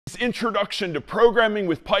Introduction to Programming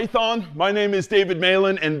with Python. My name is David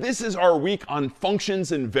Malin, and this is our week on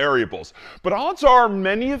functions and variables. But odds are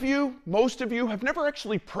many of you, most of you, have never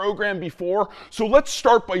actually programmed before, so let's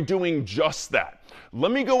start by doing just that.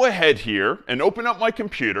 Let me go ahead here and open up my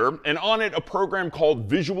computer, and on it a program called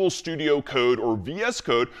Visual Studio Code, or VS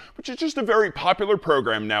Code, which is just a very popular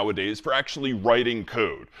program nowadays for actually writing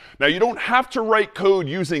code. Now, you don't have to write code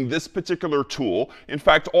using this particular tool. In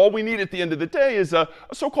fact, all we need at the end of the day is a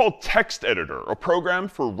so-called text editor, a program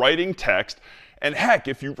for writing text. And heck,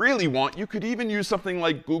 if you really want, you could even use something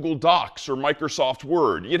like Google Docs or Microsoft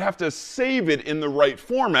Word. You'd have to save it in the right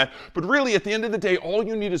format, but really at the end of the day, all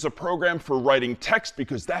you need is a program for writing text,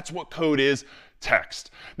 because that's what code is, text.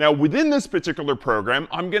 Now, within this particular program,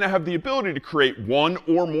 I'm going to have the ability to create one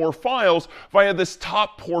or more files via this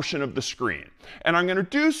top portion of the screen. And I'm going to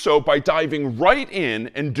do so by diving right in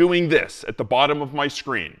and doing this at the bottom of my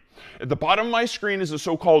screen. At the bottom of my screen is a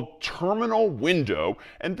so-called terminal window,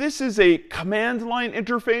 and this is a command line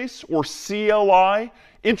interface, or CLI,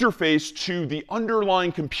 interface to the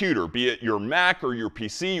underlying computer, be it your Mac or your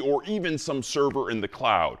PC or even some server in the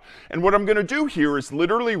cloud. And what I'm going to do here is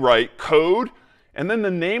literally write code and then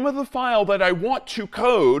the name of the file that I want to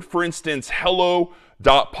code, for instance,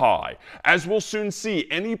 hello.py. As we'll soon see,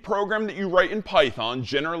 any program that you write in Python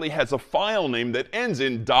generally has a file name that ends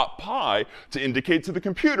in .py to indicate to the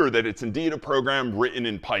computer that it's indeed a program written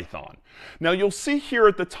in Python. Now, you'll see here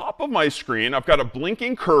at the top of my screen, I've got a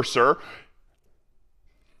blinking cursor.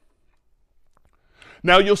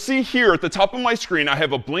 Now, you'll see here at the top of my screen, I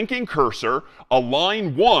have a blinking cursor, a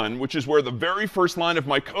line 1, which is where the very first line of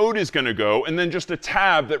my code is going to go, and then just a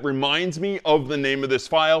tab that reminds me of the name of this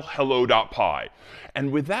file, hello.py.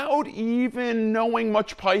 And without even knowing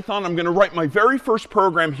much Python, I'm going to write my very first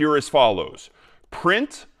program here as follows.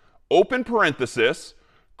 Print, open parenthesis,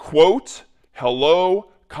 quote, hello,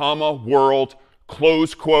 comma, world,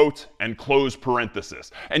 close quote, and close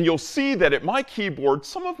parenthesis. And you'll see that at my keyboard,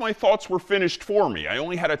 some of my thoughts were finished for me. I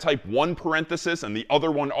only had to type one parenthesis, and the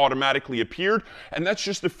other one automatically appeared. And that's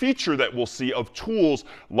just a feature that we'll see of tools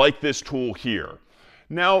like this tool here.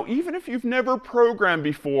 Now, even if you've never programmed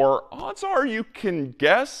before, odds are you can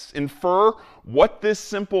guess, infer what this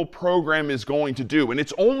simple program is going to do. And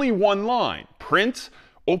it's only one line. Print,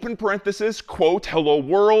 open parenthesis, quote, hello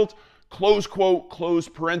world, close quote, close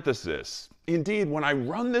parenthesis. Indeed, when I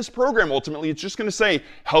run this program, ultimately, it's just going to say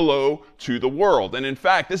hello to the world. And in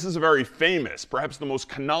fact, this is a very famous, perhaps the most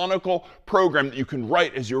canonical program that you can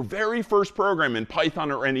write as your very first program in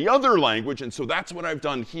Python or any other language. And so that's what I've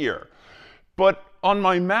done here. But on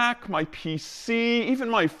my Mac, my PC, even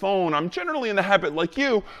my phone, I'm generally in the habit, like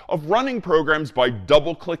you, of running programs by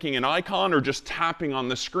double-clicking an icon or just tapping on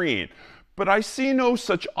the screen. But I see no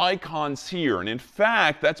such icons here. And in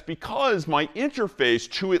fact, that's because my interface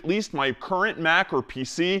to at least my current Mac or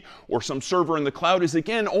PC or some server in the cloud is,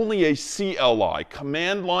 again, only a CLI,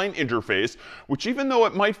 command line interface, which, even though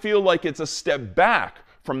it might feel like it's a step back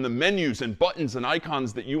from the menus and buttons and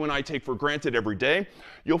icons that you and I take for granted every day,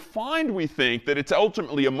 you'll find, we think, that it's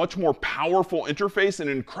ultimately a much more powerful interface and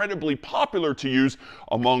incredibly popular to use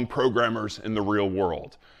among programmers in the real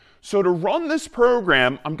world. So to run this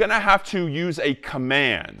program, I'm going to have to use a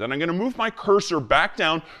command. And I'm going to move my cursor back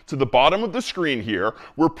down to the bottom of the screen here,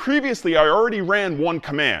 where previously I already ran one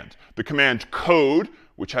command, the command code,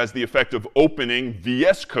 which has the effect of opening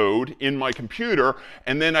VS Code in my computer,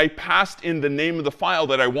 and then I passed in the name of the file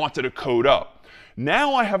that I wanted to code up.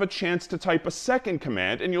 Now I have a chance to type a second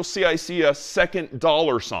command, and you'll see I see a second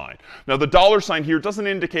 $sign. Now, the $sign here doesn't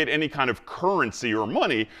indicate any kind of currency or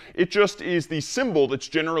money. It just is the symbol that's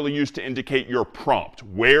generally used to indicate your prompt,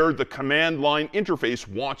 where the command line interface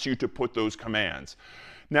wants you to put those commands.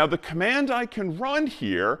 Now, the command I can run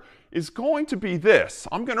here is going to be this.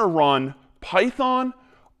 I'm going to run Python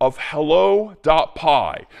of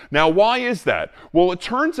hello.py. Now, why is that? Well, it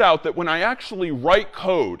turns out that when I actually write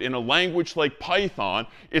code in a language like Python,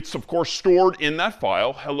 it's, of course, stored in that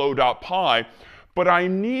file, hello.py. But I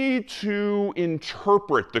need to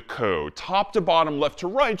interpret the code, top to bottom, left to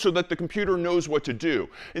right, so that the computer knows what to do.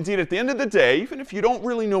 Indeed, at the end of the day, even if you don't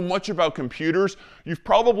really know much about computers, you've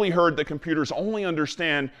probably heard that computers only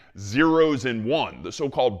understand zeros and one, the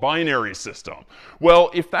so-called binary system.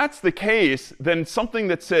 Well, if that's the case, then something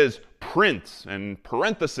that says print and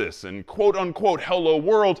parenthesis and quote unquote hello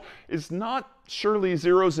world is not surely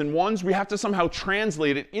zeros and ones. We have to somehow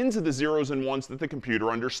translate it into the zeros and ones that the computer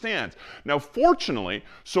understands. Now, fortunately,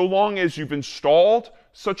 so long as you've installed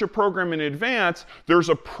such a program in advance, there's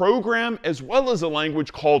a program as well as a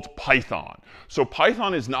language called Python. So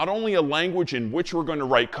Python is not only a language in which we're going to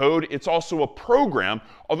write code, it's also a program,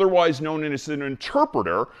 otherwise known as an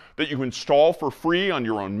interpreter, that you install for free on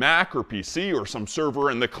your own Mac or PC or some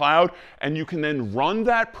server in the cloud, and you can then run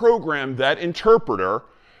that program, that interpreter,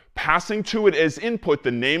 passing to it as input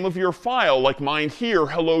the name of your file, like mine here,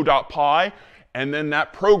 hello.py, and then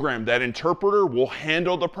that program, that interpreter, will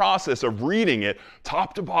handle the process of reading it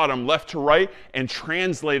top to bottom, left to right, and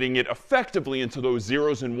translating it effectively into those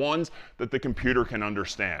zeros and ones that the computer can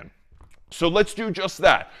understand. So let's do just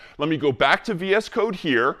that. Let me go back to VS Code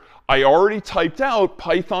here. I already typed out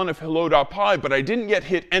Python of hello.py, but I didn't yet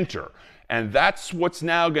hit enter. And that's what's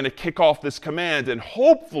now going to kick off this command. And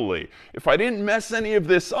hopefully, if I didn't mess any of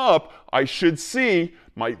this up, I should see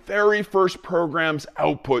my very first program's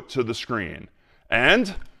output to the screen.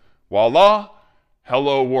 And voila,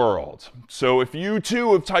 hello world. So if you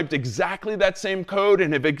too have typed exactly that same code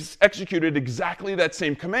and have executed exactly that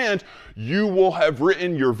same command, you will have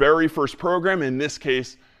written your very first program, in this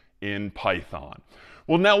case, in Python.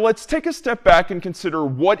 Well, now let's take a step back and consider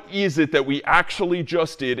what is it that we actually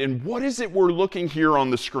just did and what is it we're looking here on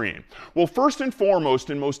the screen. Well, first and foremost,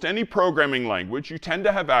 in most any programming language, you tend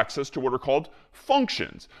to have access to what are called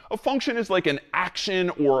functions. A function is like an action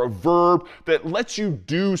or a verb that lets you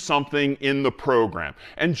do something in the program.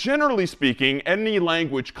 And generally speaking, any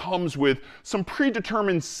language comes with some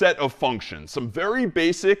predetermined set of functions, some very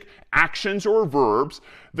basic actions or verbs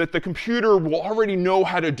that the computer will already know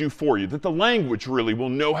how to do for you, that the language really will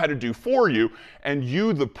know how to do for you, and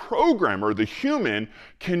you, the programmer, the human,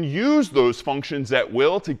 can use those functions at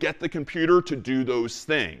will to get the computer to do those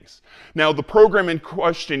things. Now, the program in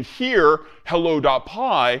question here,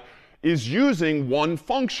 hello.py, is using one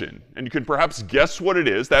function. And you can perhaps guess what it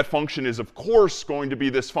is. That function is, of course, going to be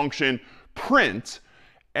this function print.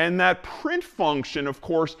 And that print function, of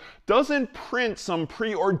course, doesn't print some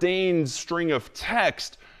preordained string of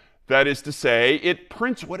text. That is to say, it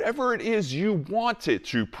prints whatever it is you want it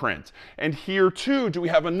to print. And here, too, do we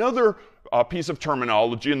have another piece of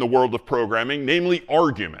terminology in the world of programming, namely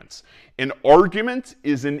arguments. An argument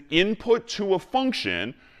is an input to a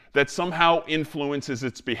function that somehow influences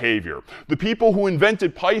its behavior. The people who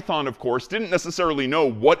invented Python, of course, didn't necessarily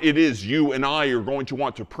know what it is you and I are going to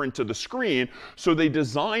want to print to the screen, so they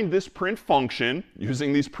designed this print function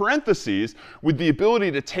using these parentheses with the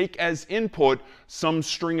ability to take as input some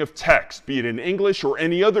string of text, be it in English or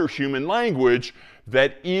any other human language,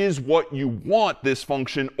 that is what you want this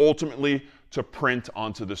function ultimately to print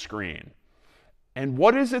onto the screen. And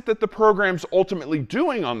what is it that the program's ultimately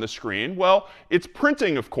doing on the screen? Well, it's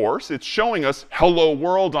printing, of course. It's showing us hello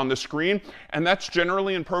world on the screen. And that's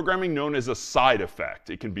generally in programming known as a side effect.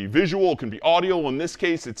 It can be visual, it can be audio. In this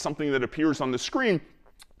case, it's something that appears on the screen.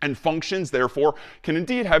 And functions, therefore, can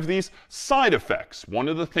indeed have these side effects. One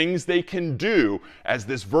of the things they can do as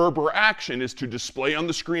this verb or action is to display on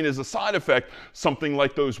the screen as a side effect something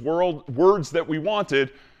like those words that we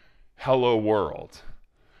wanted, hello world.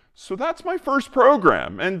 So that's my first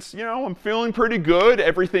program, and I'm feeling pretty good.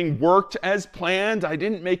 Everything worked as planned. I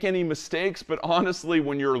didn't make any mistakes, but honestly,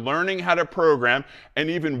 when you're learning how to program, and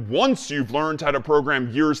even once you've learned how to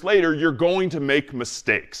program years later, you're going to make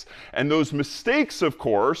mistakes. And those mistakes, of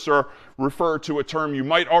course, refer to a term you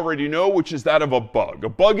might already know, which is that of a bug. A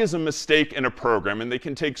bug is a mistake in a program, and they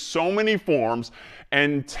can take so many forms.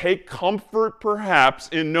 And take comfort, perhaps,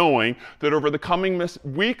 in knowing that over the coming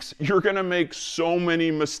weeks, you're going to make so many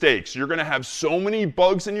mistakes. You're going to have so many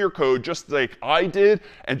bugs in your code, just like I did,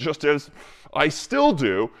 and just as I still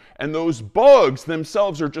do. And those bugs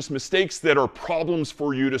themselves are just mistakes that are problems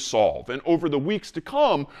for you to solve. And over the weeks to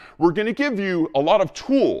come, we're going to give you a lot of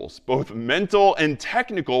tools, both mental and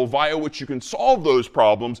technical, via which you can solve those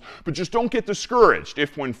problems. But just don't get discouraged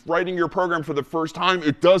if when writing your program for the first time,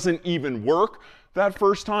 it doesn't even work that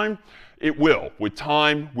first time. It will, with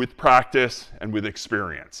time, with practice, and with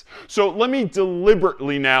experience. So let me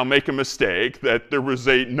deliberately now make a mistake that there was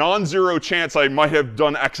a non-zero chance I might have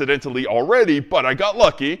done accidentally already, but I got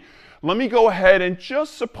lucky. Let me go ahead and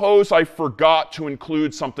just suppose I forgot to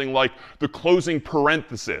include something like the closing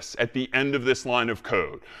parenthesis at the end of this line of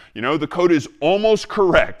code. The code is almost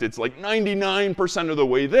correct. It's like 99% of the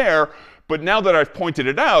way there. But now that I've pointed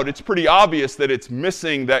it out, it's pretty obvious that it's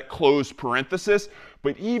missing that closed parenthesis.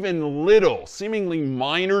 But even little, seemingly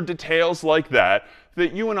minor details like that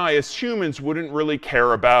you and I as humans wouldn't really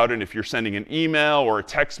care about. And if you're sending an email or a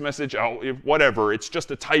text message, whatever, it's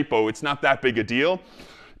just a typo. It's not that big a deal.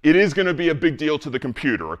 it is going to be a big deal to the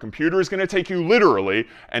computer. A computer is going to take you literally,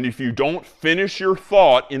 and if you don't finish your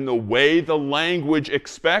thought in the way the language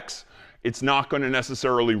expects, it's not going to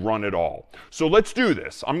necessarily run at all. So let's do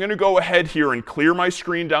this. I'm going to go ahead here and clear my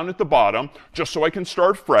screen down at the bottom, just so I can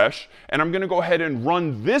start fresh. And I'm going to go ahead and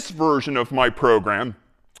run this version of my program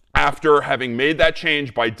after having made that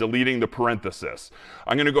change by deleting the parenthesis.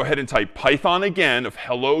 I'm going to go ahead and type Python again of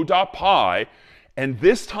hello.py. And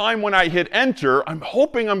this time when I hit enter, I'm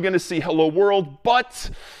hoping I'm going to see hello world,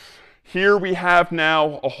 but here we have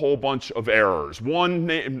now a whole bunch of errors.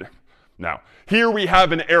 Now, here we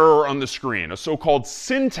have an error on the screen, a so-called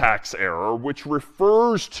syntax error, which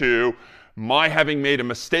refers to my having made a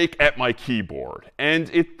mistake at my keyboard. And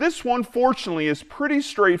this one, fortunately, is pretty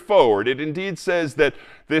straightforward. It indeed says that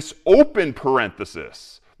this open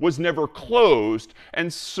parenthesis was never closed,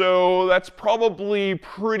 and so that's probably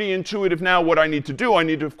pretty intuitive now what I need to do. I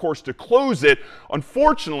need, of course, to close it.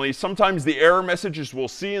 Unfortunately, sometimes the error messages we'll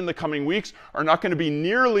see in the coming weeks are not going to be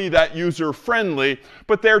nearly that user-friendly,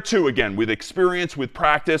 but there too, again, with experience, with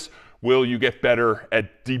practice, will you get better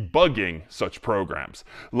at debugging such programs.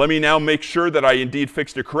 Let me now make sure that I indeed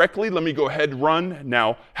fixed it correctly. Let me go ahead and run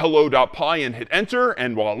now hello.py and hit enter,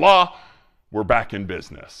 and voila, we're back in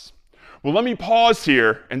business. Well, let me pause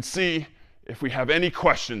here and see if we have any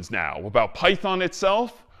questions now about Python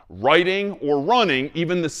itself, writing or running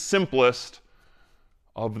even the simplest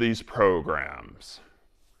of these programs.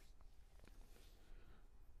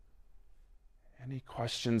 Any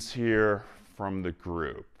questions here from the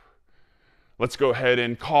group? Let's go ahead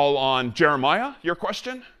and call on Jeremiah. Your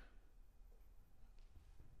question?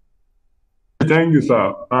 Thank you,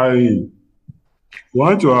 sir. I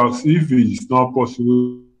want to ask if it's not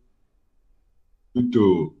possible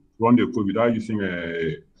to run the code without using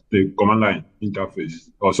the command line interface.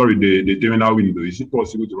 Oh, sorry, the terminal window. Is it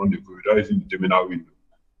possible to run the code without using the terminal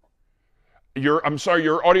window? I'm sorry,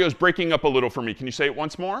 your audio is breaking up a little for me. Can you say it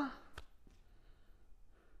once more?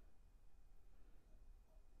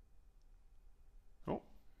 Oh,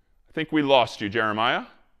 I think we lost you, Jeremiah.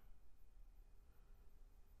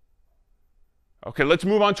 OK, let's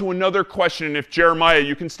move on to another question. And if, Jeremiah,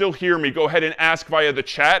 you can still hear me, go ahead and ask via the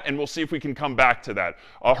chat, and we'll see if we can come back to that.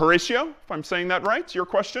 Horatio, if I'm saying that right, your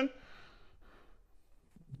question?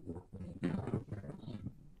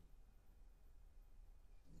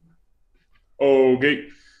 OK.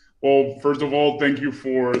 Well, first of all, thank you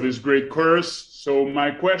for this great course. So my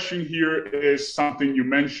question here is something you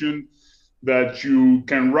mentioned, that you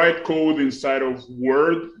can write code inside of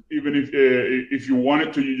Word, even if you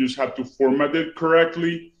wanted to, you just have to format it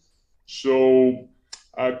correctly. So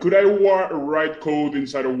could I write code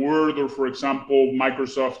inside of Word or, for example,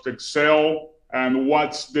 Microsoft Excel? And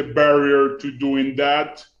what's the barrier to doing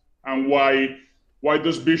that? And why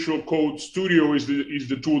does Visual Code Studio is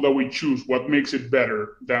the tool that we choose? What makes it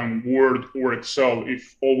better than Word or Excel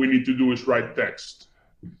if all we need to do is write text?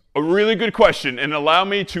 A really good question, and allow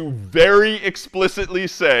me to very explicitly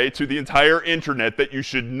say to the entire internet that you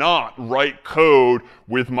should not write code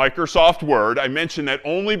with Microsoft Word. I mention that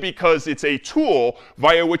only because it's a tool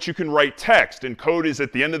via which you can write text, and code is,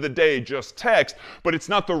 at the end of the day, just text, but it's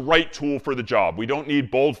not the right tool for the job. We don't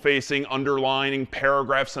need bold-facing, underlining,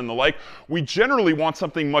 paragraphs, and the like. We generally want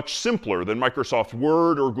something much simpler than Microsoft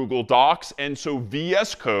Word or Google Docs, and so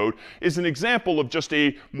VS Code is an example of just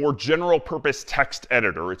a more general-purpose text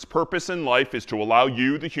editor. Its purpose in life is to allow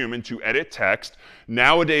you, the human, to edit text.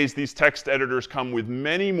 Nowadays, these text editors come with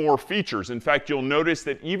many more features. In fact, you'll notice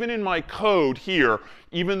that even in my code here,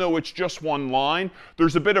 even though it's just one line,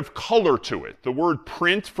 there's a bit of color to it. The word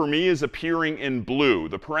print, for me, is appearing in blue.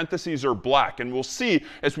 The parentheses are black. And we'll see,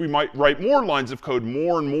 as we might write more lines of code,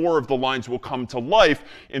 more and more of the lines will come to life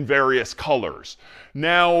in various colors.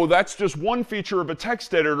 Now, that's just one feature of a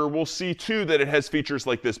text editor. We'll see, too, that it has features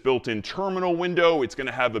like this built-in terminal window. It's going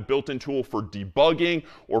to have a built-in tool for debugging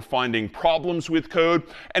or finding problems with code.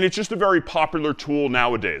 And it's just a very popular tool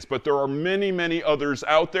nowadays. But there are many, many others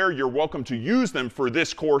out there. You're welcome to use them for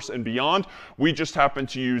this course and beyond. We just happen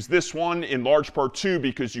to use this one in large part, too,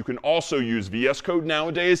 because you can also use VS Code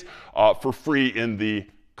nowadays for free in the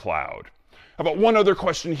cloud. How about one other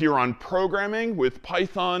question here on programming with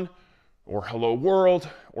Python, or hello world,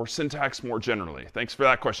 or syntax more generally? Thanks for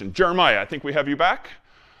that question. Jeremiah, I think we have you back.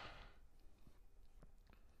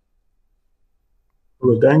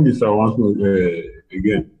 Well, thank you, sir, once more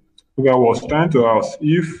again. Okay, I was trying to ask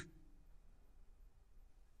if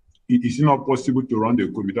it is not possible to run the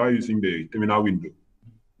code without using the terminal window.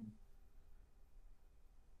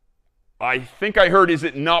 I think I heard, is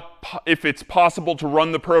it not, if it's possible to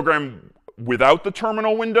run the program without the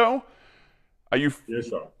terminal window? Are you? Yes,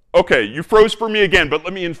 sir. Okay, you froze for me again, but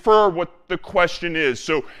let me infer what the question is.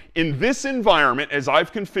 So in this environment, as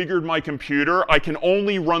I've configured my computer, I can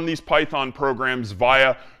only run these Python programs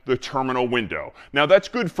via the terminal window. Now that's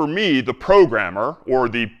good for me, the programmer, or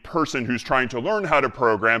the person who's trying to learn how to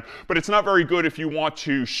program, but it's not very good if you want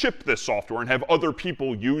to ship this software and have other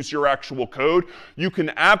people use your actual code. You can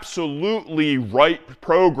absolutely write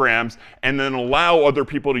programs and then allow other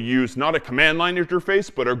people to use not a command line interface,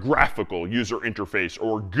 but a graphical user interface,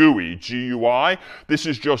 or GUI, G-U-I. This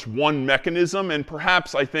is just one mechanism, and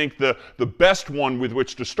perhaps I think the best one with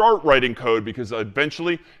which to start writing code, because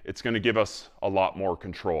eventually it's going to give us a lot more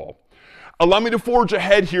control. Allow me to forge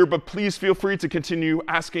ahead here, but please feel free to continue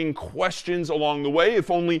asking questions along the way, if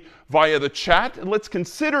only via the chat. And let's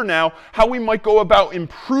consider now how we might go about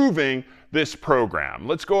improving this program.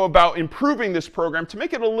 Let's go about improving this program to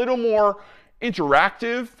make it a little more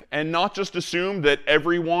interactive and not just assume that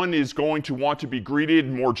everyone is going to want to be greeted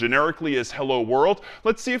more generically as hello world.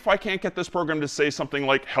 Let's see if I can't get this program to say something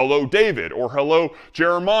like hello David, or hello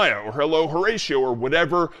Jeremiah, or hello Horatio, or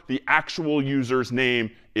whatever the actual user's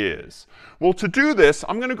name is. Well, to do this,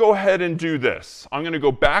 I'm going to go ahead and do this. I'm going to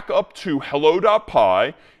go back up to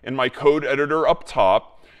hello.py in my code editor up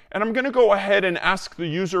top, and I'm going to go ahead and ask the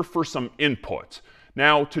user for some input.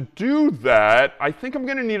 Now, to do that, I think I'm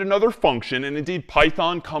going to need another function, and indeed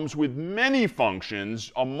Python comes with many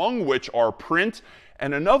functions, among which are print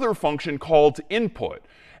and another function called input.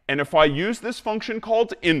 And if I use this function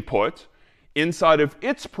called input, inside of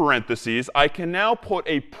its parentheses, I can now put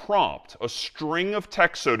a prompt, a string of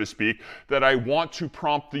text, so to speak, that I want to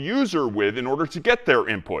prompt the user with in order to get their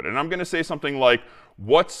input. And I'm going to say something like,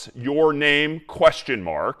 "What's your name?" ?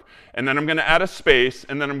 And then I'm going to add a space,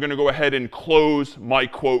 and then I'm going to go ahead and close my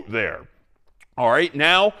quote there. All right,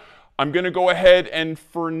 now I'm going to go ahead and,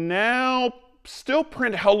 for now, still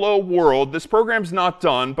print hello world. This program's not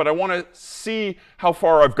done, but I want to see how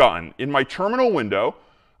far I've gotten. In my terminal window,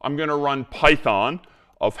 I'm going to run Python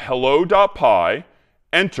of hello.py,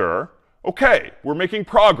 enter. OK, we're making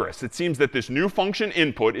progress. It seems that this new function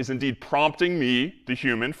input is indeed prompting me, the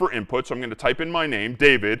human, for input. So I'm going to type in my name,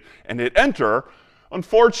 David, and hit enter.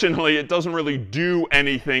 Unfortunately, it doesn't really do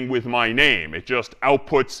anything with my name. It just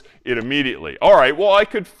outputs it immediately. All right, well, I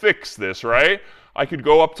could fix this, right? I could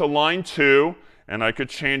go up to line 2, and I could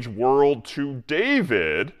change world to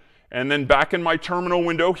David. And then back in my terminal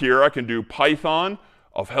window here, I can do Python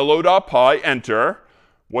of hello.py, enter.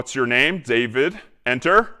 What's your name? David,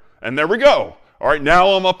 enter. And there we go. All right, now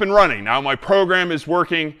I'm up and running. Now my program is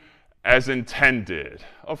working as intended.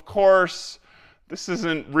 Of course, this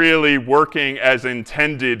isn't really working as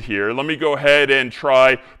intended here. Let me go ahead and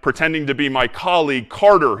try pretending to be my colleague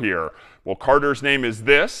Carter here. Well, Carter's name is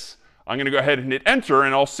this. I'm going to go ahead and hit enter,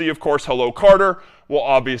 and I'll see, of course, hello Carter. Well,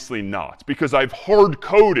 obviously not, because I've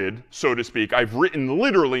hard-coded, so to speak. I've written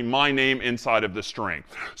literally my name inside of the string.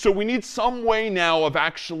 So we need some way now of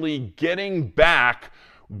actually getting back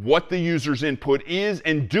what the user's input is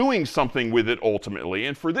and doing something with it ultimately.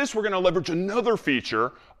 And for this, we're going to leverage another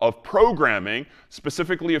feature of programming,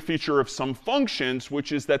 specifically a feature of some functions,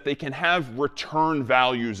 which is that they can have return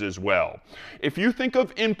values as well. If you think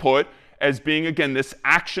of input as being, again, this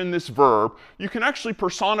action, this verb, you can actually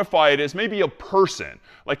personify it as maybe a person,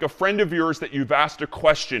 like a friend of yours that you've asked a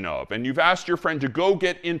question of, and you've asked your friend to go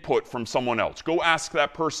get input from someone else. Go ask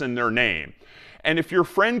that person their name. And if your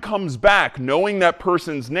friend comes back knowing that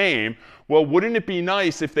person's name, well, wouldn't it be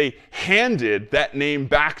nice if they handed that name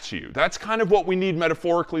back to you? That's kind of what we need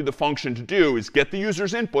metaphorically the function to do, is get the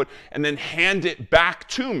user's input and then hand it back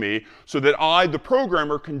to me so that I, the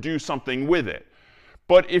programmer, can do something with it.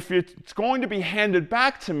 But if it's going to be handed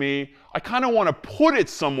back to me, I kind of want to put it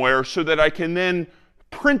somewhere so that I can then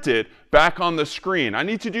print it back on the screen. I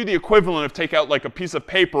need to do the equivalent of take out like a piece of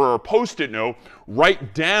paper or a Post-it note,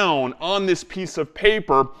 write down on this piece of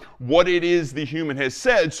paper what it is the human has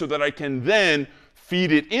said so that I can then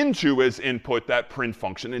feed it into as input that print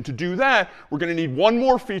function. And to do that, we're going to need one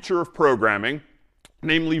more feature of programming,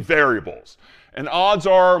 namely variables. And odds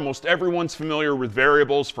are most everyone's familiar with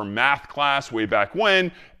variables from math class way back when,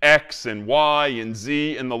 x and y and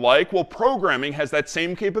z and the like. Well, programming has that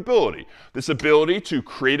same capability, this ability to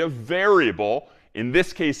create a variable, in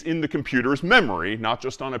this case in the computer's memory, not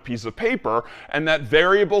just on a piece of paper, and that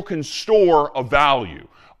variable can store a value.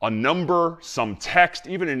 A number, some text,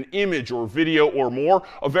 even an image or video or more.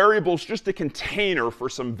 A variable is just a container for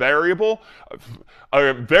some variable.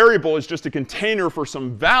 A variable is just a container for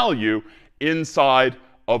some value inside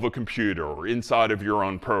of a computer or inside of your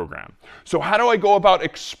own program. So how do I go about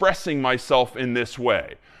expressing myself in this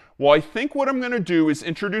way? Well, I think what I'm going to do is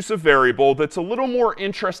introduce a variable that's a little more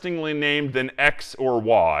interestingly named than x or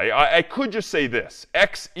y. I could just say this,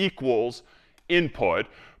 x equals input,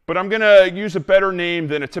 but I'm going to use a better name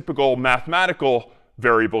than a typical mathematical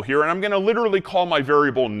variable here, and I'm going to literally call my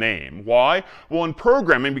variable name. Why? Well, in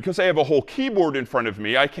programming, because I have a whole keyboard in front of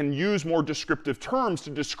me, I can use more descriptive terms to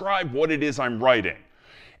describe what it is I'm writing.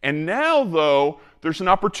 And now, though, there's an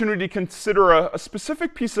opportunity to consider a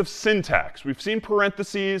specific piece of syntax. We've seen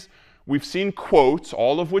parentheses, we've seen quotes,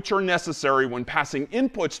 all of which are necessary when passing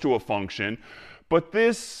inputs to a function. But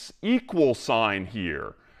this equal sign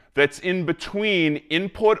here that's in between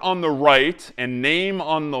input on the right and name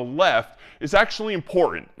on the left is actually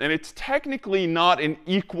important. And it's technically not an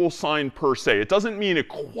equal sign per se. It doesn't mean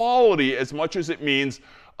equality as much as it means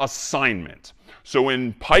assignment. So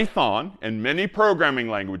in Python and many programming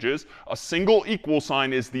languages, a single equal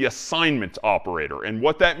sign is the assignment operator. And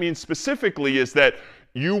what that means specifically is that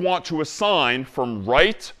you want to assign from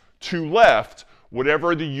right to left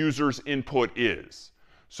whatever the user's input is.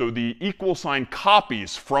 So the equal sign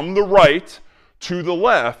copies from the right to the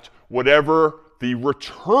left whatever the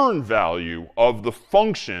return value of the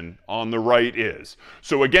function on the right is.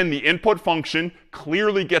 So again, the input function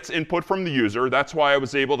clearly gets input from the user. That's why I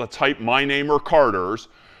was able to type my name or Carter's.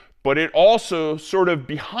 But it also sort of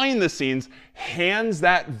behind the scenes hands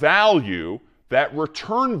that value, that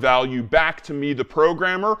return value, back to me, the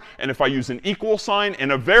programmer. And if I use an equal sign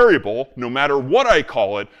and a variable, no matter what I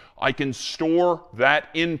call it, I can store that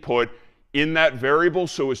input in that variable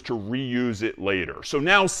so as to reuse it later. So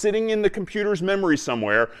now sitting in the computer's memory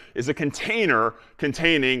somewhere is a container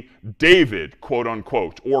containing David, quote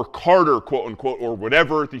unquote, or Carter, quote unquote, or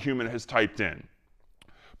whatever the human has typed in.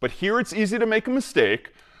 But here it's easy to make a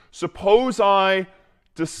mistake. Suppose I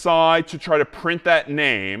decide to try to print that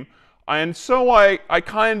name, and so I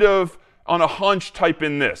kind of, on a hunch, type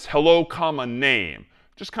in this, hello, comma, name,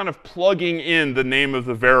 just kind of plugging in the name of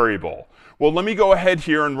the variable. Well, let me go ahead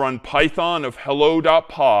here and run Python of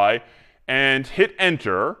hello.py and hit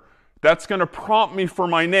enter. That's going to prompt me for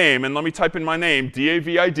my name. And let me type in my name,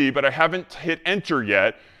 David, but I haven't hit enter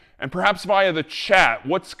yet. And perhaps via the chat,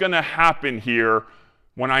 what's going to happen here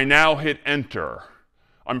when I now hit enter?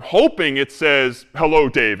 I'm hoping it says, hello,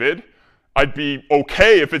 David. I'd be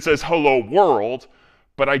OK if it says hello, world.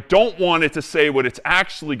 But I don't want it to say what it's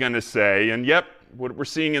actually going to say. And yep, what we're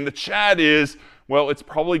seeing in the chat is, well, it's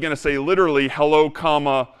probably going to say literally hello,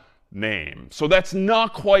 comma, name. So that's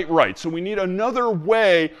not quite right. So we need another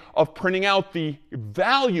way of printing out the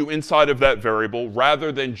value inside of that variable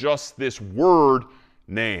rather than just this word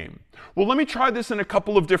name. Well, let me try this in a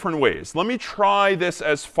couple of different ways. Let me try this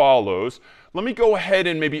as follows. Let me go ahead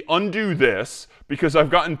and maybe undo this because I've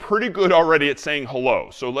gotten pretty good already at saying hello.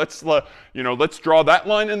 So let's draw that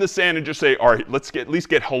line in the sand and just say, all right, let's at least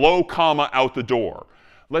get hello, comma, out the door.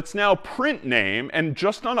 Let's now print name, and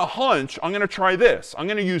just on a hunch, I'm going to try this. I'm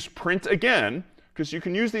going to use print again, because you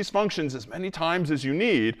can use these functions as many times as you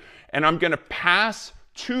need, and I'm going to pass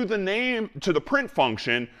to the print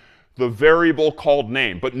function, the variable called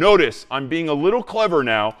name. But notice, I'm being a little clever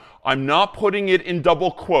now. I'm not putting it in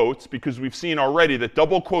double quotes, because we've seen already that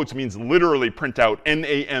double quotes means literally print out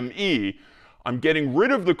N-A-M-E. I'm getting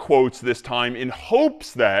rid of the quotes this time in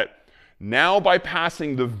hopes that now by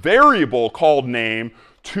passing the variable called name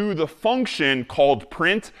to the function called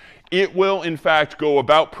print, it will in fact go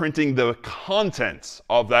about printing the contents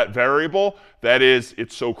of that variable, that is,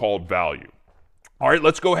 its so-called value. All right,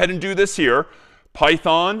 let's go ahead and do this here.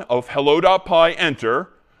 Python of hello.py, enter.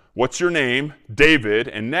 What's your name? David.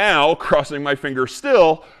 And now, crossing my fingers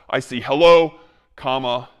still, I see hello,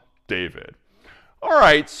 comma, David. All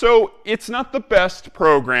right, so it's not the best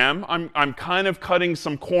program. I'm kind of cutting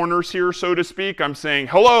some corners here, so to speak. I'm saying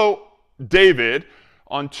hello, David,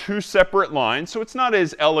 on two separate lines. So it's not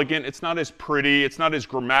as elegant, it's not as pretty, it's not as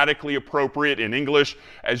grammatically appropriate in English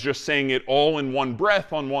as just saying it all in one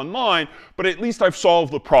breath on one line, but at least I've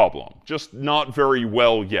solved the problem. Just not very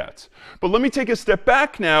well yet. But let me take a step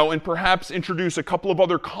back now and perhaps introduce a couple of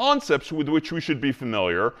other concepts with which we should be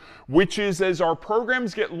familiar, which is as our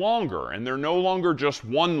programs get longer, and they're no longer just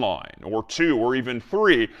one line or two or even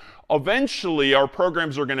three, eventually, our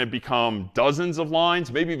programs are going to become dozens of lines,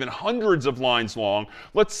 maybe even hundreds of lines long.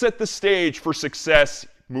 Let's set the stage for success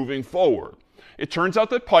moving forward. It turns out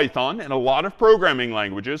that Python and a lot of programming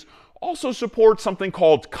languages also support something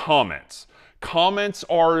called comments. Comments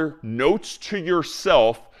are notes to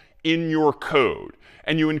yourself in your code.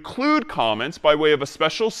 And you include comments by way of a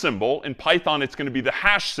special symbol. In Python, it's going to be the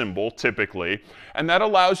hash symbol, typically. And that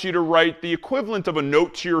allows you to write the equivalent of a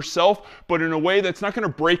note to yourself, but in a way that's not going to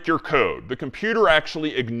break your code. The computer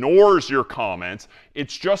actually ignores your comments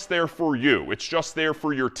It's just there for you. It's just there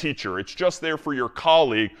for your teacher. It's just there for your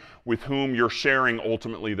colleague with whom you're sharing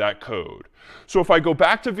ultimately that code. So if I go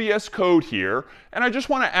back to VS Code here, and I just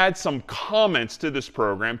want to add some comments to this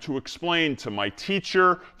program to explain to my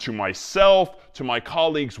teacher, to myself, to my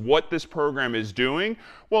colleagues what this program is doing,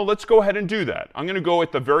 well, let's go ahead and do that. I'm going to go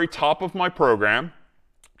at the very top of my program.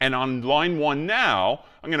 And on line 1 now,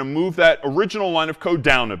 I'm going to move that original line of code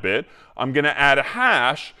down a bit. I'm going to add a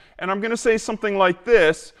hash, and I'm going to say something like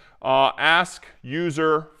this, ask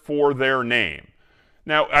user for their name.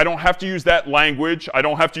 Now, I don't have to use that language. I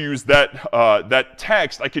don't have to use that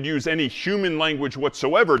text. I could use any human language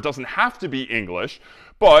whatsoever. It doesn't have to be English.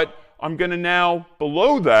 But I'm going to now,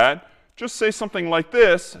 below that, just say something like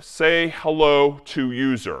this, say hello to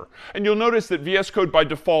user. And you'll notice that VS Code by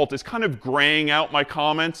default is kind of graying out my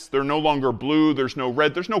comments. They're no longer blue. There's no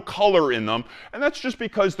red. There's no color in them. And that's just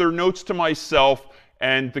because they're notes to myself,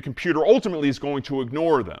 and the computer ultimately is going to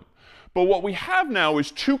ignore them. But what we have now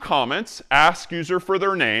is 2 comments, ask user for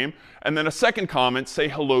their name, and then a second comment, say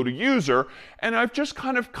hello to user. And I've just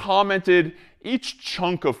kind of commented each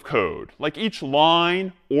chunk of code, like each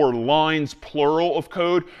line or lines plural of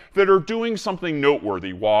code that are doing something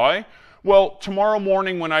noteworthy. Why? Well, tomorrow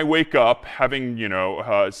morning when I wake up, having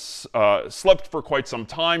slept for quite some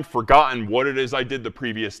time, forgotten what it is I did the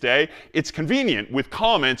previous day, it's convenient with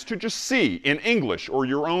comments to just see in English or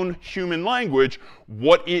your own human language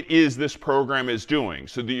what it is this program is doing,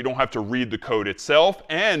 so that you don't have to read the code itself.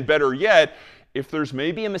 And better yet, if there's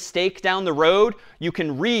maybe a mistake down the road, you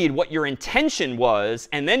can read what your intention was,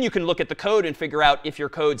 and then you can look at the code and figure out if your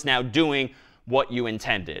code's now doing what you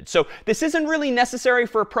intended. So this isn't really necessary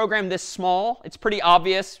for a program this small. It's pretty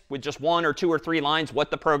obvious with just 1 or 2 or 3 lines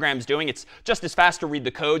what the program's doing. It's just as fast to read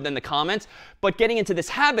the code than the comments. But getting into this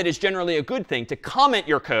habit is generally a good thing, to comment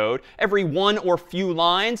your code every 1 or few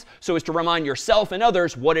lines so as to remind yourself and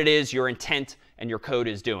others what it is your intent and your code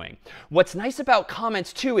is doing. What's nice about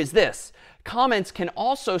comments, too, is this. Comments can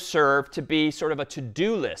also serve to be sort of a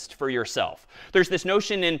to-do list for yourself. There's this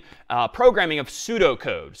notion in programming of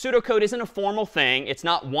pseudocode. Pseudocode isn't a formal thing. It's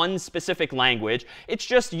not one specific language. It's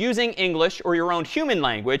just using English or your own human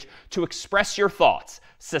language to express your thoughts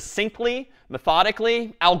succinctly,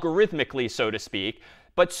 methodically, algorithmically, so to speak.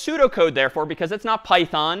 But pseudocode, therefore, because it's not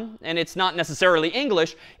Python and it's not necessarily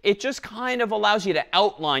English, it just kind of allows you to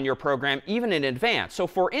outline your program even in advance. So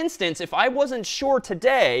for instance, if I wasn't sure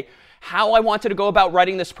today how I wanted to go about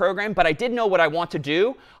writing this program, but I did know what I want to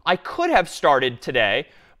do, I could have started today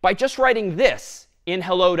by just writing this in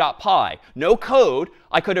hello.py. No code.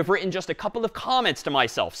 I could have written just a couple of comments to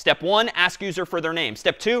myself. Step 1, ask user for their name.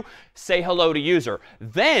 Step 2, say hello to user.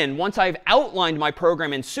 Then, once I've outlined my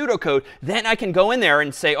program in pseudocode, then I can go in there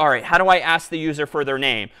and say, all right, how do I ask the user for their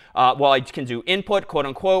name? Well, I can do input, quote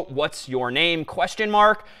unquote, what's your name, question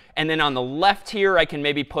mark. And then on the left here, I can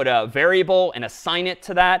maybe put a variable and assign it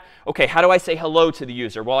to that. OK, how do I say hello to the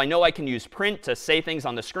user? Well, I know I can use print to say things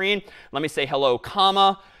on the screen. Let me say hello,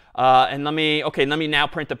 comma. And let me now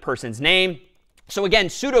print the person's name. So again,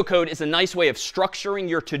 pseudocode is a nice way of structuring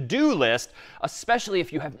your to-do list, especially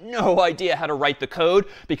if you have no idea how to write the code,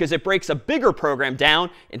 because it breaks a bigger program down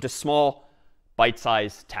into small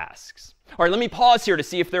bite-sized tasks. All right, let me pause here to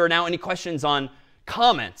see if there are now any questions on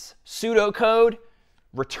comments, pseudocode,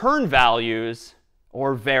 return values,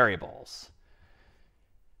 or variables.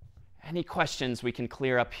 Any questions we can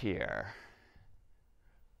clear up here?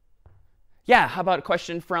 Yeah, how about a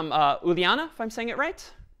question from Uliana, if I'm saying it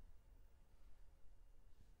right?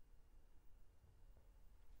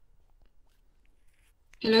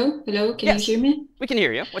 Hello, can Yes, you hear me? we can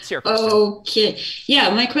hear you. What's your question? Okay,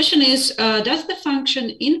 yeah, my question is, does the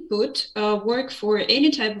function input work for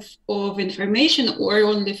any type of information or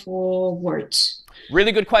only for words?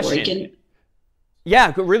 Really good question. Or can...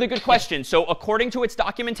 Yeah, really good question. So according to its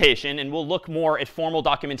documentation, and we'll look more at formal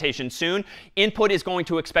documentation soon, input is going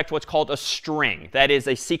to expect what's called a string. That is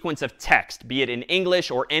a sequence of text, be it in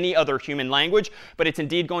English or any other human language. But it's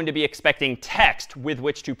indeed going to be expecting text with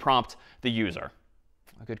which to prompt the user.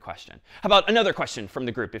 A good question. How about another question from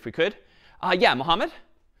the group, if we could? Yeah, Mohammed?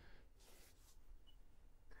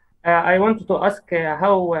 I wanted to ask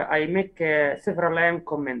how I make several line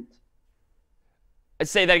comment.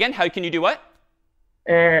 Say that again. How can you do what?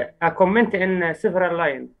 A comment in several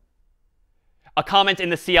lines. A comment in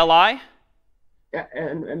the CLI?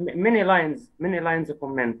 Many lines of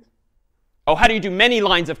comment. Oh, how do you do many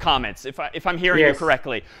lines of comments, if I'm hearing you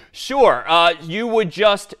correctly? Sure. You would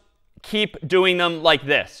just keep doing them like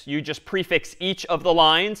this. You just prefix each of the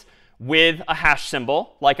lines with a hash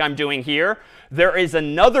symbol, like I'm doing here. There is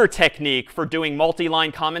another technique for doing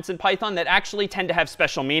multi-line comments in Python that actually tend to have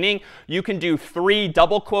special meaning. You can do 3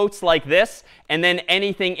 double quotes like this, and then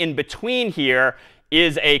anything in between here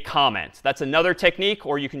is a comment. That's another technique,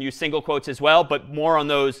 or you can use single quotes as well, but more on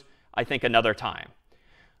those, I think, another time.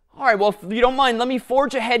 All right, well, if you don't mind, let me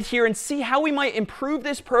forge ahead here and see how we might improve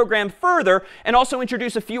this program further, and also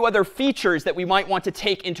introduce a few other features that we might want to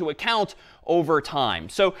take into account over time.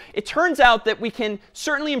 So it turns out that we can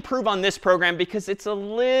certainly improve on this program, because it's a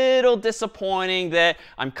little disappointing that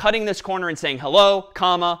I'm cutting this corner and saying hello,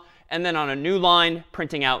 comma, and then on a new line,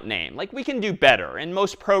 printing out name. Like, we can do better. And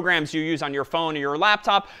most programs you use on your phone or your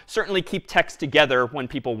laptop certainly keep text together when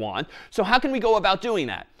people want. So how can we go about doing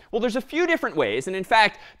that? Well, there's a few different ways. And in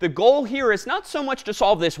fact, the goal here is not so much to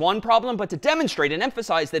solve this one problem, but to demonstrate and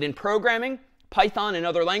emphasize that in programming, Python and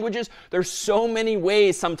other languages, there's so many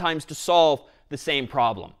ways sometimes to solve the same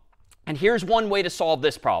problem. And here's one way to solve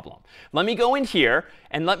this problem. Let me go in here,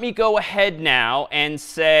 and let me go ahead now and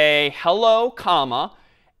say hello, comma,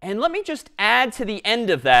 and let me just add to the end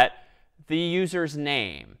of that the user's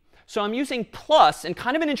name. So I'm using plus in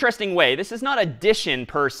kind of an interesting way. This is not addition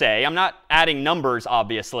per se. I'm not adding numbers,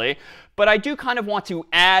 obviously. But I do kind of want to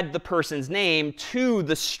add the person's name to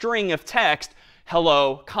the string of text,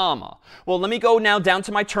 hello, comma. Well, let me go now down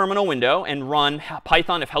to my terminal window and run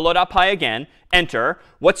Python of hello.py again. Enter.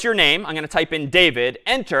 What's your name? I'm going to type in David.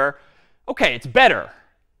 Enter. OK, it's better.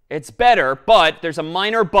 It's better, but there's a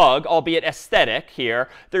minor bug, albeit aesthetic here.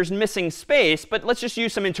 There's missing space, but let's just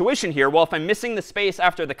use some intuition here. Well, if I'm missing the space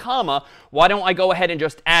after the comma, why don't I go ahead and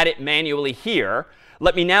just add it manually here?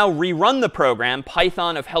 Let me now rerun the program,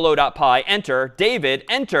 Python of hello.py, enter, David,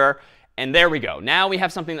 enter, and there we go. Now we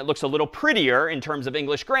have something that looks a little prettier in terms of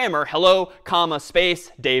English grammar, hello, comma,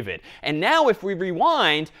 space, David. And now if we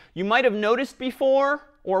rewind, you might have noticed before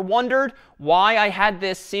or wondered why I had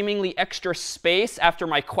this seemingly extra space after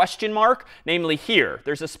my question mark, namely here.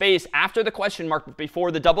 There's a space after the question mark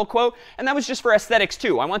before the double quote, and that was just for aesthetics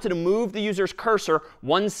too. I wanted to move the user's cursor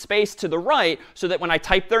one space to the right so that when I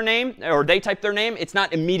type their name, or they type their name, it's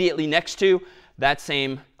not immediately next to that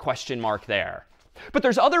same question mark there. But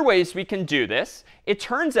there's other ways we can do this. It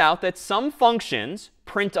turns out that some functions,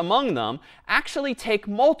 print among them, actually take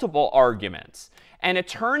multiple arguments. And it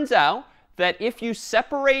turns out that if you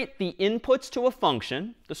separate the inputs to a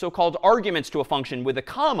function, the so-called arguments to a function, with a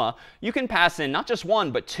comma, you can pass in not just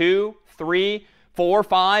 1, but 2, 3, 4,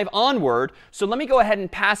 5, onward. So let me go ahead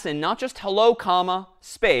and pass in not just hello, comma,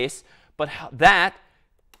 space, but that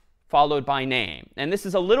followed by name. And this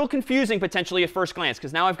is a little confusing potentially at first glance,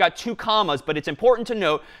 because now I've got 2 commas, but it's important to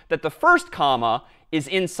note that the first comma is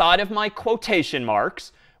inside of my quotation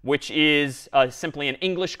marks, which is simply an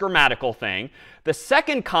English grammatical thing. The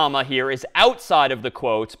second comma here is outside of the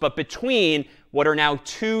quotes, but between what are now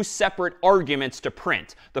 2 separate arguments to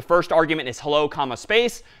print. The first argument is hello, comma,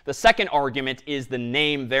 space. The second argument is the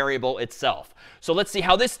name variable itself. So let's see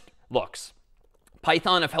how this looks.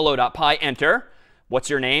 Python of hello.py, enter. What's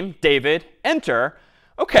your name? David, enter.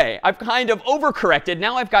 OK, I've kind of overcorrected.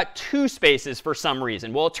 Now I've got 2 spaces for some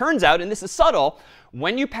reason. Well, it turns out, and this is subtle,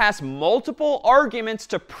 when you pass multiple arguments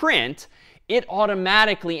to print, it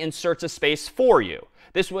automatically inserts a space for you.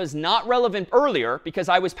 This was not relevant earlier because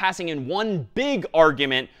I was passing in one big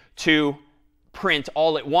argument to print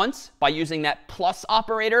all at once by using that plus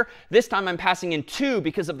operator. This time I'm passing in 2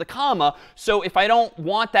 because of the comma. So if I don't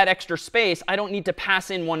want that extra space, I don't need to pass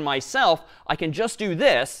in one myself. I can just do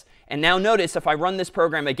this. And now notice if I run this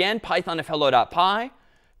program again, Python of hello.py,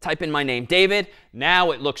 type in my name, David,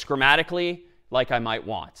 now it looks grammatically like I might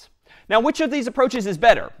want. Now, which of these approaches is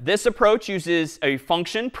better? This approach uses a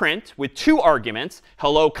function print with 2 arguments,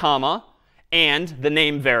 hello, comma, and the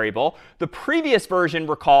name variable. The previous version,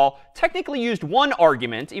 recall, technically used 1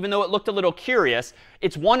 argument, even though it looked a little curious.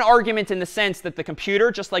 It's 1 argument in the sense that the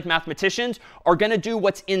computer, just like mathematicians, are going to do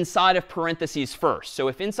what's inside of parentheses first. So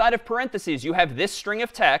if inside of parentheses you have this string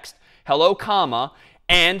of text, hello, comma,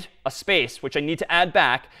 and a space, which I need to add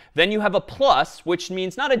back, then you have a plus, which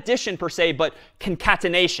means not addition per se, but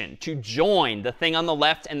concatenation, to join the thing on the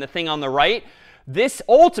left and the thing on the right. This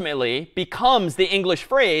ultimately becomes the English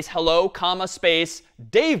phrase, hello, comma, space,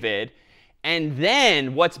 David. And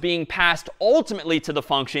then what's being passed ultimately to the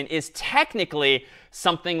function is technically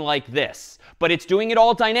something like this. But it's doing it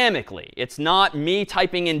all dynamically. It's not me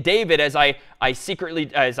typing in David as I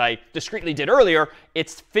discretely did earlier.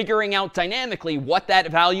 It's figuring out dynamically what that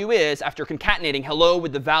value is after concatenating hello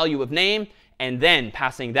with the value of name, and then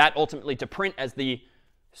passing that ultimately to print as the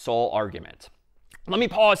sole argument. Let me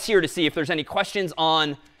pause here to see if there's any questions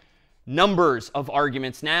on numbers of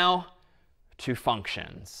arguments now to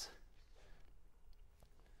functions.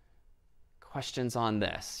 questions on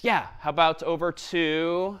this? Yeah, how about over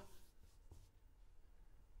to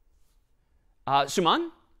Suman,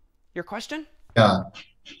 your question? Yeah,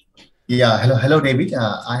 yeah. Hello, David.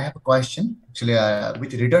 I have a question actually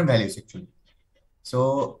with return values actually.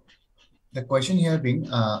 So the question here being,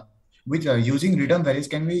 with using return values,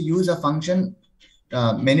 can we use a function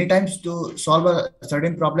many times to solve a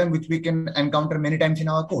certain problem which we can encounter many times in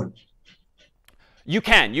our code? You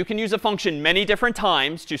can. You can use a function many different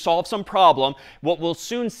times to solve some problem. What we'll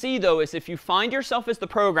soon see, though, is if you find yourself as the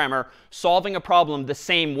programmer solving a problem the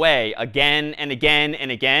same way again and again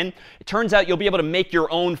and again, it turns out you'll be able to make your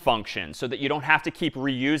own function so that you don't have to keep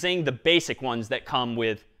reusing the basic ones that come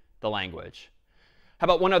with the language. How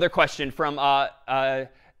about one other question from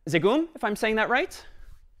Zegum, if I'm saying that right?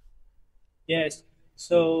 Yes.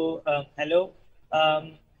 So, hello.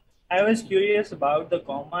 I was curious about the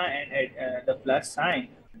comma and the plus sign.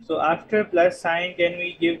 So after plus sign, can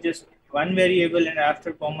we give just one variable, and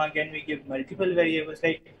after comma, can we give multiple variables?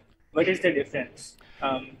 Like, what is the difference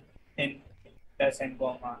in plus and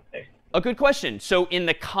comma? Like, a good question. So in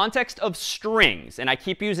the context of strings, and I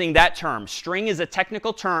keep using that term, string is a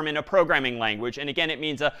technical term in a programming language. And again, it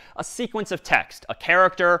means a sequence of text, a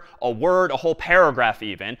character, a word, a whole paragraph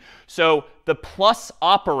even. So the plus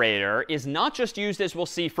operator is not just used, as we'll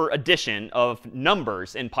see, for addition of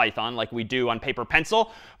numbers in Python like we do on paper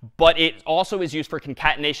pencil, but it also is used for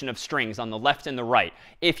concatenation of strings on the left and the right.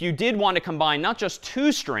 If you did want to combine not just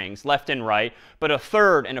two strings, left and right, but a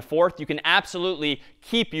third and a fourth, you can absolutely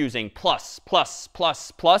keep using plus, plus, plus,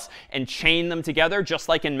 plus, and chain them together just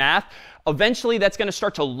like in math. Eventually, that's going to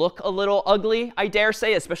start to look a little ugly, I dare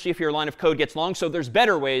say, especially if your line of code gets long. So there's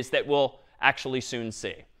better ways that we'll actually soon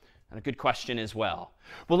see. And a good question as well.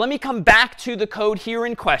 Well, let me come back to the code here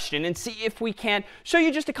in question and see if we can show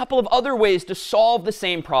you just a couple of other ways to solve the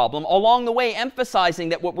same problem, along the way emphasizing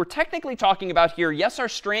that what we're technically talking about here, yes, are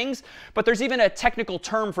strings, but there's even a technical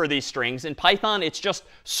term for these strings. In Python, it's just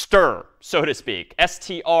str, so to speak,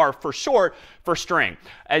 str for short for string.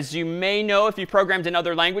 As you may know, if you programmed in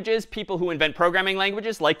other languages, people who invent programming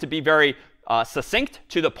languages like to be very succinct,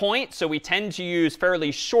 to the point. So we tend to use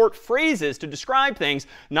fairly short phrases to describe things,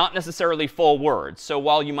 not necessarily full words. So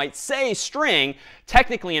while you might say string,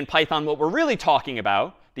 technically in Python, what we're really talking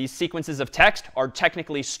about, these sequences of text, are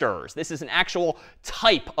technically strs. This is an actual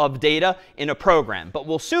type of data in a program. But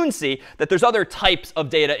we'll soon see that there's other types of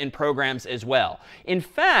data in programs as well. In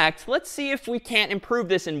fact, let's see if we can't improve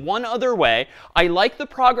this in one other way. I like the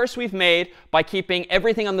progress we've made by keeping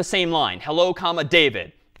everything on the same line. Hello, comma,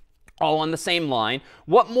 David. All on the same line.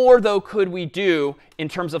 What more, though, could we do in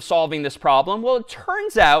terms of solving this problem? Well, it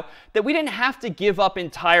turns out that we didn't have to give up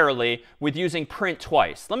entirely with using print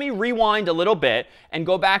twice. Let me rewind a little bit and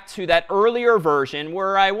go back to that earlier version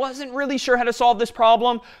where I wasn't really sure how to solve this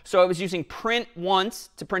problem. So I was using print once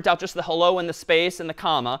to print out just the hello and the space and the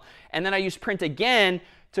comma. And then I used print again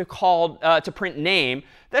to print name.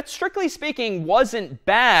 That, strictly speaking, wasn't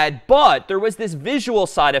bad, but there was this visual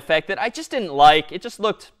side effect that I just didn't like. It just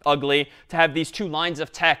looked ugly to have these two lines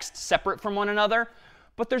of text separate from one another.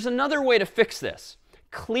 But there's another way to fix this.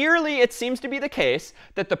 Clearly, it seems to be the case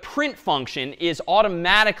that the print function is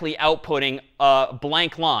automatically outputting a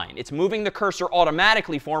blank line. It's moving the cursor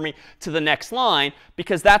automatically for me to the next line,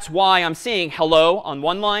 because that's why I'm seeing hello on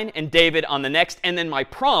one line and David on the next, and then my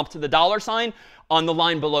prompt, the $sign, on the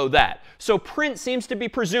line below that. So print seems to be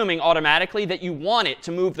presuming automatically that you want it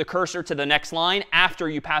to move the cursor to the next line after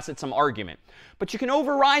you pass it some argument. But you can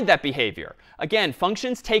override that behavior. Again,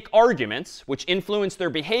 functions take arguments, which influence their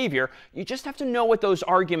behavior. You just have to know what those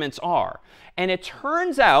arguments are. And it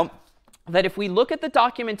turns out that if we look at the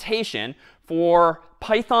documentation for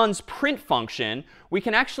Python's print function, we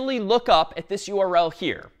can actually look up at this URL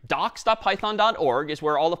here. docs.python.org is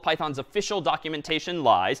where all of Python's official documentation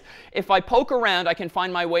lies. If I poke around, I can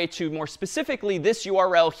find my way to, more specifically, this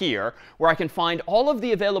URL here, where I can find all of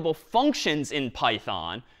the available functions in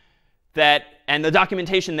Python and the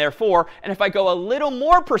documentation therefore. And if I go a little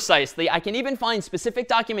more precisely, I can even find specific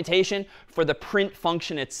documentation for the print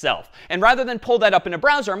function itself. And rather than pull that up in a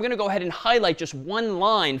browser, I'm going to go ahead and highlight just one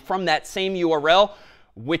line from that same URL,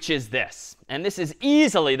 which is this. And this is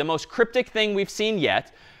easily the most cryptic thing we've seen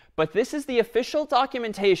yet. But this is the official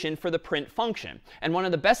documentation for the print function. And one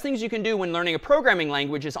of the best things you can do when learning a programming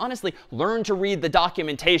language is, honestly, learn to read the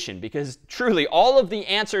documentation. Because truly, all of the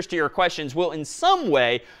answers to your questions will in some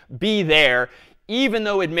way be there, even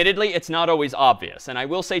though, admittedly, it's not always obvious. And I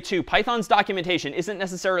will say, too, Python's documentation isn't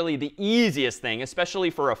necessarily the easiest thing, especially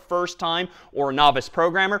for a first-time or a novice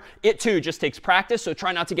programmer. It, too, just takes practice, so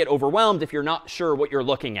try not to get overwhelmed if you're not sure what you're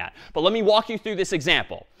looking at. But let me walk you through this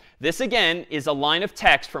example. This, again, is a line of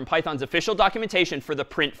text from Python's official documentation for the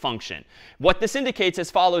print function. What this indicates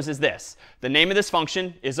as follows is this. The name of this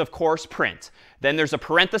function is, of course, print. Then there's a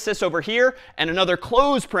parenthesis over here and another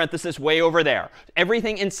closed parenthesis way over there.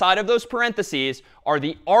 Everything inside of those parentheses are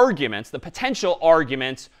the arguments, the potential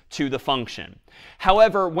arguments to the function.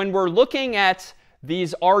 However, when we're looking at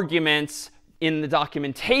these arguments in the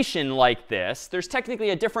documentation like this, there's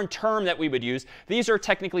technically a different term that we would use. These are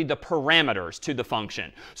technically the parameters to the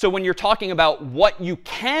function. So when you're talking about what you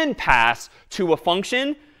can pass to a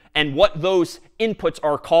function and what those inputs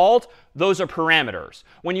are called, those are parameters.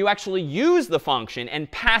 When you actually use the function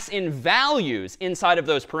and pass in values inside of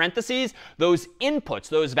those parentheses, those inputs,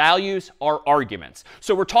 those values are arguments.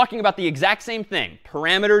 So we're talking about the exact same thing.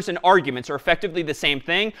 Parameters and arguments are effectively the same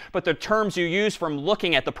thing, but the terms you use from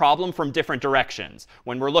looking at the problem from different directions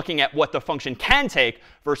when we're looking at what the function can take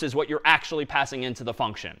versus what you're actually passing into the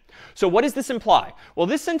function. So what does this imply? Well,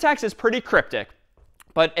 this syntax is pretty cryptic.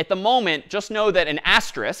 But at the moment, just know that an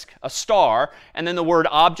asterisk, a star, and then the word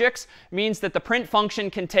objects means that the print function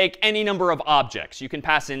can take any number of objects. You can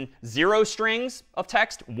pass in 0 strings of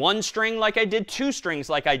text, 1 string like I did, 2 strings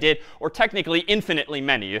like I did, or technically infinitely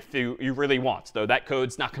many if you really want, though that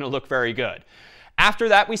code's not going to look very good. After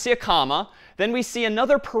that, we see a comma. Then we see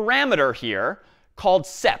another parameter here called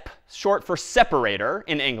sep, short for separator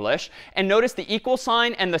in English. And notice the equal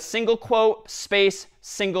sign and the single quote, space,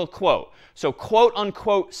 single quote. So quote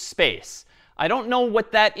unquote space. I don't know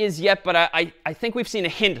what that is yet, but I think we've seen a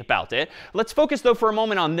hint about it. Let's focus, though, for a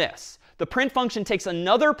moment on this. The print function takes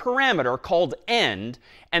another parameter called end,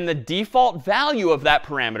 and the default value of that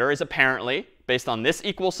parameter is apparently, based on this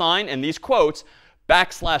equal sign and these quotes,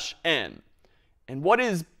 \n. And what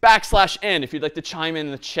is \n, if you'd like to chime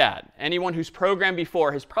in the chat? Anyone who's programmed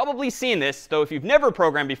before has probably seen this, though if you've never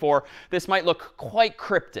programmed before, this might look quite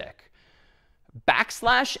cryptic.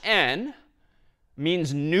 \n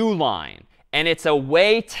means new line. And it's a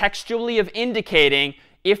way textually of indicating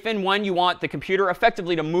if and when you want the computer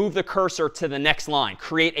effectively to move the cursor to the next line,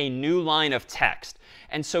 create a new line of text.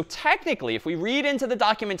 And so technically, if we read into the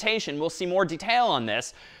documentation, we'll see more detail on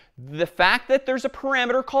this. The fact that there's a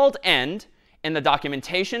parameter called end in the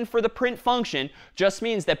documentation for the print function just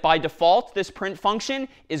means that by default, this print function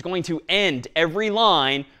is going to end every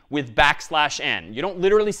line with \n. You don't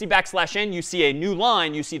literally see \n. You see a new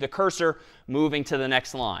line. You see the cursor moving to the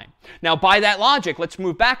next line. Now, by that logic, let's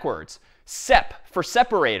move backwards. Sep for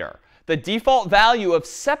separator. The default value of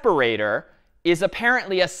separator is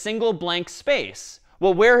apparently a single blank space.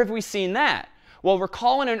 Well, where have we seen that? Well,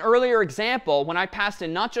 recall in an earlier example, when I passed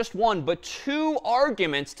in not just 1, but 2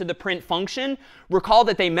 arguments to the print function, recall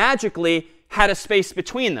that they magically had a space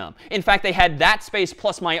between them. In fact, they had that space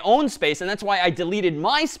plus my own space, and that's why I deleted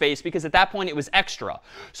my space, because at that point it was extra.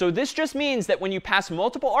 So this just means that when you pass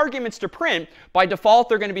multiple arguments to print, by default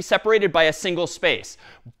they're going to be separated by a single space.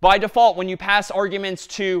 By default, when you pass arguments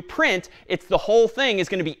to print, the whole thing is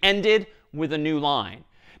going to be ended with a new line.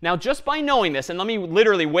 Now, just by knowing this, and let me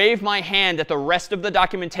literally wave my hand at the rest of the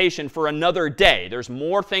documentation for another day. There's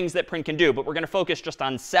more things that print can do, but we're going to focus just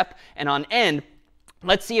on sep and on end.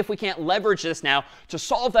 Let's see if we can't leverage this now to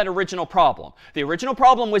solve that original problem. The original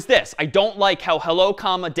problem was this. I don't like how hello,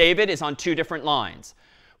 David is on 2 different lines.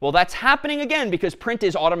 Well, that's happening again because print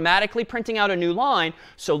is automatically printing out a new line.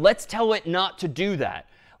 So let's tell it not to do that.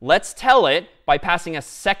 Let's tell it by passing a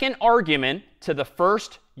second argument to the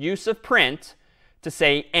first use of print to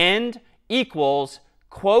say end equals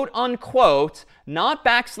quote unquote, not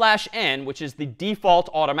 \n, which is the default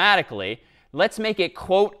automatically. Let's make it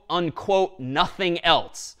quote unquote nothing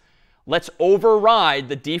else. Let's override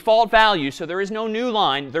the default value so there is no new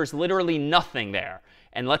line. There's literally nothing there.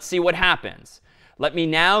 And let's see what happens. Let me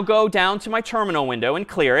now go down to my terminal window and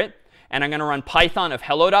clear it. And I'm going to run Python of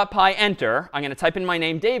hello.py enter. I'm going to type in my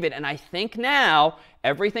name, David. And I think now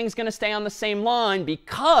everything's going to stay on the same line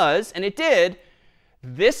because, and it did,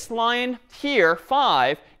 this line here,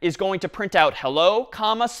 5, is going to print out hello,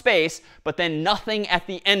 space, but then nothing at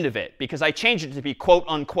the end of it because I changed it to be quote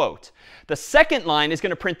unquote. The second line is going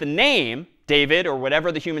to print the name, David, or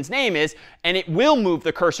whatever the human's name is, and it will move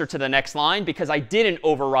the cursor to the next line because I didn't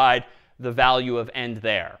override the value of end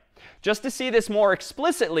there. Just to see this more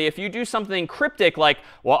explicitly, if you do something cryptic like,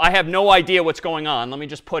 well, I have no idea what's going on. Let me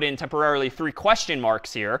just put in temporarily 3 question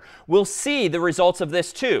marks here. We'll see the results of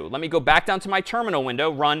this too. Let me go back down to my terminal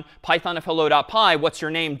window, run Python of hello.py, what's your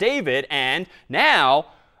name, David, and now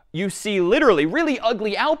you see literally really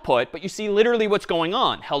ugly output, but you see literally what's going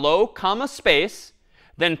on. Hello, space,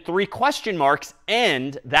 then 3 question marks,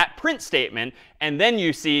 end that print statement, and then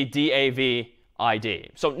you see DAV ID.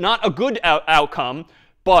 So not a good outcome.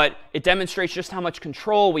 But it demonstrates just how much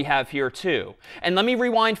control we have here too. And let me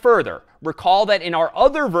rewind further. Recall that in our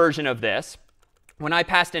other version of this, when I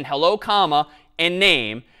passed in hello, comma, and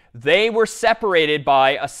name, they were separated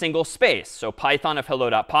by a single space. So Python of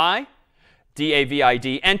hello.py,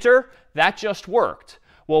 DAVID, enter. That just worked.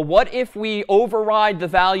 Well, what if we override the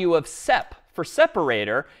value of sep for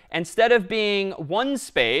separator? Instead of being one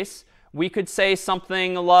space, we could say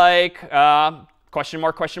something like question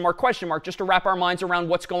mark, question mark, question mark, just to wrap our minds around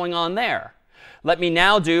what's going on there. Let me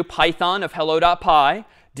now do Python of hello.py,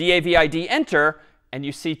 DAVID, enter, and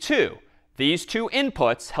you see two. These two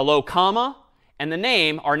inputs, hello, comma, and the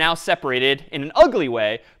name, are now separated in an ugly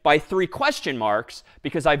way by 3 question marks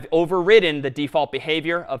because I've overridden the default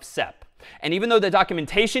behavior of sep. And even though the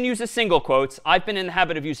documentation uses single quotes, I've been in the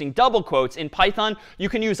habit of using double quotes. In Python, you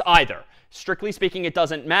can use either. Strictly speaking, it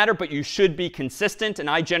doesn't matter, but you should be consistent. And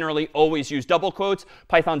I generally always use double quotes.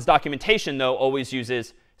 Python's documentation, though, always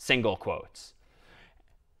uses single quotes.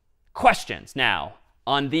 Questions now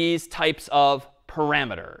on these types of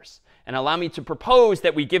parameters. And allow me to propose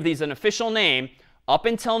that we give these an official name. Up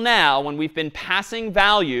until now, when we've been passing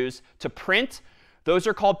values to print, those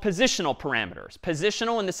are called positional parameters.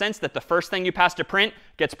 Positional in the sense that the first thing you pass to print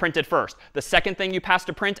gets printed first. The second thing you pass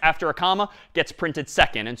to print after a comma gets printed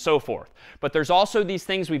second, and so forth. But there's also these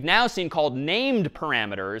things we've now seen called named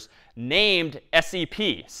parameters, named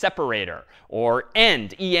SEP, separator, or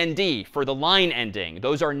end, END, for the line ending.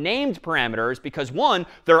 Those are named parameters because, one,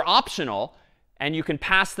 they're optional, and you can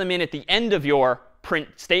pass them in at the end of your print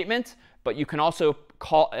statement, but you can also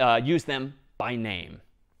use them by name.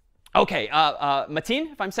 OK,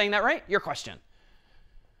 Mateen, if I'm saying that right, your question.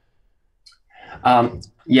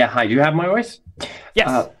 Yeah, hi, do you have my voice?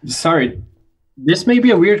 Yes. Sorry, this may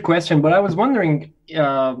be a weird question, but I was wondering,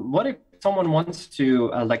 what if someone wants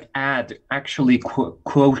to like add actually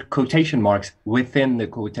quotation marks within the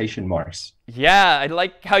quotation marks? Yeah, I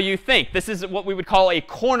like how you think. This is what we would call a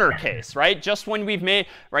corner case, right? Just when we've made,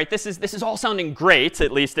 right, this is all sounding great,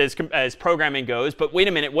 at least as programming goes. But wait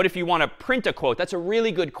a minute, what if you want to print a quote? That's a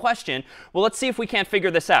really good question. Well, let's see if we can't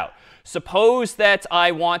figure this out. Suppose that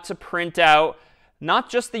I want to print out not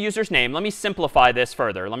just the user's name. Let me simplify this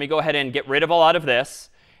further. Let me go ahead and get rid of a lot of this.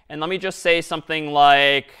 And let me just say something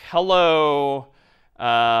like, hello.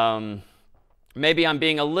 Maybe I'm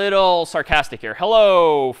being a little sarcastic here.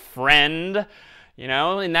 Hello, friend. You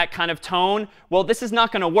know, in that kind of tone. Well, this is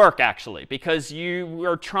not going to work, actually, because you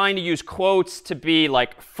are trying to use quotes to be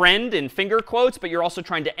like friend in finger quotes, but you're also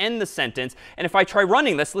trying to end the sentence. And if I try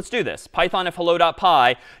running this, let's do this. Python of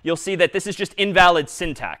hello.py, you'll see that this is just invalid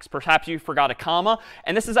syntax. Perhaps you forgot a comma.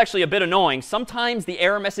 And this is actually a bit annoying. Sometimes the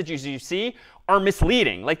error messages you see are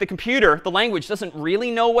misleading. Like the computer, the language doesn't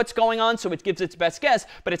really know what's going on, so it gives its best guess,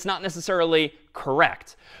 but it's not necessarily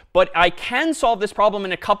correct. But I can solve this problem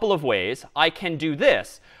in a couple of ways. I can do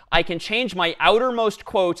this. I can change my outermost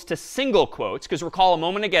quotes to single quotes, because recall a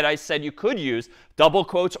moment ago I said you could use double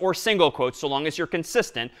quotes or single quotes so long as you're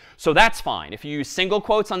consistent. So that's fine. If you use single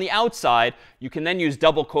quotes on the outside, you can then use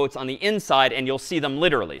double quotes on the inside, and you'll see them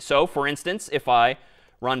literally. So for instance, if I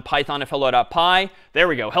run Python of hello.py, there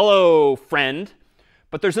we go, hello, friend.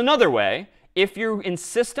 But there's another way. If you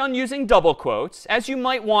insist on using double quotes, as you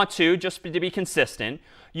might want to, just to be consistent,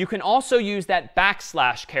 you can also use that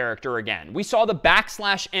backslash character again. We saw the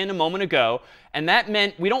backslash n a moment ago, and that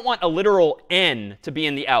meant we don't want a literal n to be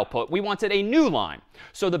in the output. We wanted a new line.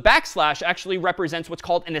 So the backslash actually represents what's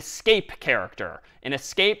called an escape character. An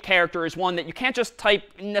escape character is one that you can't just type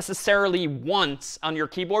necessarily once on your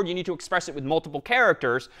keyboard. You need to express it with multiple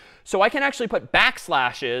characters. So I can actually put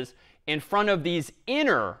backslashes in front of these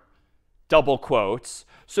inner double quotes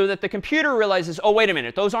so that the computer realizes, oh, wait a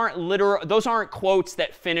minute, those aren't quotes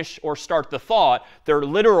that finish or start the thought. They're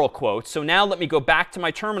literal quotes. So now let me go back to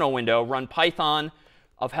my terminal window, run Python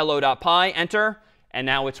of hello.py, enter, and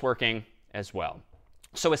now it's working as well.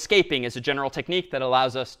 So escaping is a general technique that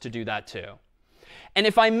allows us to do that too. And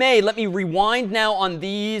if I may, let me rewind now on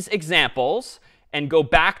these examples and go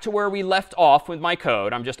back to where we left off with my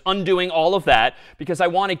code. I'm just undoing all of that because I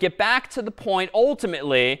want to get back to the point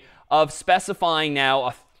ultimately of specifying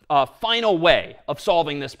now a final way of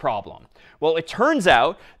solving this problem. Well, it turns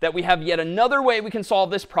out that we have yet another way we can solve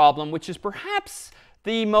this problem, which is perhaps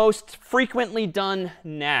the most frequently done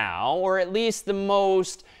now, or at least the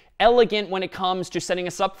most elegant when it comes to setting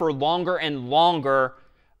us up for longer and longer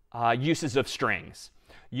uses of strings.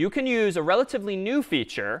 You can use a relatively new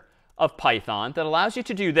feature of Python that allows you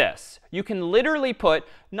to do this. You can literally put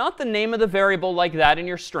not the name of the variable like that in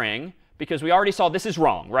your string, because we already saw this is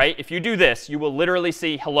wrong, right? If you do this, you will literally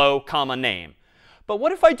see hello, comma, name. But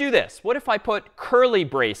what if I do this? What if I put curly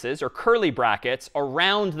braces or curly brackets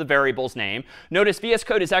around the variable's name? Notice VS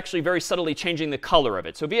Code is actually very subtly changing the color of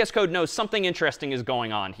it. So VS Code knows something interesting is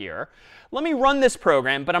going on here. Let me run this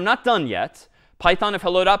program, but I'm not done yet. Python of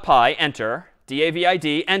hello.py, enter.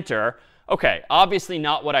 david, enter. OK, obviously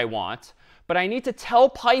not what I want. But I need to tell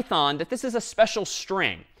Python that this is a special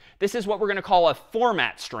string. This is what we're going to call a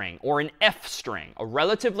format string or an F string, a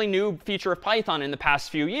relatively new feature of Python in the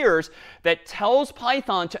past few years that tells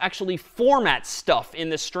Python to actually format stuff in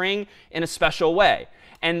the string in a special way.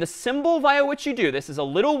 And the symbol via which you do this is a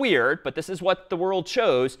little weird, but this is what the world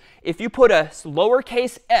chose. If you put a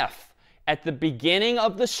lowercase f at the beginning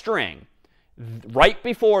of the string, right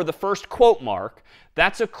before the first quote mark,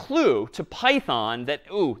 that's a clue to Python that,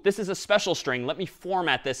 ooh, this is a special string. Let me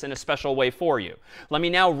format this in a special way for you. Let me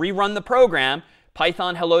now rerun the program.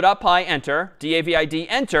 Python hello.py, enter. david,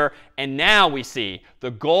 enter. And now we see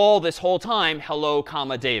the goal this whole time, hello,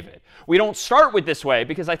 comma, David. We don't start with this way,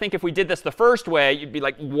 because I think if we did this the first way, you'd be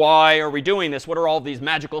like, why are we doing this? What are all these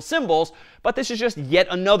magical symbols? But this is just yet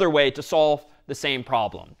another way to solve the same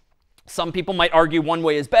problem. Some people might argue one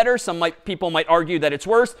way is better. Some people might argue that it's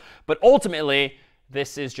worse. But ultimately,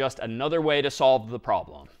 this is just another way to solve the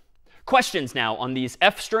problem. Questions now on these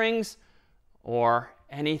F strings or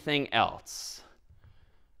anything else?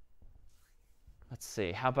 Let's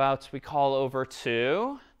see. How about we call over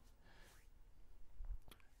to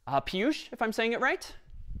Piyush, if I'm saying it right?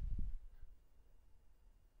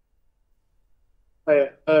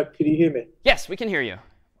 Hiya. Could you hear me? Yes, we can hear you.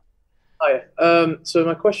 Hiya. So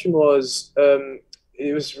my question was,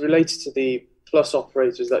 it was related to the plus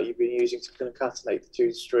operators that you've been using to concatenate the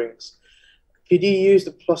two strings. Could you use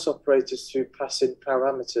the plus operators to pass in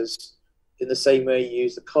parameters in the same way you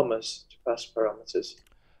use the commas to pass parameters?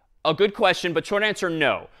 A good question, but short answer,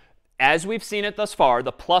 no. As we've seen it thus far,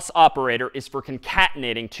 the plus operator is for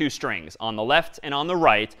concatenating two strings on the left and on the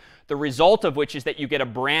right, the result of which is that you get a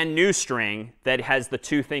brand new string that has the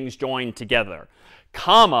two things joined together.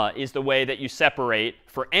 Comma is the way that you separate,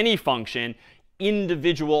 for any function,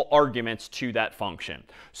 individual arguments to that function.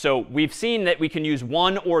 So we've seen that we can use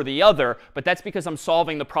one or the other, but that's because I'm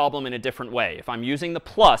solving the problem in a different way. If I'm using the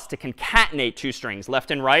plus to concatenate two strings, left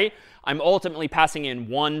and right, I'm ultimately passing in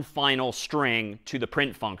one final string to the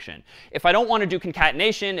print function. If I don't want to do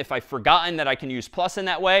concatenation, if I've forgotten that I can use plus in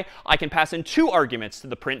that way, I can pass in two arguments to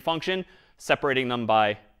the print function, separating them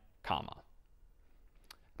by comma.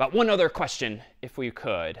 But one other question, if we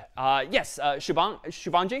could. Yes,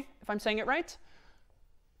 Shubhangi, if I'm saying it right?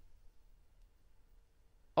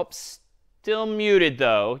 Oh, still muted,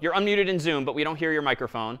 though. You're unmuted in Zoom, but we don't hear your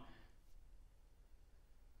microphone.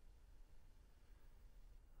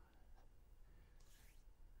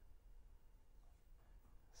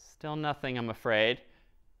 Still nothing, I'm afraid.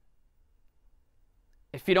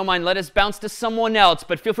 If you don't mind, let us bounce to someone else,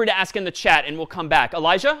 but feel free to ask in the chat, and we'll come back.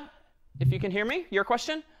 Elijah, if you can hear me, your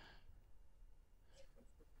question?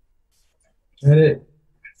 Oh,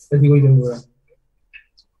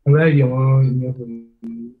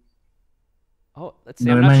 let's see.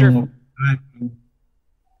 I'm not sure.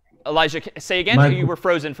 Elijah, say again. You were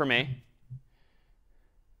frozen for me.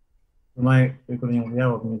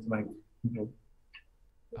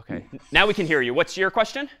 OK. Now we can hear you. What's your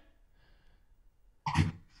question?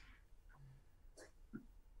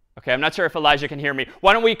 OK, I'm not sure if Elijah can hear me.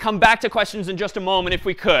 Why don't we come back to questions in just a moment if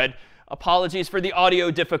we could. Apologies for the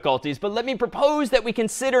audio difficulties, but let me propose that we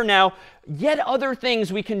consider now yet other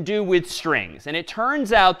things we can do with strings. And it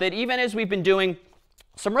turns out that even as we've been doing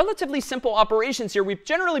some relatively simple operations here, we've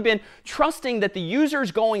generally been trusting that the user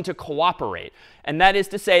is going to cooperate. And that is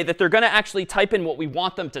to say that they're going to actually type in what we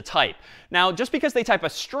want them to type. Now, just because they type a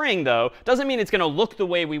string, though, doesn't mean it's going to look the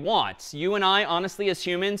way we want. You and I, honestly, as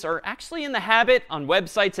humans, are actually in the habit on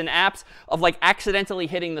websites and apps of like accidentally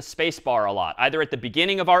hitting the space bar a lot, either at the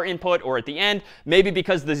beginning of our input or at the end. Maybe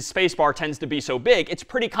because the space bar tends to be so big, it's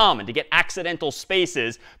pretty common to get accidental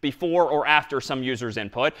spaces before or after some user's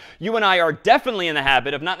input. You and I are definitely in the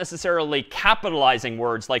habit of not necessarily capitalizing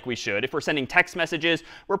words like we should. If we're sending text messages,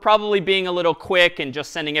 we're probably being a little quick and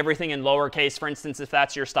just sending everything in lowercase, for instance, if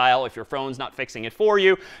that's your style, if your phone's not fixing it for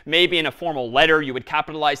you. Maybe in a formal letter, you would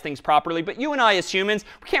capitalize things properly. But you and I, as humans,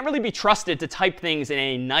 we can't really be trusted to type things in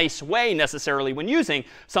a nice way necessarily when using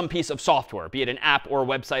some piece of software, be it an app or a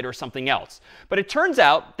website or something else. But it turns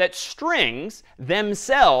out that strings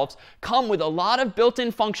themselves come with a lot of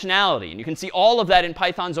built-in functionality. And you can see all of that in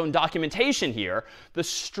Python's own documentation here. The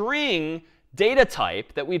string data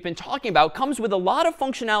type that we've been talking about comes with a lot of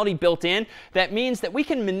functionality built in that means that we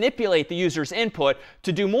can manipulate the user's input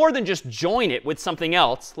to do more than just join it with something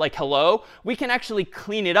else, like hello. We can actually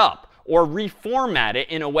clean it up. or reformat it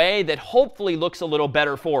in a way that hopefully looks a little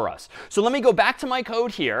better for us. So let me go back to my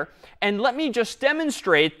code here, and let me just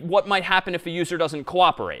demonstrate what might happen if a user doesn't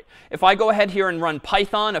cooperate. If I go ahead here and run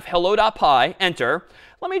Python of hello.py, enter,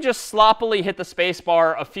 let me just sloppily hit the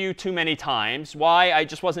spacebar a few too many times. Why? I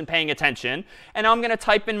just wasn't paying attention. And I'm going to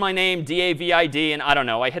type in my name, DAVID, and I don't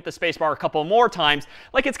know, I hit the spacebar a couple more times.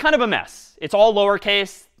 Like, it's kind of a mess. It's all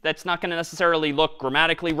lowercase. That's not going to necessarily look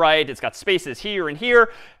grammatically right. It's got spaces here and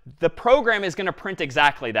here. The program is going to print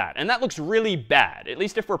exactly that. And that looks really bad, at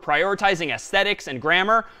least if we're prioritizing aesthetics and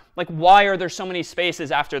grammar. Like, why are there so many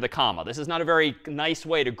spaces after the comma? This is not a very nice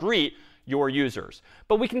way to greet your users.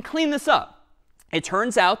 But we can clean this up. It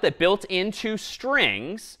turns out that built into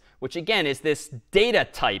strings, which again is this data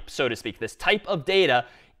type, so to speak, this type of data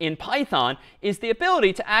in Python, is the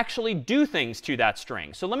ability to actually do things to that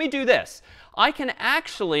string. So let me do this. I can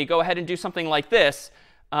actually go ahead and do something like this.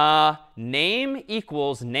 Name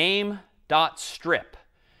equals name.strip.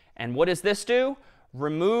 And what does this do?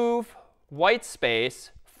 Remove white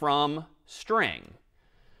space from string.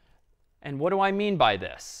 And what do I mean by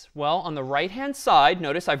this? Well, on the right-hand side,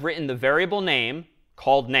 notice I've written the variable name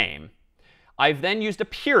called name. I've then used a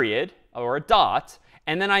period or a dot.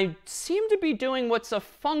 And then I seem to be doing what's a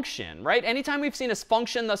function, right? Anytime we've seen a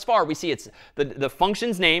function thus far, we see it's the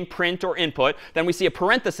function's name, print or input. Then we see a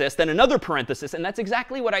parenthesis, then another parenthesis. And that's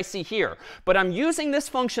exactly what I see here. But I'm using this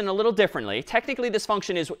function a little differently. Technically, this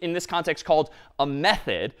function is, in this context, called a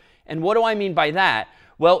method. And what do I mean by that?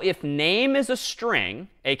 Well, if name is a string,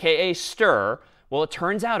 aka str, well, it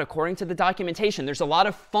turns out, according to the documentation, there's a lot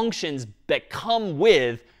of functions that come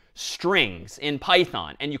with strings in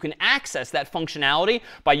Python. And you can access that functionality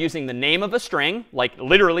by using the name of a string, like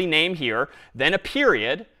literally name here, then a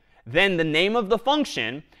period, then the name of the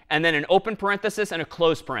function, and then an open parenthesis and a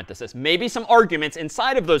closed parenthesis. Maybe some arguments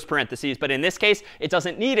inside of those parentheses, but in this case, it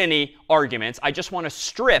doesn't need any arguments. I just want to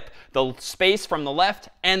strip the space from the left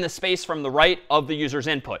and the space from the right of the user's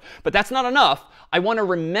input. But that's not enough. I want to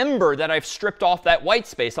remember that I've stripped off that white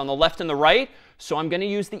space on the left and the right, so I'm going to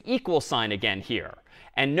use the equal sign again here.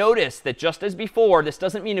 And notice that just as before, this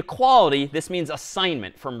doesn't mean equality. This means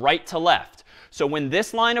assignment from right to left. So when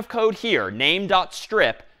this line of code here,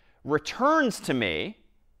 name.strip, returns to me,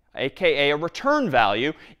 aka a return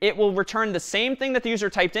value, it will return the same thing that the user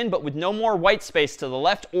typed in, but with no more white space to the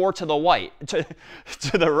left or to the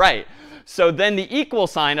to the right. So then the equal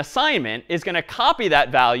sign assignment is going to copy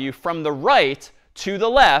that value from the right to the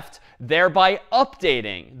left, thereby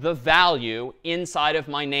updating the value inside of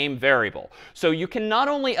my name variable. So you can not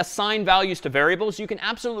only assign values to variables, you can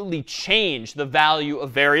absolutely change the value of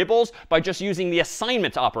variables by just using the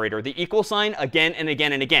assignment operator, the equal sign, again and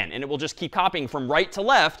again and again. And it will just keep copying from right to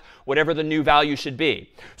left whatever the new value should be.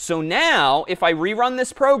 So now, if I rerun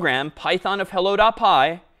this program, Python of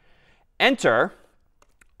hello.py, enter,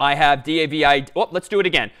 I have DAVID, oh, let's do it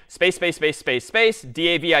again. Space, space, space, space, space,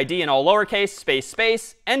 DAVID in all lowercase, space,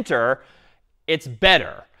 space, enter. It's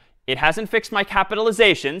better. It hasn't fixed my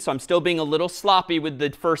capitalization, so I'm still being a little sloppy with the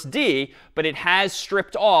first D, but it has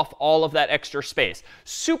stripped off all of that extra space.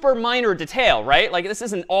 Super minor detail, right? Like, this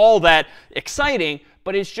isn't all that exciting,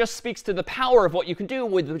 but it just speaks to the power of what you can do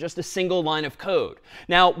with just a single line of code.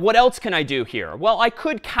 Now, what else can I do here? Well, I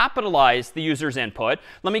could capitalize the user's input.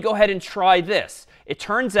 Let me go ahead and try this. It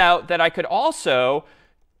turns out that I could also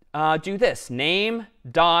do this,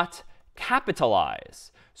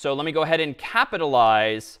 name.capitalize. So let me go ahead and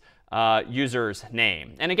capitalize user's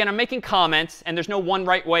name. And again, I'm making comments, and there's no one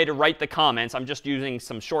right way to write the comments. I'm just using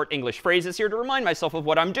some short English phrases here to remind myself of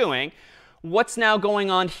what I'm doing. What's now going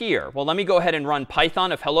on here? Well, let me go ahead and run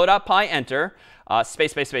Python of hello.py, enter,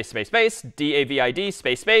 space, space, space, space, space, DAVID,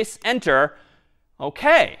 space, space, enter.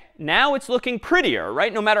 OK, now it's looking prettier,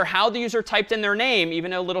 right? No matter how the user typed in their name,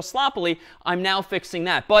 even a little sloppily, I'm now fixing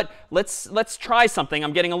that. But let's try something.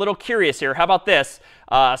 I'm getting a little curious here. How about this?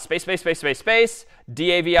 Space, space, space, space, space,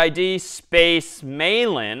 DAVID, space,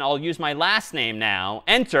 Malin. I'll use my last name now.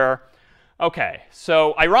 Enter. OK,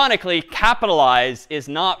 so ironically, capitalize is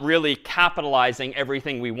not really capitalizing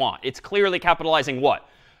everything we want. It's clearly capitalizing what?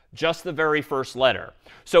 Just the very first letter.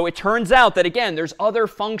 So it turns out that, again, there's other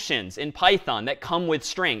functions in Python that come with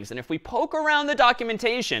strings. And if we poke around the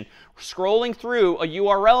documentation, scrolling through a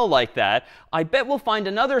URL like that, I bet we'll find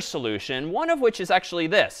another solution, one of which is actually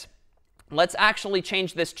this. Let's actually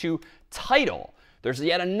change this to title. There's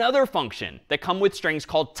yet another function that come with strings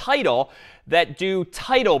called title that do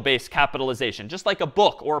title-based capitalization, just like a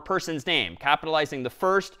book or a person's name, capitalizing the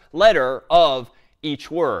first letter of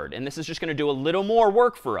each word. And this is just going to do a little more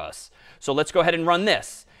work for us. So let's go ahead and run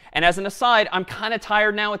this. And as an aside, I'm kind of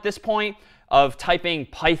tired now at this point of typing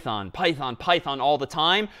Python, Python, Python all the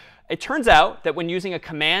time. It turns out that when using a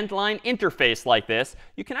command line interface like this,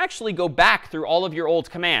 you can actually go back through all of your old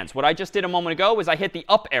commands. What I just did a moment ago was I hit the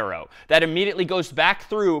up arrow. That immediately goes back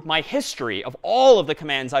through my history of all of the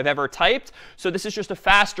commands I've ever typed. So this is just a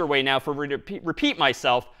faster way now for me to repeat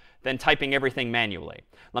myself than typing everything manually.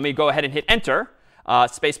 Let me go ahead and hit Enter.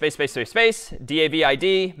 Space, space, space, space, space,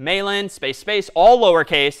 DAVID, Malan, space, space, all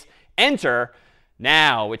lowercase, Enter.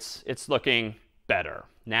 Now it's looking better.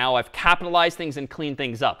 Now I've capitalized things and cleaned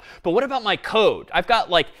things up. But what about my code? I've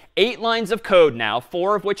got like 8 lines of code now,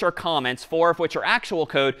 4 of which are comments, 4 of which are actual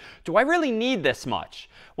code. Do I really need this much?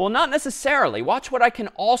 Well, not necessarily. Watch what I can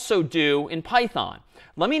also do in Python.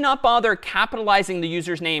 Let me not bother capitalizing the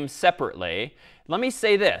user's name separately. Let me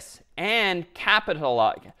say this, and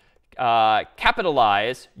capitalize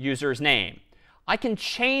user's name. I can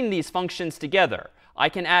chain these functions together. I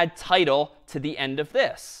can add title to the end of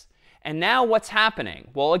this. And now what's happening?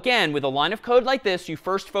 Well, again, with a line of code like this, you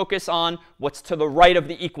first focus on what's to the right of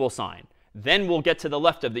the equal sign. Then we'll get to the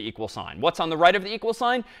left of the equal sign. What's on the right of the equal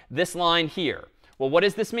sign? This line here. Well, what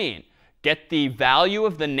does this mean? Get the value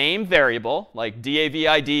of the name variable, like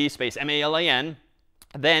DAVID space MALAN,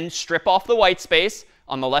 then strip off the white space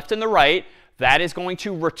on the left and the right. That is going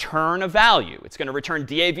to return a value. It's going to return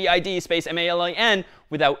DAVID space MALAN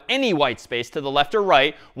without any white space to the left or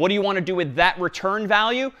right. What do you want to do with that return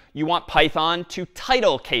value? You want Python to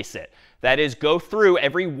title case it. That is, go through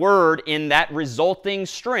every word in that resulting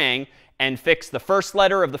string and fix the first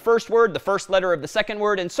letter of the first word, the first letter of the second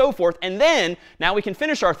word, and so forth. And then, now we can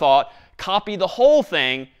finish our thought, copy the whole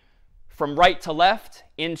thing from right to left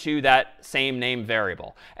into that same name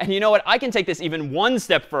variable. And you know what? I can take this even one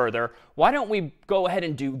step further. Why don't we go ahead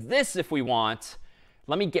and do this if we want?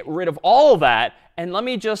 Let me get rid of all that, and let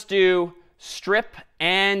me just do strip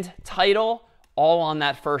and title all on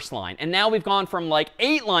that first line. And now we've gone from like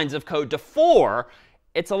 8 lines of code to 4.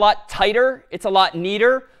 It's a lot tighter. It's a lot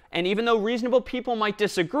neater. And even though reasonable people might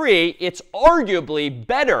disagree, it's arguably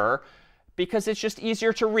better because it's just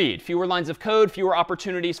easier to read. Fewer lines of code, fewer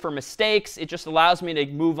opportunities for mistakes. It just allows me to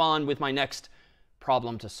move on with my next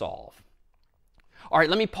problem to solve. All right,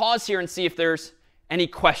 let me pause here and see if there's any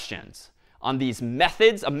questions on these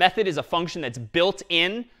methods. A method is a function that's built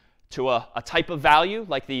in to a type of value,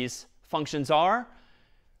 like these functions are,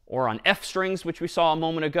 or on f strings, which we saw a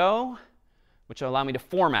moment ago, which allow me to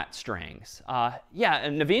format strings. Yeah,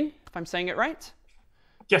 and Naveen, if I'm saying it right?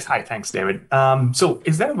 Yes, hi, thanks, David. So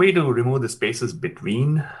is there a way to remove the spaces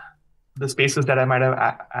between the spaces that I might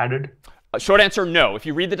have added? Short answer, no. If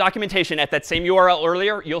you read the documentation at that same URL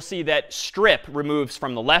earlier, you'll see that strip removes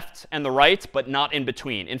from the left and the right, but not in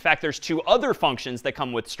between. In fact, there's 2 other functions that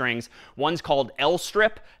come with strings. One's called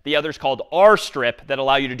lstrip. The other's called rstrip that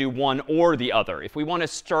allow you to do one or the other. If we want to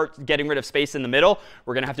start getting rid of space in the middle,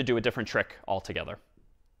 we're going to have to do a different trick altogether.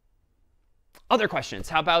 Other questions?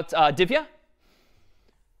 How about Divya?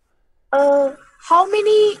 How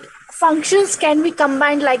many functions can we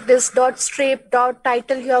combine like this dot strip, dot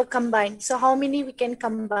title you have combined? So how many we can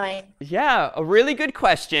combine? Yeah, a really good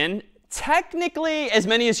question. Technically, as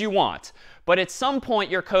many as you want. But at some point,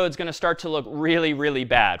 your code's going to start to look really, really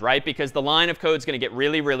bad, right? Because the line of code is going to get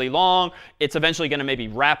really, really long. It's eventually going to maybe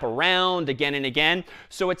wrap around again and again.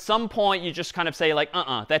 So at some point, you just kind of say like,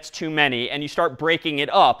 that's too many. And you start breaking it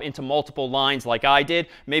up into multiple lines like I did,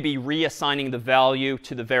 maybe reassigning the value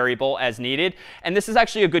to the variable as needed. And this is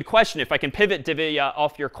actually a good question. If I can pivot, Divya,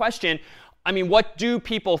 off your question, I mean, what do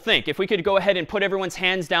people think? If we could go ahead and put everyone's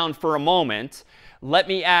hands down for a moment, let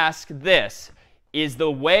me ask this. Is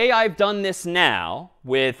the way I've done this now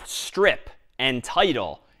with strip and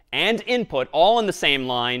title and input all in the same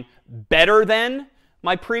line better than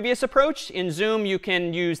my previous approach? In Zoom, you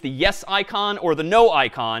can use the yes icon or the no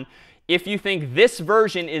icon. If you think this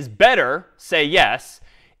version is better, say yes.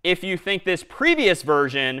 If you think this previous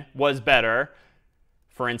version was better,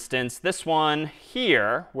 for instance, this one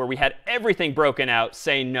here, where we had everything broken out,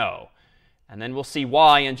 say no. And then we'll see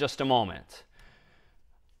why in just a moment.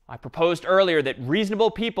 I proposed earlier that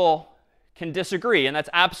reasonable people can disagree, and that's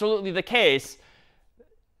absolutely the case.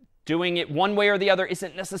 Doing it one way or the other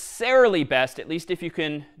isn't necessarily best, at least if you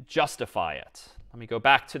can justify it. Let me go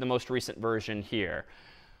back to the most recent version here.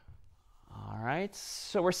 All right,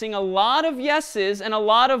 so we're seeing a lot of yeses and a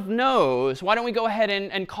lot of nos. Why don't we go ahead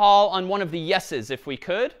and call on one of the yeses if we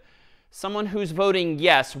could? Someone who's voting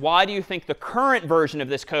yes, why do you think the current version of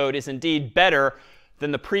this code is indeed better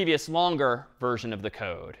than the previous longer version of the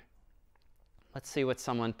code? Let's see what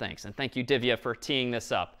someone thinks. And thank you, Divya, for teeing this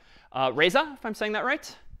up. Reza, if I'm saying that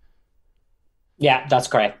right? Yeah, that's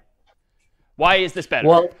correct. Why is this better?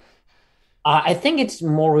 Well, I think it's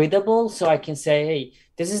more readable, so I can say, hey,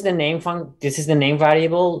 this is the name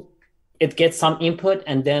variable. it gets some input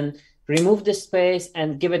and then remove the space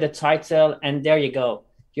and give it a title, and there you go.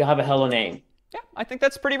 You have a hello name. Yeah, I think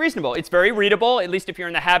that's pretty reasonable. It's very readable, at least if you're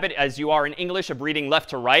in the habit, as you are in English, of reading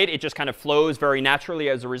left to right. It just kind of flows very naturally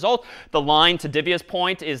as a result. The line, to Divya's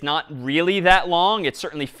point, is not really that long. It's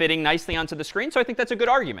certainly fitting nicely onto the screen, so I think that's a good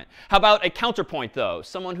argument. How about a counterpoint, though?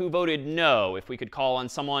 Someone who voted no, if we could call on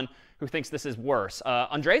someone who thinks this is worse.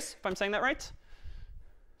 Andres, if I'm saying that right?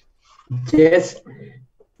 Yes.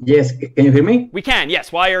 Yes. Can you hear me? We can,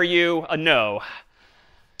 yes. Why are you a no?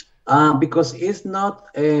 Because it's not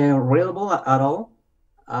readable at all.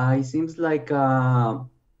 It seems like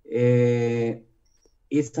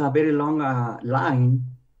it's a very long line,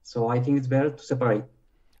 so I think it's better to separate.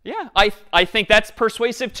 Yeah, I think that's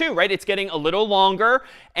persuasive too, right? It's getting a little longer.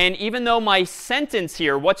 And even though my sentence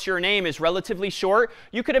here, what's your name, is relatively short,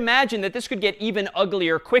 you could imagine that this could get even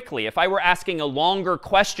uglier quickly. If I were asking a longer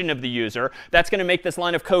question of the user, that's going to make this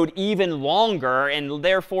line of code even longer and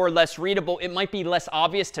therefore less readable. It might be less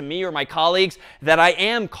obvious to me or my colleagues that I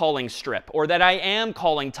am calling strip or that I am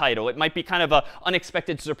calling title. It might be kind of an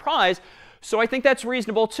unexpected surprise. So I think that's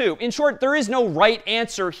reasonable too. In short, there is no right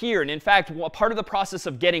answer here. And in fact, part of the process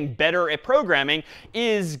of getting better at programming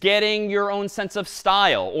is getting your own sense of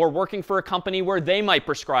style, or working for a company where they might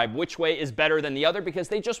prescribe which way is better than the other, because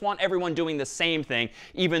they just want everyone doing the same thing,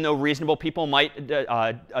 even though reasonable people might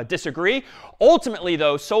disagree. Ultimately,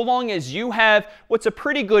 though, so long as you have what's a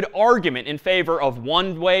pretty good argument in favor of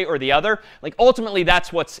one way or the other, like ultimately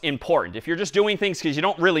that's what's important. If you're just doing things because you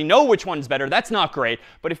don't really know which one's better, that's not great.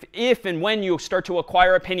 But if and when you start to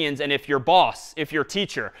acquire opinions, and if your boss, if your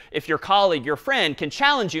teacher, if your colleague, your friend can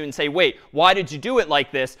challenge you and say, wait, why did you do it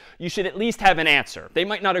like this? You should at least have an answer. They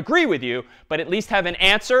might not agree with you, but at least have an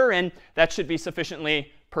answer, and that should be sufficiently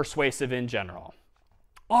persuasive in general.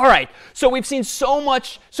 All right, so we've seen so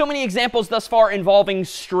many examples thus far involving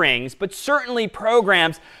strings, but certainly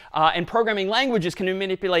programs and programming languages can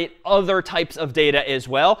manipulate other types of data as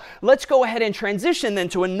well. Let's go ahead and transition then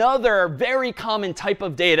to another very common type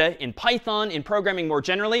of data in Python, in programming more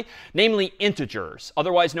generally, namely integers,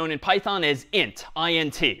 otherwise known in Python as int,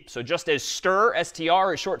 int. So just as str,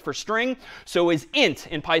 str is short for string, so is int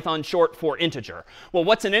in Python short for integer. Well,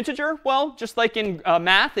 what's an integer? Well, just like in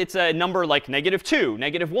math, it's a number like -2,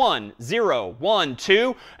 -1, 0, 1,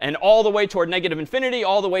 2, and all the way toward negative infinity,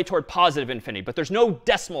 all the way toward positive infinity. But there's no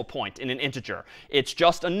decimal point in an integer. It's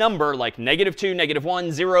just a number like -2,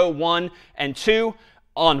 -1, 0, 1, and 2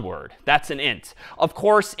 onward. That's an int. Of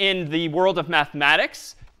course, in the world of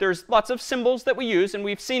mathematics, there's lots of symbols that we use, and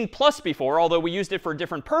we've seen plus before, although we used it for a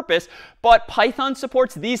different purpose. But Python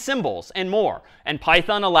supports these symbols and more. And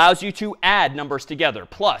Python allows you to add numbers together,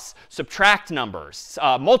 plus, subtract numbers,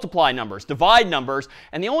 multiply numbers, divide numbers.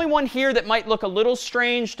 And the only one here that might look a little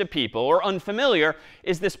strange to people or unfamiliar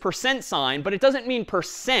is this percent sign, but it doesn't mean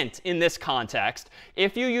percent in this context.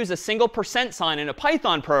 If you use a single percent sign in a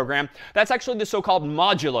Python program, that's actually the so-called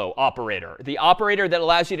modulo operator, the operator that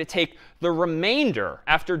allows you to take the remainder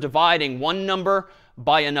after dividing one number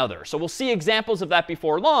by another. So we'll see examples of that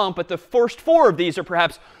before long, but the first 4 of these are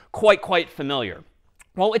perhaps quite familiar.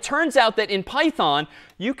 Well, it turns out that in Python,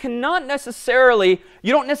 you don't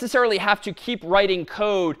necessarily have to keep writing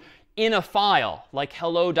code in a file like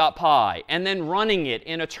hello.py and then running it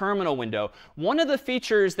in a terminal window. One of the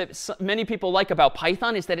features that many people like about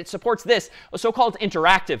Python is that it supports this, a so-called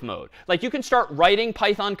interactive mode. Like you can start writing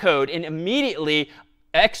Python code and immediately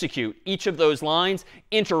execute each of those lines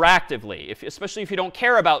interactively, especially if you don't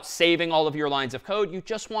care about saving all of your lines of code. You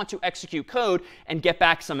just want to execute code and get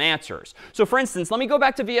back some answers. So for instance, let me go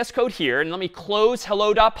back to VS Code here, and let me close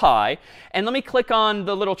hello.py, and let me click on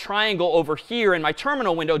the little triangle over here in my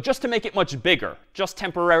terminal window just to make it much bigger, just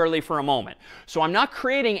temporarily for a moment. So I'm not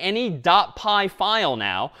creating any .py file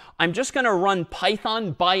now. I'm just going to run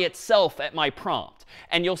Python by itself at my prompt.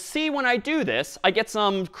 And you'll see when I do this, I get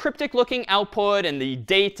some cryptic looking output and the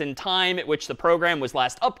date and time at which the program was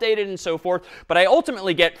last updated and so forth. But I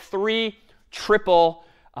ultimately get 3 triple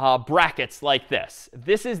brackets like this.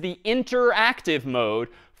 This is the interactive mode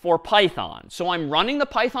for Python. So I'm running the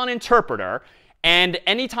Python interpreter. And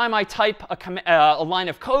anytime I type a line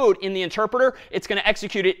of code in the interpreter, it's going to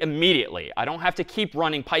execute it immediately. I don't have to keep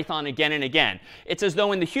running Python again and again. It's as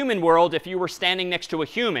though in the human world, if you were standing next to a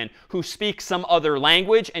human who speaks some other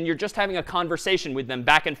language and you're just having a conversation with them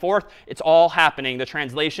back and forth, it's all happening, the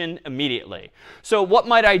translation, immediately. So what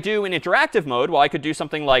might I do in interactive mode? Well, I could do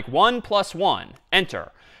something like 1 + 1,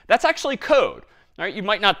 enter. That's actually code. All right, you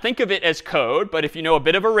might not think of it as code, but if you know a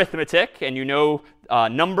bit of arithmetic and you know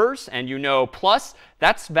numbers and you know plus,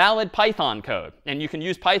 that's valid Python code. And you can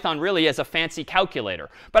use Python really as a fancy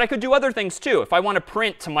calculator. But I could do other things too. If I want to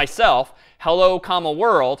print to myself, hello, comma,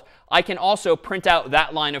 world, I can also print out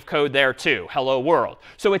that line of code there too, hello, world.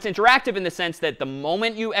 So it's interactive in the sense that the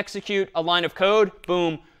moment you execute a line of code,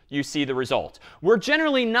 boom, you see the result. We're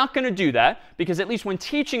generally not going to do that because at least when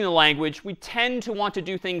teaching the language, we tend to want to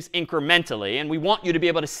do things incrementally. And we want you to be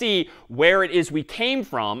able to see where it is we came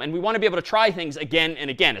from. And we want to be able to try things again and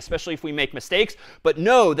again, especially if we make mistakes. But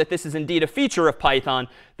know that this is indeed a feature of Python,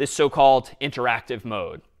 this so-called interactive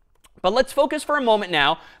mode. But let's focus for a moment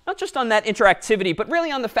now, not just on that interactivity, but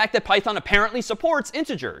really on the fact that Python apparently supports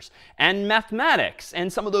integers and mathematics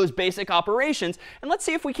and some of those basic operations. And let's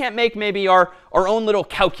see if we can't make maybe our own little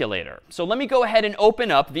calculator. So let me go ahead and open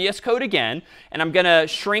up VS Code again. And I'm going to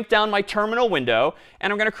shrink down my terminal window.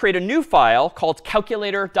 And I'm going to create a new file called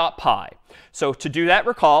calculator.py. So to do that,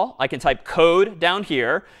 recall, I can type code down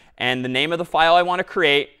here. And the name of the file I want to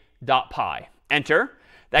create, .py. Enter.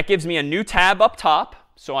 That gives me a new tab up top.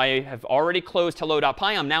 So I have already closed hello.py.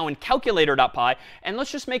 I'm now in calculator.py. And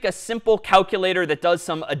let's just make a simple calculator that does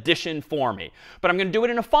some addition for me. But I'm going to do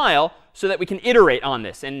it in a file so that we can iterate on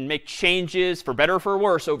this and make changes for better or for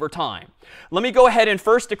worse over time. Let me go ahead and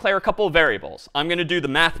first declare a couple of variables. I'm going to do the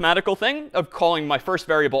mathematical thing of calling my first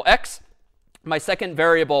variable x, my second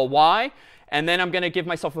variable y, and then I'm going to give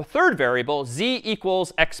myself a third variable, z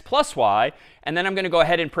equals x plus y, and then I'm going to go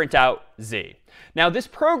ahead and print out z. Now, this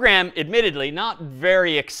program, admittedly, not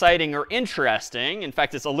very exciting or interesting. In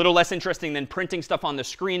fact, it's a little less interesting than printing stuff on the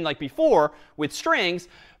screen like before with strings.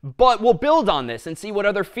 But we'll build on this and see what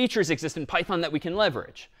other features exist in Python that we can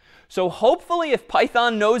leverage. So hopefully, if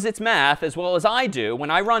Python knows its math as well as I do,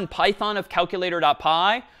 when I run Python of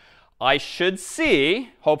calculator.py, I should see,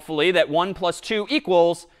 hopefully, that 1 plus 2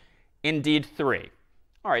 equals indeed 3.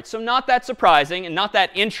 All right, so not that surprising and not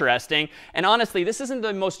that interesting. And honestly, this isn't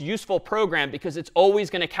the most useful program because it's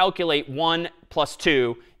always going to calculate 1 plus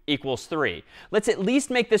 2 equals 3. Let's at least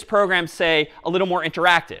make this program, say, a little more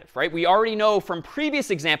interactive, right? We already know from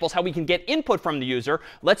previous examples how we can get input from the user.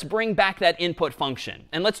 Let's bring back that input function.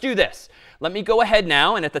 And let's do this. Let me go ahead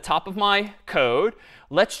now, and at the top of my code,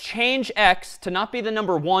 let's change x to not be the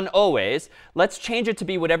number 1 always. Let's change it to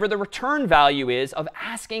be whatever the return value is of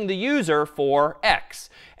asking the user for x.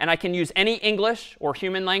 And I can use any English or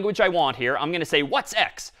human language I want here. I'm going to say, what's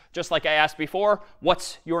x? Just like I asked before,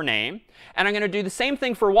 what's your name? And I'm going to do the same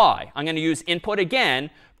thing for y. I'm going to use input again,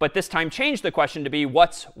 but this time change the question to be,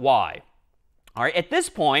 what's y? All right, at this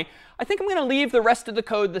point, I think I'm going to leave the rest of the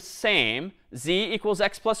code the same, z equals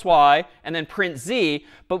x plus y, and then print z.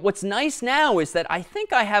 But what's nice now is that I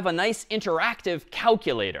think I have a nice interactive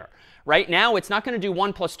calculator. Right now, it's not going to do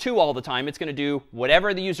 1 plus 2 all the time. It's going to do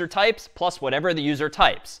whatever the user types plus whatever the user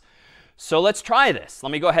types. So let's try this.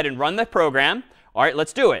 Let me go ahead and run the program. All right,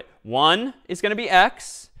 let's do it. 1 is going to be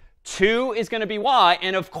x. 2 is going to be y.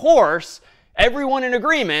 And of course, everyone in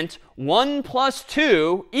agreement, 1 plus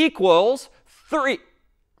 2 equals 3.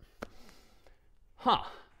 Huh.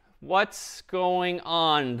 What's going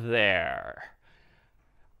on there?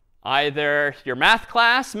 Either your math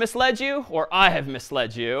class misled you or I have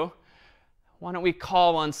misled you. Why don't we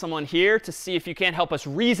call on someone here to see if you can't help us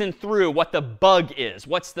reason through what the bug is?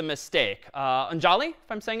 What's the mistake? Anjali,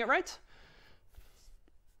 if I'm saying it right?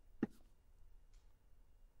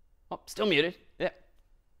 Oh, still muted. Yeah.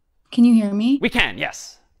 Can you hear me? We can,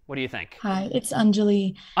 yes. What do you think? Hi, it's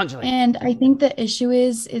Anjali. Anjali. And I think the issue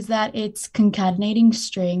is that it's concatenating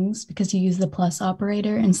strings because you use the plus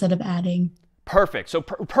operator instead of adding. Perfect. So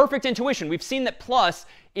perfect intuition. We've seen that plus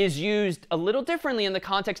is used a little differently in the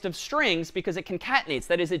context of strings because it concatenates.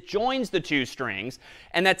 That is, it joins the two strings.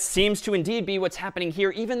 And that seems to indeed be what's happening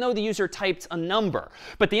here, even though the user typed a number.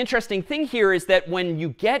 But the interesting thing here is that when you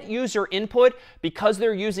get user input, because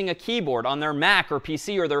they're using a keyboard on their Mac or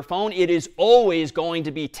PC or their phone, it is always going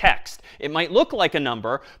to be text. It might look like a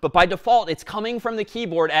number, but by default, it's coming from the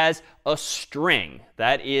keyboard as a string.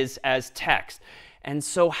 That is as text. And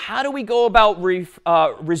so how do we go about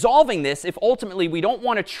resolving this if ultimately we don't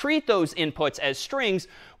want to treat those inputs as strings?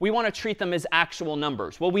 We want to treat them as actual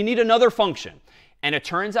numbers. Well, we need another function. And it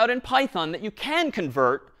turns out in Python that you can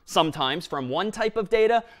convert sometimes from one type of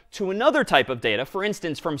data to another type of data, for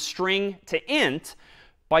instance, from string to int,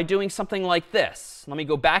 by doing something like this. Let me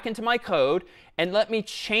go back into my code, and let me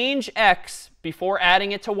change x before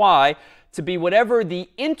adding it to y to be whatever the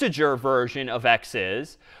integer version of x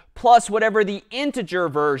is, plus whatever the integer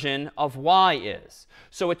version of y is.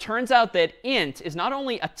 So it turns out that int is not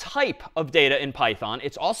only a type of data in Python,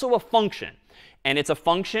 it's also a function. And it's a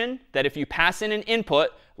function that if you pass in an input,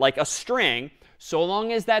 like a string, so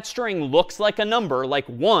long as that string looks like a number, like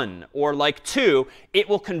 1 or like 2, it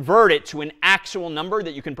will convert it to an actual number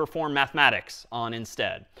that you can perform mathematics on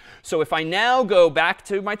instead. So if I now go back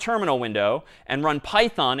to my terminal window and run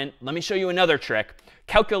Python, and let me show you another trick.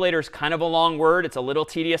 Calculator is kind of a long word. It's a little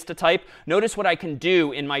tedious to type. Notice what I can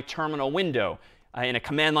do in my terminal window in a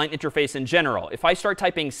command line interface in general. If I start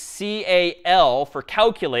typing CAL for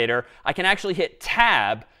calculator, I can actually hit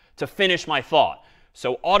Tab to finish my thought.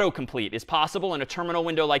 So autocomplete is possible in a terminal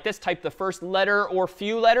window like this. Type the first letter or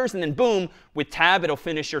few letters, and then boom, with Tab, it'll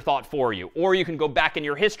finish your thought for you. Or you can go back in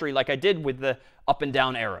your history like I did with the up and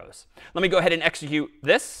down arrows. Let me go ahead and execute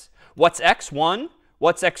this. What's x? 1.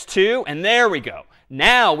 What's x? 2? And there we go.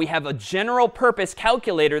 Now we have a general purpose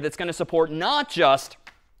calculator that's going to support not just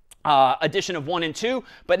addition of 1 and 2,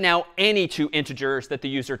 but now any two integers that the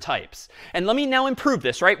user types. And let me now improve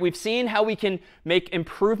this, right? We've seen how we can make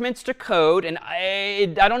improvements to code, and I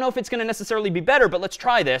don't know if it's going to necessarily be better, but let's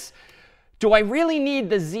try this. Do I really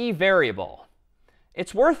need the z variable?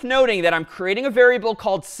 It's worth noting that I'm creating a variable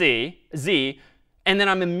called z, and then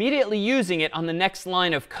I'm immediately using it on the next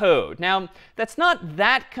line of code. Now, that's not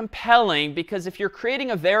that compelling, because if you're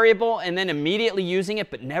creating a variable and then immediately using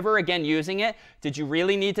it but never again using it, did you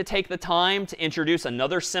really need to take the time to introduce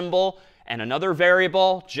another symbol and another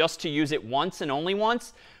variable just to use it once and only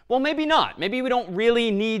once? Well, maybe not. Maybe we don't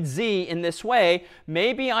really need z in this way.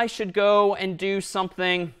 Maybe I should go and do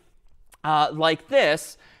something like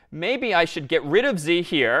this. Maybe I should get rid of z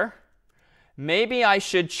here. Maybe I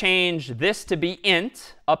should change this to be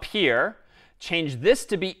int up here, change this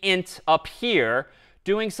to be int up here,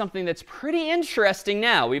 doing something that's pretty interesting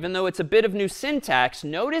now. Even though it's a bit of new syntax,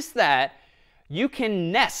 notice that you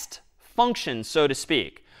can nest functions, so to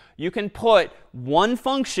speak. You can put one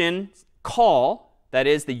function call, that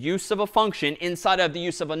is the use of a function, inside of the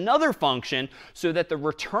use of another function, so that the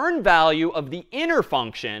return value of the inner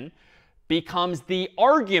function becomes the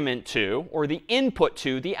argument to, or the input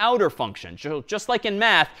to, the outer function. So just like in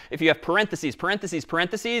math, if you have parentheses, parentheses,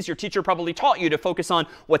 parentheses, your teacher probably taught you to focus on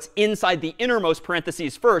what's inside the innermost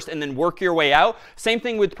parentheses first and then work your way out. Same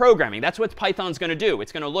thing with programming. That's what Python's going to do.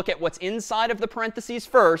 It's going to look at what's inside of the parentheses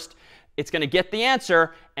first. It's going to get the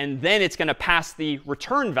answer, and then it's going to pass the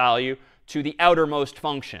return value to the outermost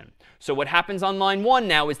function. So what happens on line 1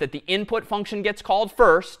 now is that the input function gets called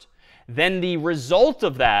first. Then the result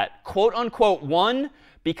of that, quote unquote 1,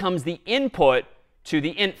 becomes the input to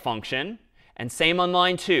the int function. And same on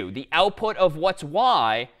line 2. The output of what's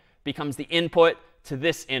y becomes the input to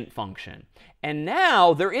this int function. And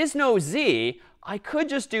now there is no z. I could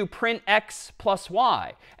just do print x plus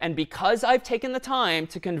y. And because I've taken the time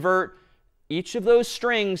to convert each of those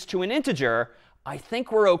strings to an integer, I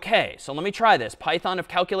think we're OK. So let me try this. Python of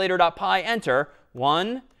calculator.py, enter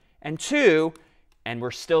 1 and 2. And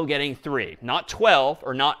we're still getting 3. Not 12,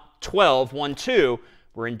 or not 12, 1, 2.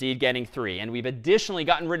 We're indeed getting 3. And we've additionally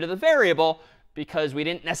gotten rid of the variable because we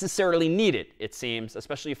didn't necessarily need it, it seems,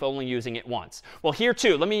 especially if only using it once. Well, here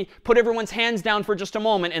too, let me put everyone's hands down for just a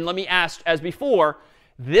moment, and let me ask, as before,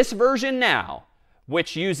 this version now,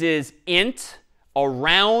 which uses int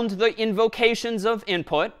around the invocations of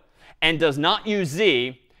input and does not use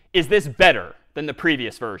z, is this better than the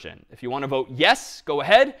previous version? If you want to vote yes, go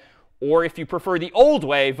ahead. Or if you prefer the old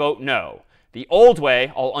way, vote no. The old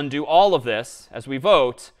way, I'll undo all of this as we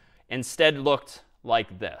vote, instead looked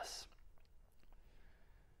like this.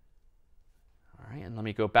 All right, and let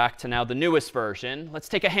me go back to now the newest version. Let's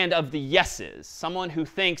take a hand of the yeses. Someone who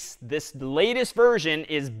thinks this latest version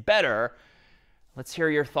is better. Let's hear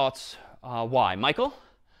your thoughts. Why? Michael?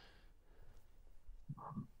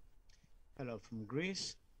 Hello from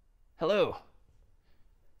Greece. Hello.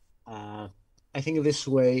 I think this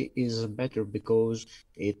way is better because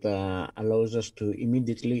it allows us to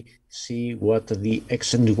immediately see what the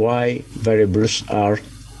x and y variables are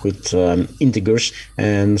with integers,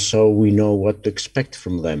 and so we know what to expect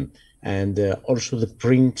from them. And also the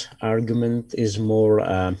print argument is more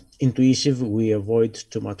intuitive. We avoid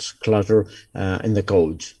too much clutter in the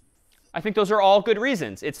code. I think those are all good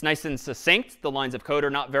reasons. It's nice and succinct. The lines of code are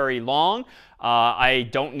not very long. I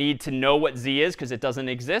don't need to know what z is because it doesn't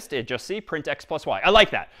exist. It just see print x plus y. I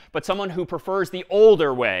like that. But someone who prefers the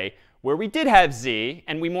older way, where we did have z,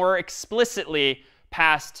 and we more explicitly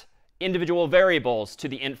passed individual variables to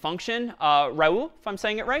the int function. Raul, if I'm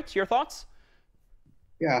saying it right, your thoughts?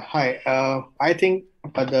 Yeah, hi. I think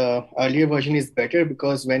the earlier version is better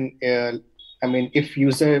because when, if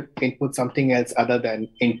user input something else other than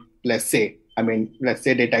int, let's say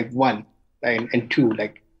they type 1 and 2,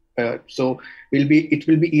 so it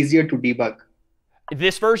will be easier to debug.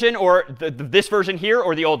 This version or this version here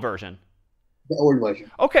or the old version? The old version.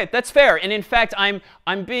 OK, that's fair. And in fact, I'm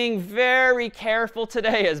being very careful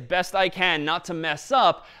today as best I can not to mess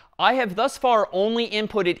up. I have thus far only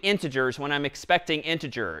inputted integers when I'm expecting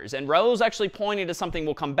integers. And Raul's actually pointing to something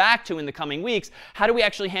we'll come back to in the coming weeks. How do we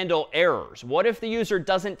actually handle errors? What if the user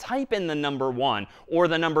doesn't type in the number 1 or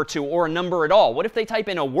the number 2 or a number at all? What if they type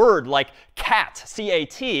in a word like cat,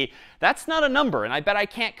 C-A-T? That's not a number, and I bet I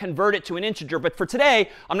can't convert it to an integer. But for today,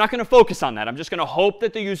 I'm not going to focus on that. I'm just going to hope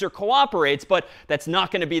that the user cooperates, but that's not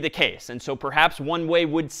going to be the case. And so perhaps one way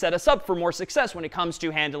would set us up for more success when it comes to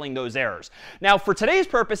handling those errors. Now, for today's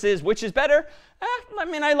purposes, which is better? I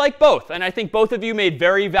mean, I like both. And I think both of you made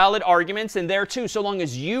very valid arguments in there, too. So long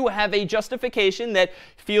as you have a justification that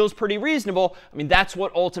feels pretty reasonable, I mean, that's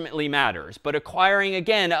what ultimately matters. But acquiring,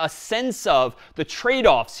 again, a sense of the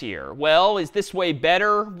trade-offs here. Well, is this way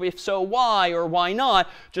better? If so, why or why not?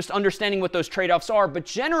 Just understanding what those trade-offs are. But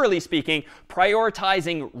generally speaking,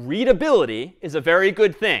 prioritizing readability is a very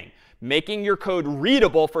good thing. Making your code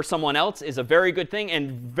readable for someone else is a very good thing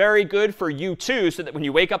and very good for you too, so that when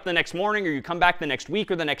you wake up the next morning or you come back the next week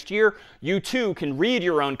or the next year, you too can read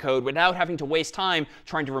your own code without having to waste time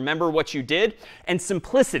trying to remember what you did. And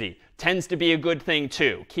simplicity tends to be a good thing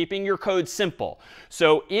too, keeping your code simple.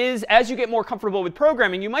 So as you get more comfortable with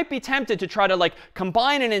programming, you might be tempted to try to like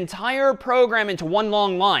combine an entire program into one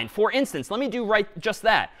long line. For instance, let me do just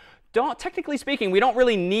that. Technically speaking, we don't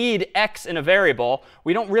really need x in a variable.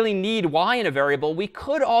 We don't really need y in a variable. We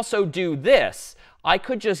could also do this. I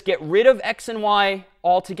could just get rid of x and y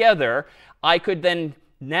altogether. I could then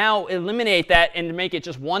now eliminate that and make it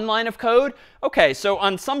just one line of code. OK, so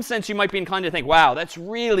in some sense, you might be inclined to think, wow, that's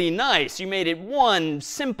really nice. You made it one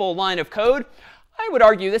simple line of code. I would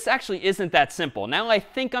argue this actually isn't that simple. Now I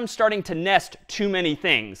think I'm starting to nest too many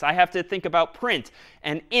things. I have to think about print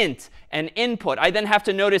and int and input. I then have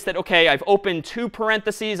to notice that, OK, I've opened 2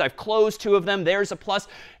 parentheses. I've closed 2 of them. There's a plus.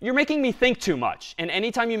 You're making me think too much. And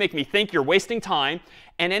anytime you make me think, you're wasting time.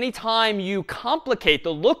 And anytime you complicate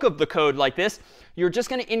the look of the code like this, you're just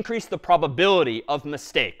going to increase the probability of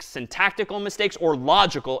mistakes, syntactical mistakes or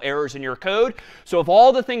logical errors in your code. So of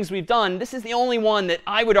all the things we've done, this is the only one that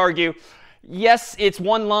I would argue, yes, it's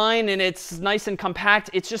one line and it's nice and compact.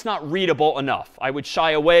 It's just not readable enough. I would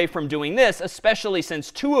shy away from doing this, especially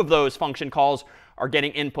since 2 of those function calls are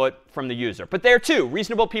getting input from the user. But there too,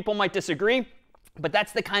 reasonable people might disagree. But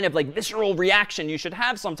that's the kind of like visceral reaction you should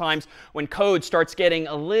have sometimes when code starts getting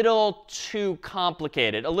a little too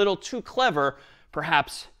complicated, a little too clever,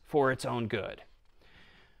 perhaps for its own good.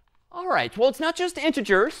 All right, well, it's not just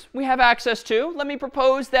integers we have access to. Let me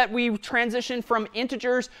propose that we transition from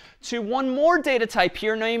integers to one more data type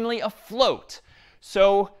here, namely a float.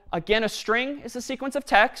 So again, a string is a sequence of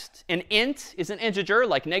text. An int is an integer,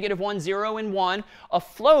 like -1, 0, and 1. A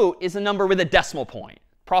float is a number with a decimal point,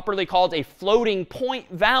 properly called a floating point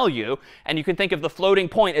value. And you can think of the floating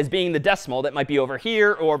point as being the decimal that might be over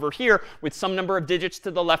here or over here with some number of digits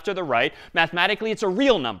to the left or the right. Mathematically, it's a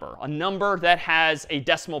real number, a number that has a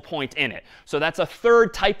decimal point in it. So that's a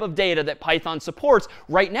third type of data that Python supports.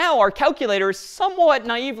 Right now, our calculator is somewhat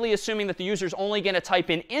naively assuming that the user is only going to type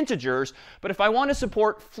in integers. But if I want to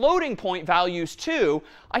support floating point values too,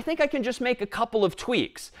 I think I can just make a couple of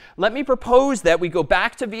tweaks. Let me propose that we go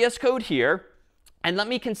back to VS Code here. And let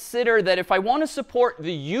me consider that if I want to support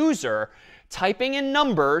the user typing in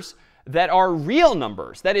numbers that are real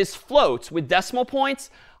numbers, that is floats with decimal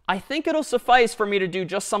points, I think it'll suffice for me to do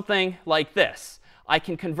just something like this. I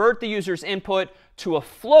can convert the user's input to a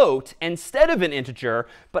float instead of an integer,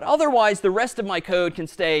 but otherwise the rest of my code can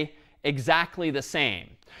stay exactly the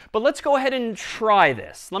same. But let's go ahead and try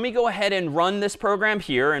this. Let me go ahead and run this program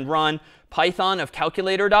here and run Python of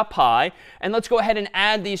calculator.py. And let's go ahead and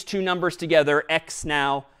add these 2 numbers together, x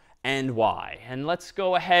now and y. And let's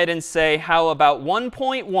go ahead and say, how about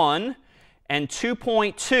 1.1 and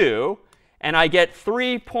 2.2? And I get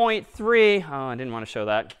 3.3. Oh, I didn't want to show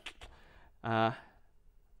that.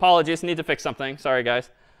 Apologies, need to fix something. Sorry, guys.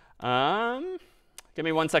 Give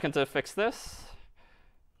me 1 second to fix this.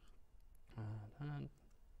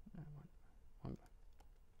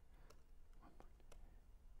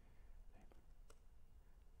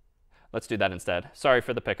 Let's do that instead. Sorry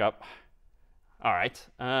for the pickup. All right.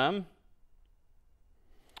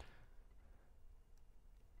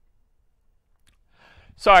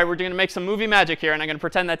 Sorry, we're going to make some movie magic here, and I'm going to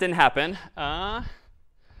pretend that didn't happen.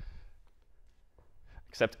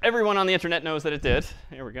 Except everyone on the internet knows that it did.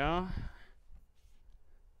 Here we go.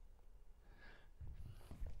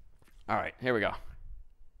 All right, here we go. Do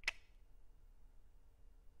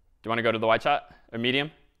you want to go to the wide shot or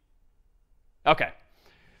medium? OK.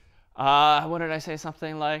 What did I say?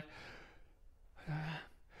 Something like,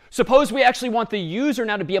 suppose we actually want the user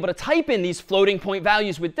now to be able to type in these floating point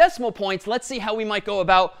values with decimal points. Let's see how we might go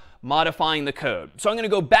about modifying the code. So I'm going to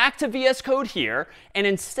go back to VS Code here, and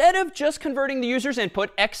instead of just converting the user's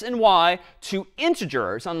input, x and y, to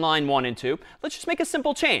integers on line 1 and 2, let's just make a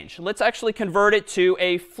simple change. Let's actually convert it to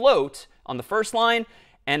a float on the first line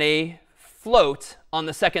and a float on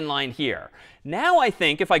the second line here. Now I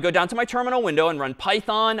think if I go down to my terminal window and run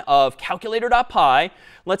Python of calculator.py,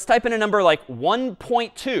 let's type in a number like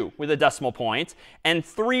 1.2 with a decimal point and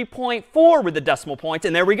 3.4 with a decimal point,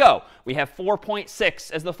 and there we go. We have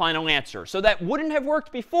 4.6 as the final answer. So that wouldn't have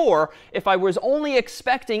worked before if I was only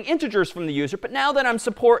expecting integers from the user, but now that I'm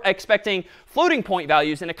expecting floating point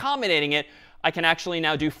values and accommodating it, I can actually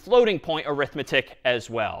now do floating point arithmetic as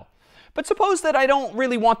well. But suppose that I don't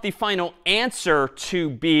really want the final answer to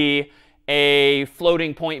be a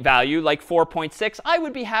floating point value like 4.6. I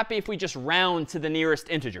would be happy if we just round to the nearest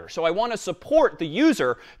integer. So I want to support the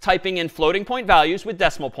user typing in floating point values with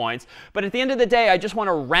decimal points. But at the end of the day, I just want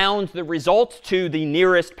to round the result to the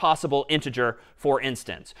nearest possible integer, for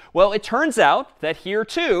instance. Well, it turns out that here,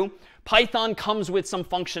 too, Python comes with some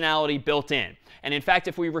functionality built in. And in fact,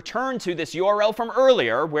 if we return to this URL from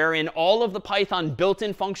earlier, wherein all of the Python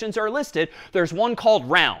built-in functions are listed, there's one called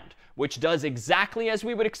round, which does exactly as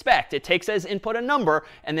we would expect. It takes as input a number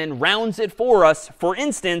and then rounds it for us, for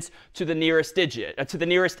instance, to the nearest digit, to the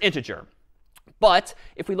nearest integer. But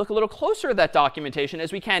if we look a little closer at that documentation,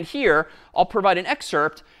 as we can here, I'll provide an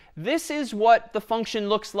excerpt. This is what the function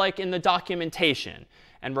looks like in the documentation.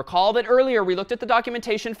 And recall that earlier we looked at the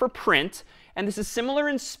documentation for print, and this is similar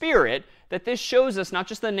in spirit, that this shows us not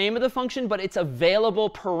just the name of the function, but its available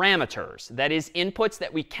parameters. That is, inputs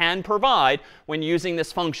that we can provide when using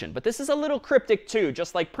this function. But this is a little cryptic too,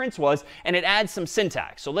 just like print was, and it adds some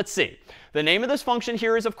syntax. So let's see. The name of this function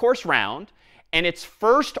here is, of course, round. And its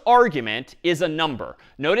first argument is a number.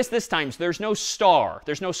 Notice this time there's no star.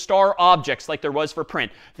 There's no star objects like there was for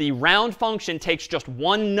print. The round function takes just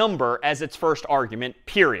one number as its first argument,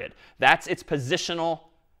 period. That's its positional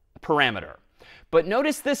parameter. But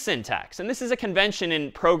notice this syntax. And this is a convention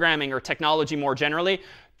in programming or technology more generally.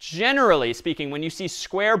 Generally speaking, when you see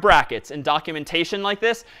square brackets in documentation like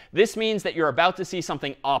this, this means that you're about to see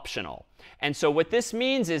something optional. And so what this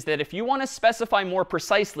means is that if you want to specify more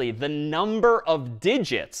precisely the number of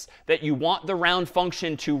digits that you want the round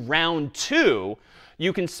function to round to,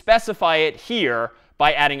 you can specify it here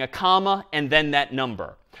by adding a comma and then that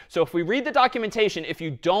number. So if we read the documentation, if you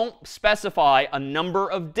don't specify a number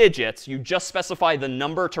of digits, you just specify the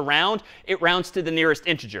number to round, it rounds to the nearest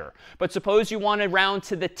integer. But suppose you want to round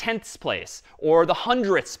to the 10th place or the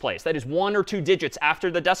 100th place, that is 1 or 2 digits after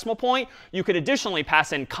the decimal point, you could additionally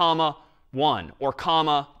pass in comma 1 or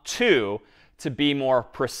comma 2 to be more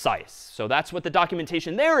precise. So that's what the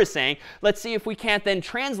documentation there is saying. Let's see if we can't then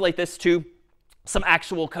translate this to some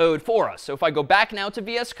actual code for us. So if I go back now to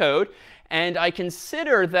VS Code and I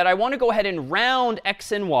consider that I want to go ahead and round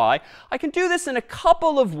x and y, I can do this in a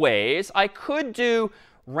couple of ways. I could do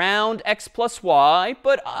round x plus y,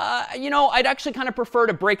 but you know, I'd actually kind of prefer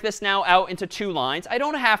to break this now out into 2 lines. I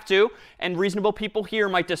don't have to, and reasonable people here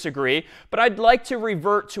might disagree, but I'd like to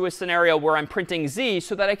revert to a scenario where I'm printing z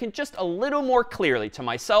so that I can just a little more clearly to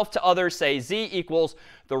myself, to others, say z equals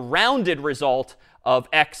the rounded result of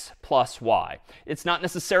x plus y. It's not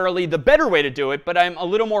necessarily the better way to do it, but I'm a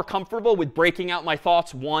little more comfortable with breaking out my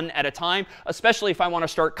thoughts one at a time, especially if I want to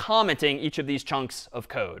start commenting each of these chunks of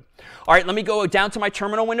code. All right, let me go down to my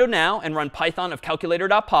terminal window now and run Python of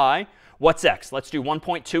calculator.py. What's x? Let's do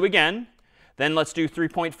 1.2 again. Then let's do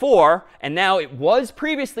 3.4. And now it was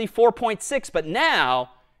previously 4.6, but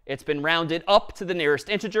now it's been rounded up to the nearest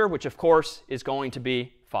integer, which of course is going to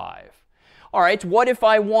be 5. All right, what if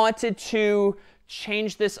I wanted to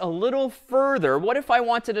change this a little further? What if I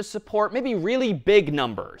wanted to support maybe really big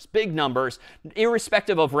numbers,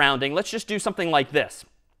 irrespective of rounding? Let's just do something like this.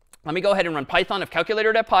 Let me go ahead and run Python of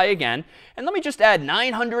calculator.py again. And let me just add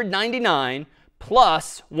 999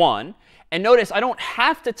 plus 1. And notice I don't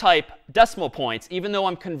have to type decimal points, even though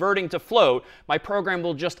I'm converting to float. My program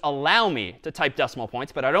will just allow me to type decimal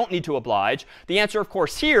points, but I don't need to oblige. The answer, of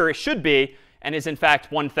course, here should be, and is in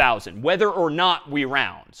fact 1,000, whether or not we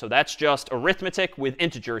round. So that's just arithmetic with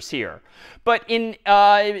integers here. But in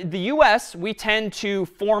the US, we tend to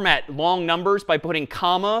format long numbers by putting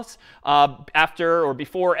commas after or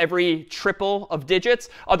before every triple of digits.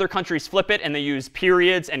 Other countries flip it and they use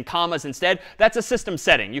periods and commas instead. That's a system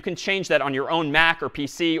setting. You can change that on your own Mac or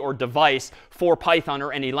PC or device for Python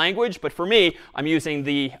or any language. But for me, I'm using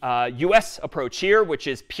the US approach here, which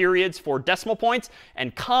is periods for decimal points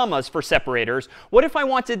and commas for separators. calculators. What if I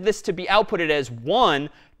wanted this to be outputted as 1,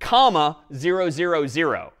 comma, 0, 0,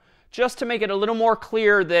 0? Just to make it a little more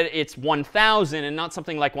clear that it's 1,000 and not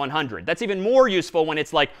something like 100. That's even more useful when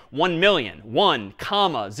it's like 1,000,000, 1,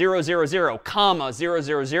 comma, 0, 0, 0, comma, 0,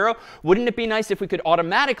 0, 0. Wouldn't it be nice if we could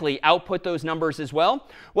automatically output those numbers as well?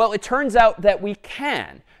 Well, it turns out that we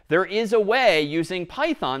can. There is a way using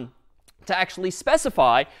Python to actually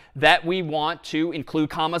specify that we want to include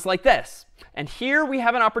commas like this. And here we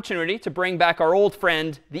have an opportunity to bring back our old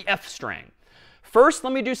friend, the f string. First,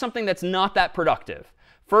 let me do something that's not that productive.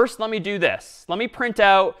 First, let me do this. Let me print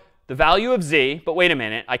out the value of z. But wait a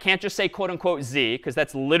minute. I can't just say quote unquote z, because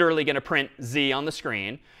that's literally going to print z on the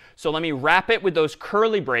screen. So let me wrap it with those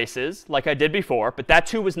curly braces like I did before. But that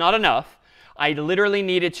too was not enough. I literally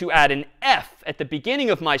needed to add an f at the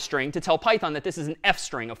beginning of my string to tell Python that this is an f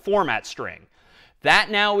string, a format string.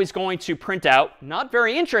 That now is going to print out, not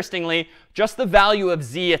very interestingly, just the value of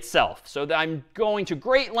z itself. So that I'm going to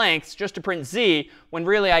great lengths just to print z, when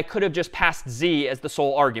really I could have just passed z as the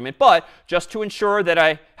sole argument. But just to ensure that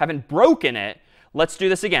I haven't broken it, let's do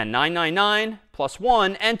this again. 999 plus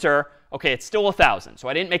 1, enter. OK, it's still 1,000. So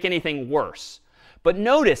I didn't make anything worse. But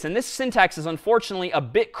notice, and this syntax is unfortunately a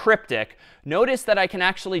bit cryptic, notice that I can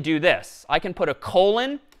actually do this. I can put a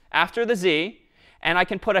colon after the z, and I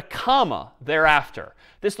can put a comma thereafter.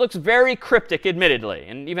 This looks very cryptic, admittedly.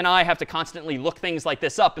 And even I have to constantly look things like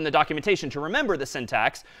this up in the documentation to remember the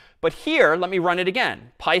syntax. But here, let me run it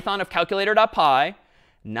again. Python of calculator.py,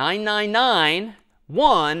 999,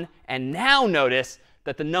 1, and now notice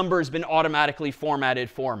that the number has been automatically formatted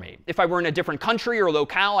for me. If I were in a different country or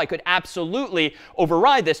locale, I could absolutely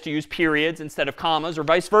override this to use periods instead of commas or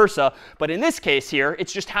vice versa. But in this case here,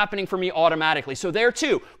 it's just happening for me automatically. So there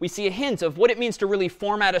too, we see a hint of what it means to really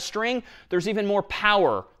format a string. There's even more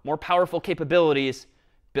power, more powerful capabilities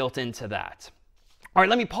built into that. All right,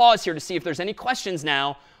 let me pause here to see if there's any questions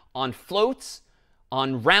now on floats,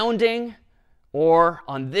 on rounding, or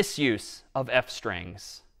on this use of f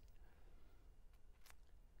strings.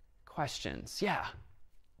 Questions? Yeah.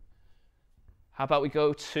 How about we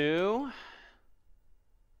go to,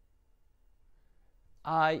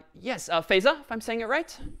 yes, Faiza, if I'm saying it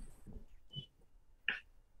right?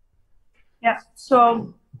 Yeah,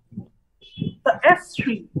 so the f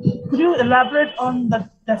string, could you elaborate on the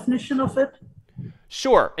definition of it?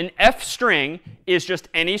 Sure. An f string is just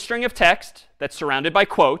any string of text that's surrounded by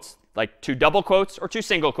quotes, like 2 double quotes or 2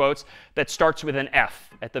 single quotes, that starts with an f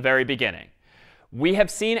at the very beginning. We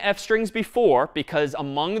have seen f strings before because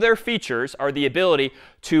among their features are the ability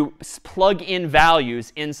to plug in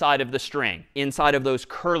values inside of the string, inside of those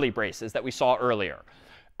curly braces that we saw earlier.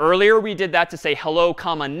 Earlier, we did that to say hello,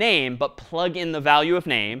 comma, name, but plug in the value of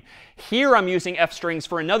name. Here, I'm using f strings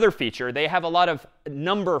for another feature. They have a lot of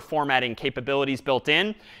number formatting capabilities built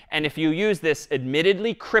in. And if you use this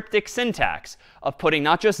admittedly cryptic syntax of putting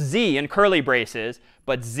not just z in curly braces,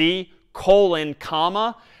 but z colon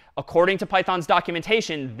comma, according to Python's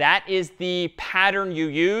documentation, that is the pattern you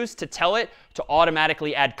use to tell it to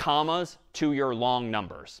automatically add commas to your long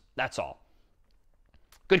numbers. That's all.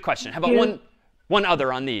 Good question. How about one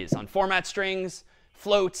other on these, on format strings,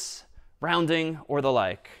 floats, rounding, or the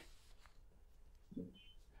like?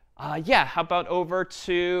 Yeah, how about over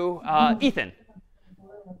to Ethan?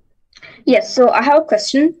 Yes, so I have a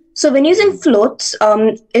question. So when using floats,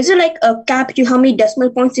 is there like a cap to how many decimal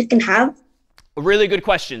points it can have? A really good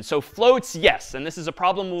question. So floats, yes, and this is a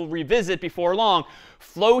problem we'll revisit before long.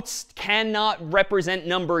 Floats cannot represent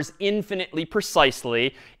numbers infinitely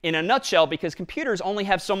precisely in a nutshell because computers only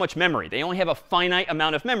have so much memory. They only have a finite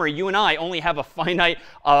amount of memory. You and I only have a finite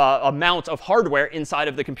amount of hardware inside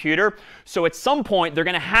of the computer. So at some point, they're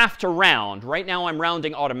going to have to round. Right now, I'm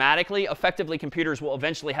rounding automatically. Effectively, computers will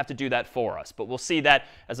eventually have to do that for us. But we'll see that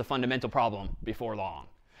as a fundamental problem before long.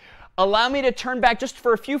 Allow me to turn back just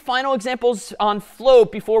for a few final examples on float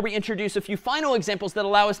before we introduce a few final examples that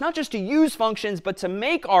allow us not just to use functions, but to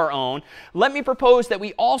make our own. Let me propose that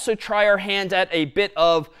we also try our hand at a bit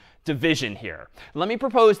of division here. Let me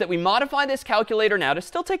propose that we modify this calculator now to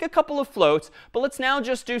still take a couple of floats, but let's now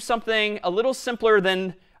just do something a little simpler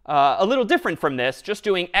than a little different from this, just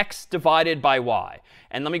doing x divided by y.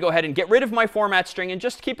 And let me go ahead and get rid of my format string and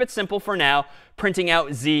just keep it simple for now, printing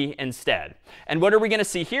out z instead. And what are we going to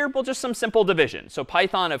see here? Well, just some simple division. So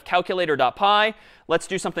Python of calculator.py, let's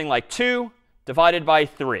do something like 2 divided by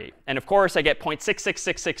 3. And of course, I get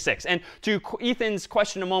 0.66666. And to Ethan's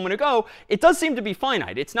question a moment ago, it does seem to be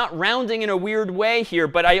finite. It's not rounding in a weird way here,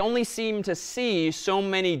 but I only seem to see so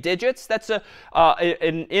many digits. That's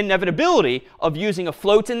an inevitability of using a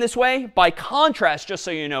float in this way. By contrast, just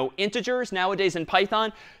so you know, integers nowadays in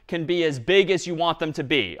Python can be as big as you want them to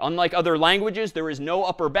be. Unlike other languages, there is no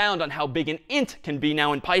upper bound on how big an int can be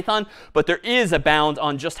now in Python, but there is a bound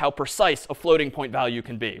on just how precise a floating point value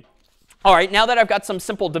can be. All right, now that I've got some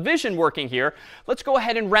simple division working here, let's go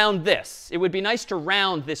ahead and round this. It would be nice to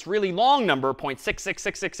round this really long number,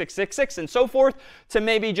 0.6666666, and so forth, to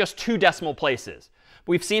maybe just 2 decimal places.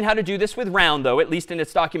 We've seen how to do this with round, though, at least in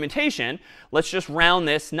its documentation. Let's just round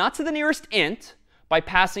this, not to the nearest int, by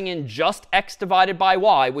passing in just x divided by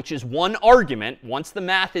y, which is 1 argument. Once the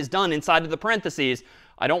math is done inside of the parentheses,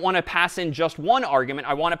 I don't want to pass in just 1 argument.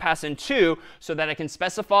 I want to pass in 2 so that I can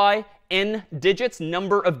specify n digits,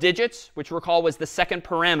 number of digits, which recall was the second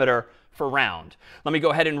parameter for round. Let me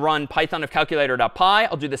go ahead and run python of calculator.py.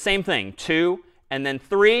 I'll do the same thing, 2 and then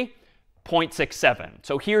 3. 0.67.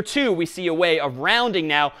 So here, too, we see a way of rounding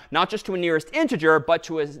now, not just to a nearest integer, but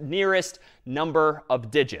to a nearest number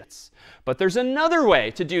of digits. But there's another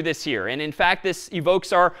way to do this here. And in fact, this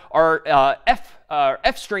evokes our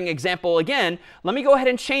f-string example again. Let me go ahead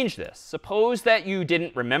and change this. Suppose that you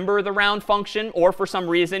didn't remember the round function, or for some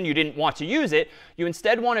reason you didn't want to use it. You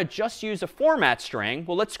instead want to just use a format string.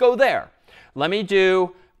 Well, let's go there. Let me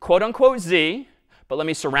do quote unquote z. But let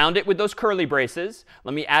me surround it with those curly braces.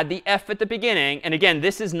 Let me add the f at the beginning. And again,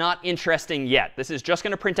 this is not interesting yet. This is just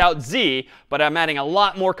going to print out z, but I'm adding a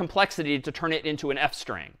lot more complexity to turn it into an f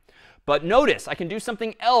string. But notice, I can do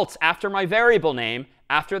something else after my variable name,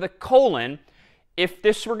 after the colon. If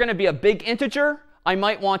this were going to be a big integer, I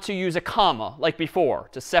might want to use a comma like before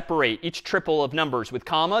to separate each triple of numbers with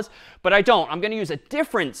commas. But I don't. I'm going to use a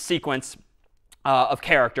different sequence of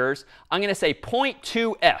characters. I'm going to say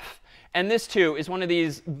 0.2f. And this, too, is one of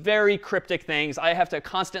these very cryptic things I have to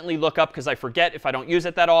constantly look up because I forget if I don't use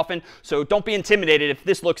it that often. So don't be intimidated if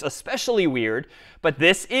this looks especially weird. But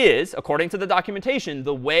this is, according to the documentation,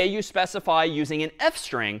 the way you specify using an f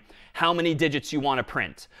string how many digits you want to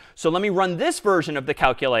print. So let me run this version of the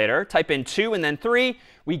calculator, type in 2 and then 3.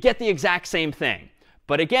 We get the exact same thing.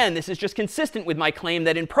 But again, this is just consistent with my claim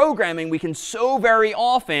that in programming, we can so very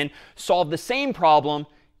often solve the same problem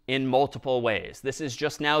in multiple ways. This is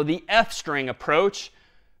just now the f-string approach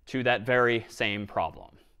to that very same problem.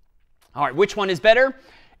 All right, which one is better?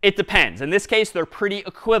 It depends. In this case, they're pretty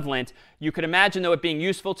equivalent. You could imagine, though, it being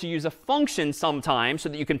useful to use a function sometimes so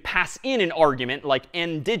that you can pass in an argument like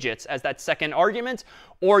n digits as that second argument.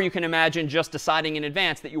 Or you can imagine just deciding in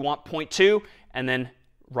advance that you want 0.2 and then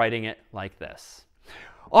writing it like this.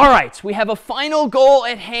 All right, we have a final goal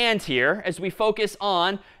at hand here as we focus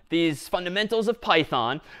on these fundamentals of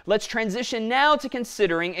Python. Let's transition now to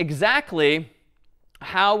considering exactly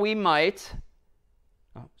how we might,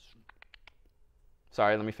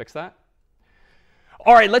 sorry, let me fix that.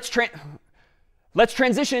 All right, let's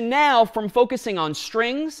transition now from focusing on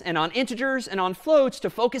strings and on integers and on floats to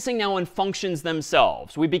focusing now on functions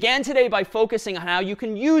themselves. We began today by focusing on how you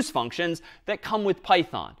can use functions that come with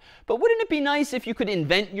Python. But wouldn't it be nice if you could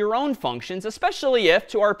invent your own functions, especially if,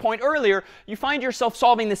 to our point earlier, you find yourself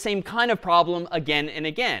solving the same kind of problem again and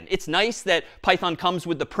again? It's nice that Python comes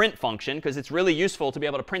with the print function because it's really useful to be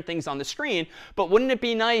able to print things on the screen. But wouldn't it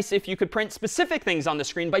be nice if you could print specific things on the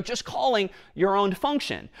screen by just calling your own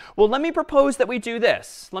function? Well, let me propose that we do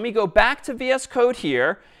this. Let me go back to VS Code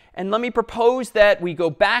here, and let me propose that we go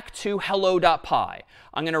back to hello.py.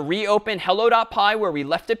 I'm going to reopen hello.py where we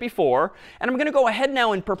left it before, and I'm going to go ahead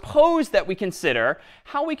now and propose that we consider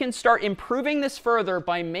how we can start improving this further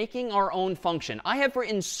by making our own function. I have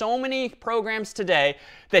written so many programs today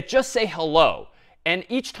that just say hello. And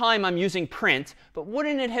each time I'm using print, but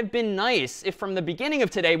wouldn't it have been nice if from the beginning of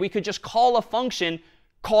today we could just call a function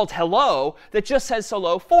called hello that just says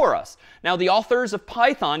hello for us? Now, the authors of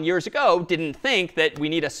Python years ago didn't think that we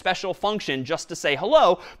need a special function just to say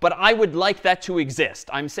hello, but I would like that to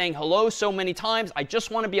exist. I'm saying hello so many times, I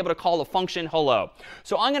just want to be able to call a function hello.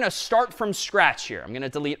 So I'm going to start from scratch here. I'm going to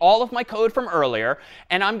delete all of my code from earlier,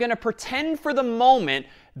 and I'm going to pretend for the moment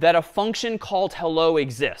that a function called hello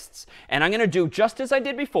exists. And I'm going to do just as I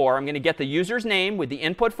did before. I'm going to get the user's name with the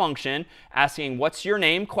input function, asking what's your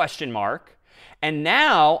name, question mark. And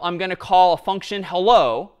now I'm going to call a function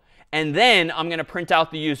hello, and then I'm going to print out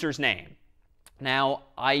the user's name. Now,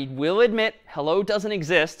 I will admit hello doesn't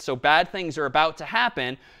exist, so bad things are about to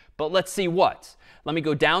happen. But let's see what. Let me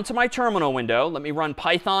go down to my terminal window. Let me run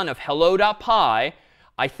python of hello.py.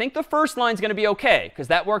 I think the first line is going to be OK, because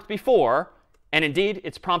that worked before. And indeed,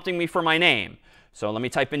 it's prompting me for my name. So let me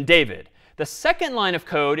type in David. The second line of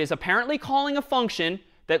code is apparently calling a function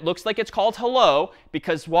that looks like it's called hello,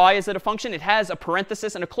 because why is it a function? It has a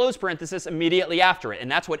parenthesis and a close parenthesis immediately after it. And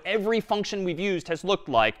that's what every function we've used has looked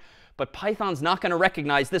like. But Python's not going to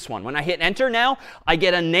recognize this one. When I hit enter now, I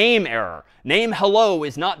get a name error. Name hello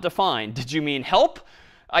is not defined. Did you mean help?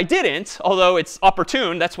 I didn't, although it's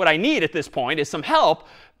opportune. That's what I need at this point, is some help.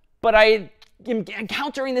 But I am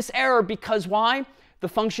encountering this error because why? The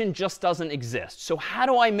function just doesn't exist. So how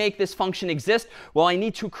do I make this function exist? Well, I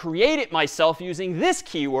need to create it myself using this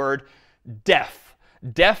keyword, def.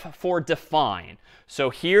 Def for define. So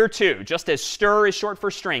here too, just as str is short for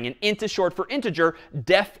string and int is short for integer,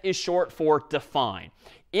 def is short for define.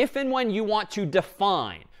 If and when you want to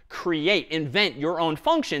define, create, invent your own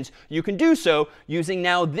functions, you can do so using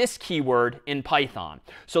now this keyword in Python.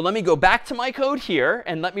 So let me go back to my code here,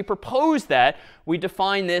 and let me propose that we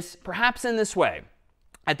define this perhaps in this way.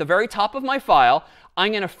 At the very top of my file,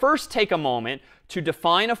 I'm going to first take a moment to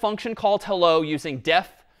define a function called hello using def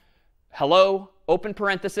hello, open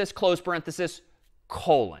parenthesis, close parenthesis,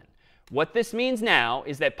 colon. What this means now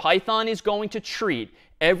is that Python is going to treat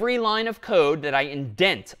every line of code that I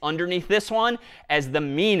indent underneath this one as the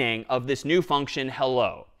meaning of this new function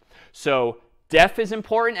hello. So def is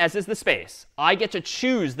important, as is the space. I get to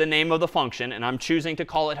choose the name of the function, and I'm choosing to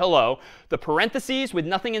call it hello. The parentheses with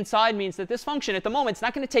nothing inside means that this function at the moment is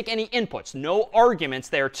not going to take any inputs. No arguments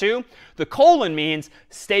there too. The colon means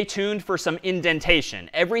stay tuned for some indentation.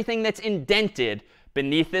 Everything that's indented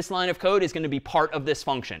beneath this line of code is going to be part of this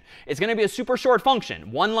function. It's going to be a super short function.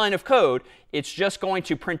 One line of code. It's just going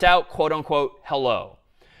to print out quote unquote hello.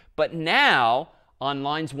 But now on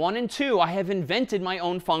lines 1 and 2, I have invented my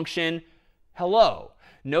own function hello.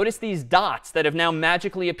 Notice these dots that have now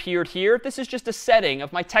magically appeared here. This is just a setting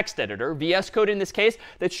of my text editor, VS Code in this case,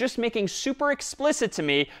 that's just making super explicit to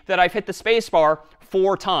me that I've hit the spacebar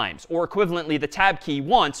 4 times, or equivalently the tab key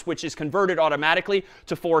once, which is converted automatically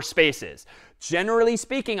to 4 spaces. Generally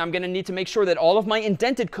speaking, I'm going to need to make sure that all of my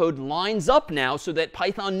indented code lines up now so that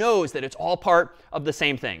Python knows that it's all part of the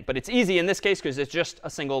same thing. But it's easy in this case because it's just a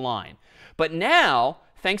single line. But now,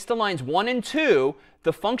 thanks to lines 1 and 2,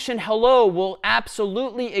 the function hello will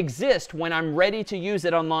absolutely exist when I'm ready to use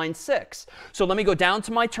it on line 6. So let me go down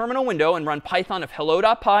to my terminal window and run python of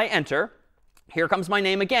hello.py, enter. Here comes my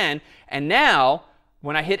name again. And now,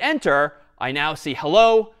 when I hit enter, I now see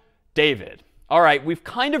hello, David. All right, we've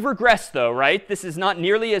kind of regressed though, right? This is not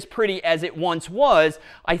nearly as pretty as it once was.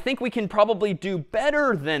 I think we can probably do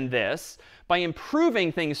better than this by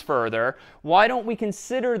improving things further. Why don't we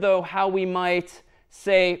consider, though, how we might,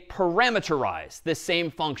 say, parameterize this same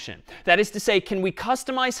function? That is to say, can we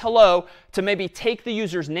customize hello to maybe take the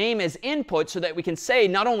user's name as input so that we can say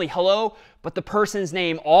not only hello, but the person's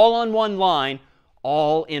name all on one line,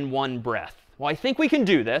 all in one breath? Well, I think we can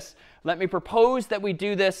do this. Let me propose that we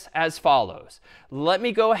do this as follows. Let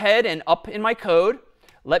me go ahead and up in my code,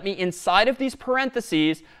 let me, inside of these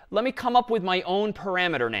parentheses, let me come up with my own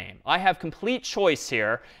parameter name. I have complete choice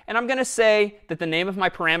here. And I'm going to say that the name of my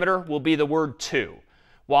parameter will be the word to.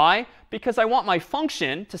 Why? Because I want my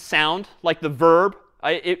function to sound like the verb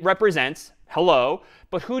it represents, hello.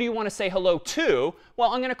 But who do you want to say hello to?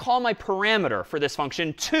 Well, I'm going to call my parameter for this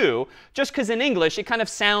function to, just because in English it kind of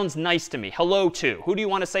sounds nice to me. Hello to. Who do you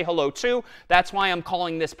want to say hello to? That's why I'm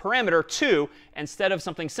calling this parameter to instead of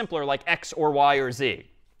something simpler like x or y or z.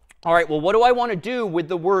 All right, well, what do I want to do with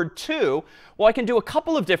the word to? Well, I can do a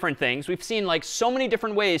couple of different things. We've seen like so many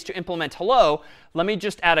different ways to implement hello. Let me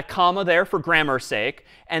just add a comma there for grammar's sake.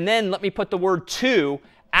 And then let me put the word to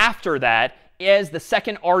after that as the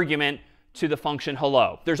second argument to the function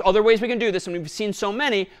hello. There's other ways we can do this, and we've seen so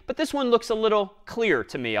many, but this one looks a little clear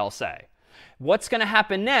to me, I'll say. What's going to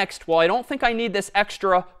happen next? Well, I don't think I need this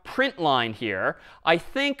extra print line here. I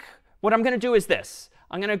think what I'm going to do is this.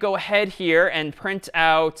 I'm going to go ahead here and print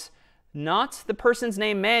out not the person's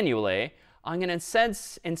name manually. I'm going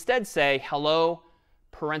to instead say hello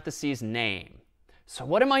parentheses name. So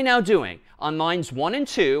what am I now doing? On lines 1 and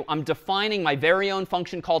 2, I'm defining my very own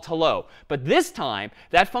function called hello. But this time,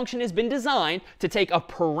 that function has been designed to take a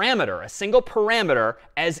parameter, a single parameter,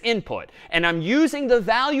 as input. And I'm using the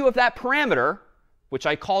value of that parameter, which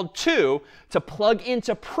I called to plug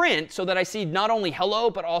into print so that I see not only hello,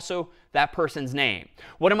 but also that person's name.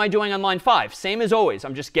 What am I doing on line 5? Same as always.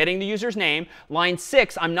 I'm just getting the user's name. Line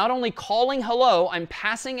 6, I'm not only calling hello, I'm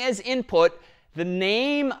passing as input the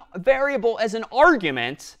name variable as an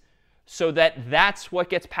argument so that that's what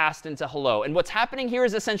gets passed into hello. And what's happening here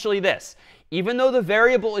is essentially this. Even though the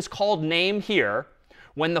variable is called name here,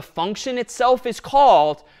 when the function itself is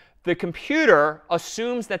called, the computer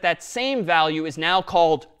assumes that that same value is now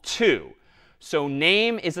called 2. So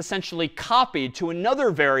name is essentially copied to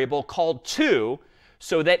another variable called 2,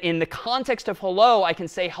 so that in the context of hello, I can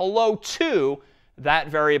say hello to that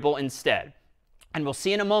variable instead. And we'll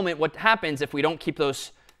see in a moment what happens if we don't keep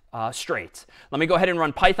those straight. Let me go ahead and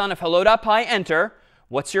run Python of hello.py, enter.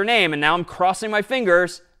 What's your name? And now I'm crossing my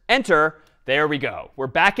fingers, enter. There we go. We're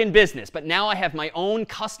back in business. But now I have my own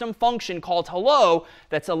custom function called hello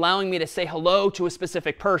that's allowing me to say hello to a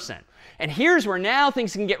specific person. And here's where now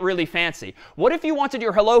things can get really fancy. What if you wanted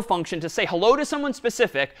your hello function to say hello to someone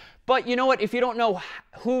specific, but you know what? If you don't know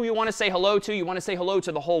who you want to say hello to, you want to say hello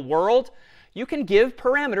to the whole world, you can give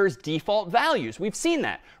parameters default values. We've seen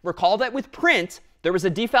that. Recall that with print, there was a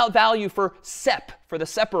default value for sep, for the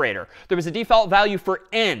separator. There was a default value for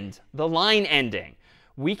end, the line ending.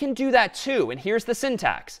 We can do that too. And here's the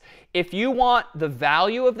syntax. If you want the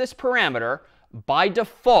value of this parameter by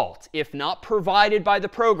default, if not provided by the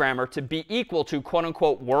programmer, to be equal to quote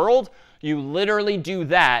unquote world, you literally do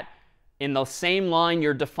that in the same line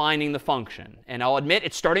you're defining the function. And I'll admit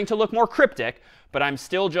it's starting to look more cryptic, but I'm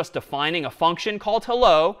still just defining a function called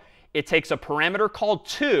hello. It takes a parameter called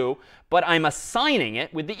 2, but I'm assigning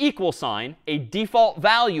it with the equal sign a default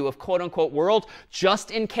value of quote unquote world, just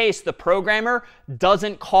in case the programmer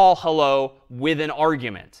doesn't call hello with an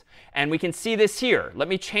argument. And we can see this here. Let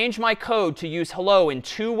me change my code to use hello in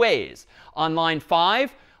 2 ways. On line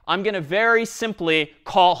 5, I'm going to very simply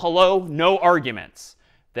call hello, no arguments.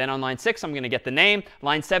 Then on line 6, I'm going to get the name.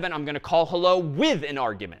 Line 7, I'm going to call hello with an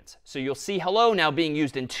argument. So you'll see hello now being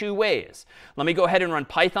used in 2 ways. Let me go ahead and run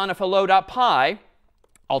Python of hello.py.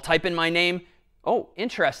 I'll type in my name. Oh,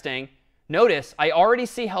 interesting. Notice I already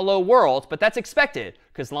see hello world, but that's expected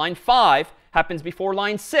because line 5 happens before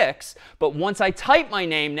line 6. But once I type my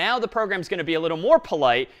name, now the program's going to be a little more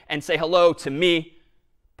polite and say hello to me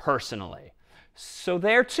personally. So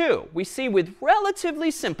there too, we see with relatively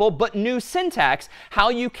simple but new syntax how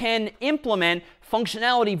you can implement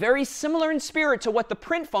functionality very similar in spirit to what the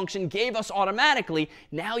print function gave us automatically.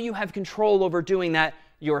 Now you have control over doing that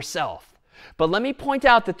yourself. But let me point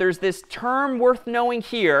out that there's this term worth knowing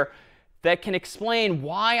here that can explain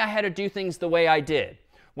why I had to do things the way I did.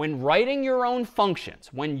 When writing your own functions,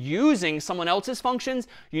 when using someone else's functions,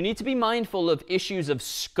 you need to be mindful of issues of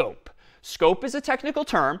scope. Scope is a technical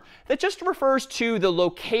term that just refers to the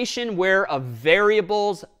location where a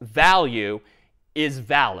variable's value is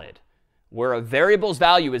valid. Where a variable's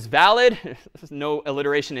value is valid, no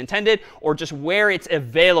alliteration intended, or just where it's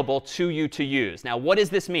available to you to use. Now, what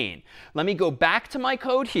does this mean? Let me go back to my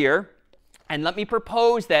code here, and let me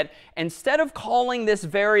propose that instead of calling this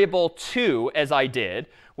variable 2 as I did,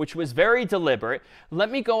 which was very deliberate,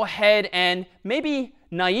 let me go ahead and maybe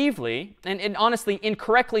naively and honestly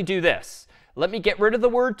incorrectly do this. Let me get rid of the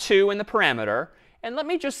word 2 in the parameter, and let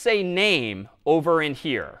me just say name over in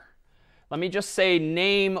here. Let me just say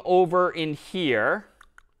name over in here.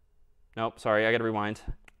 Nope, sorry, I got to rewind.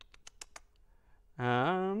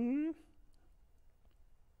 Sorry,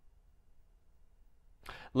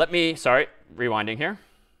 rewinding here.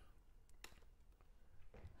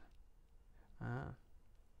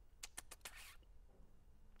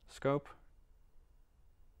 Scope.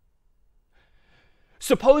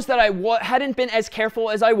 Suppose that I hadn't been as careful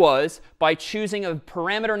as I was by choosing a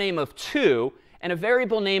parameter name of 2 and a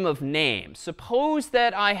variable name of name. Suppose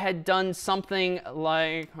that I had done something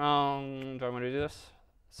like, do I want to do this?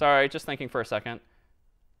 Sorry, just thinking for a second.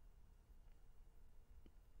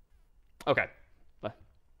 OK.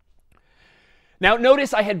 Now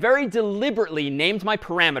notice I had very deliberately named my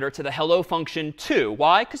parameter to the hello function 2.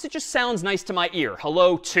 Why? Because it just sounds nice to my ear,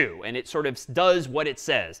 hello 2, and it sort of does what it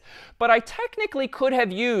says. But I technically could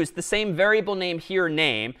have used the same variable name here,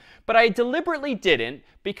 name, but I deliberately didn't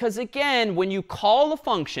because, again, when you call a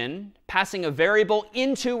function, passing a variable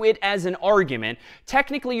into it as an argument,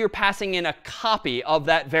 technically you're passing in a copy of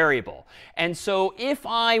that variable. And so if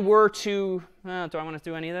I were to, do I want to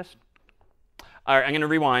do any of this? All right, I'm going to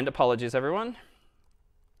rewind. Apologies, everyone.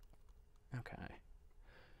 OK.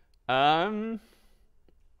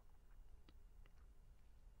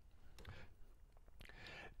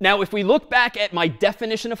 Now, if we look back at my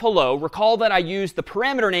definition of hello, recall that I used the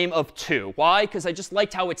parameter name of 2. Why? Because I just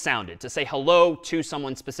liked how it sounded, to say hello to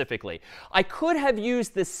someone specifically. I could have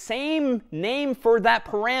used the same name for that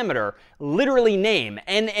parameter, literally name,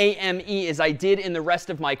 N-A-M-E, as I did in the rest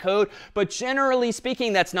of my code. But generally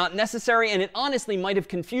speaking, that's not necessary. And it honestly might have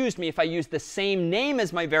confused me if I used the same name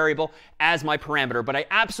as my variable as my parameter. But I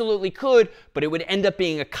absolutely could, but it would end up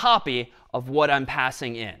being a copy of what I'm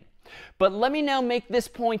passing in. But let me now make this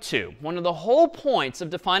point too. One of the whole points of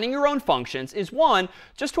defining your own functions is, one,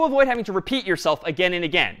 just to avoid having to repeat yourself again and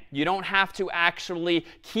again. You don't have to actually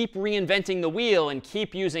keep reinventing the wheel and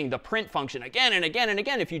keep using the print function again and again and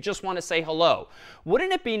again if you just want to say hello.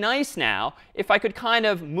 Wouldn't it be nice now if I could kind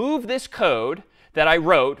of move this code that I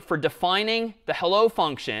wrote for defining the hello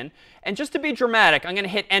function, and just to be dramatic, I'm going to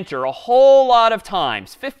hit enter a whole lot of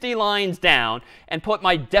times, 50 lines down, and put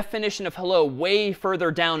my definition of hello way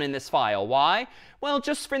further down in this file. Why? Well,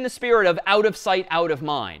 just in the spirit of out of sight, out of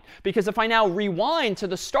mind. Because if I now rewind to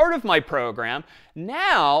the start of my program,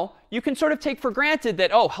 now you can sort of take for granted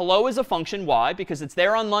that, oh, hello is a function. Why? Because it's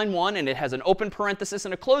there on line 1, and it has an open parenthesis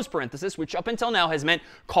and a closed parenthesis, which up until now has meant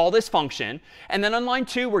call this function. And then on line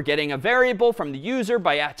 2, we're getting a variable from the user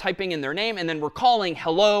by typing in their name, and then we're calling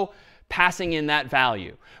hello, passing in that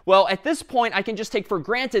value. Well, at this point, I can just take for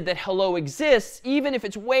granted that hello exists, even if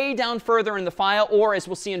it's way down further in the file, or as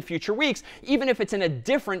we'll see in future weeks, even if it's in a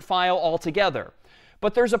different file altogether.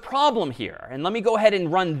 But there's a problem here. And let me go ahead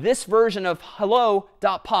and run this version of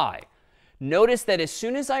hello.py. Notice that as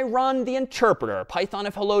soon as I run the interpreter, Python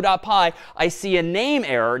of hello.py, I see a name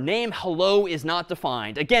error. Name hello is not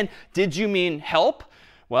defined. Again, did you mean help?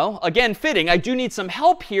 Well, again, fitting. I do need some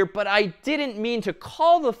help here, but I didn't mean to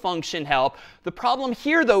call the function help. The problem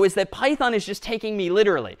here, though, is that Python is just taking me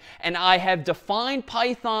literally. And I have defined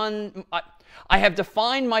I have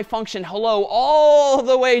defined my function hello all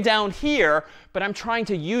the way down here, but I'm trying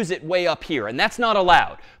to use it way up here. And that's not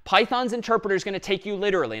allowed. Python's interpreter is going to take you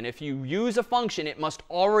literally. And if you use a function, it must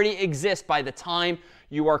already exist by the time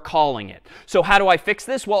you are calling it. So how do I fix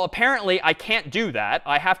this? Well, apparently I can't do that.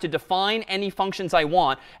 I have to define any functions I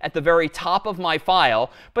want at the very top of my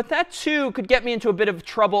file. But that too could get me into a bit of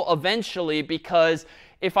trouble eventually, because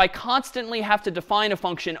if I constantly have to define a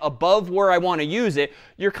function above where I want to use it,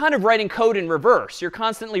 you're kind of writing code in reverse. You're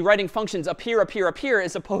constantly writing functions up here, up here, up here,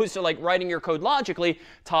 as opposed to like writing your code logically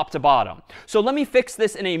top to bottom. So let me fix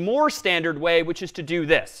this in a more standard way, which is to do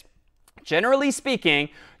this. Generally speaking,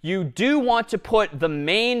 you do want to put the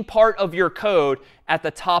main part of your code at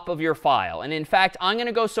the top of your file. And in fact, I'm going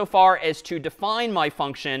to go so far as to define my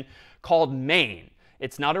function called main.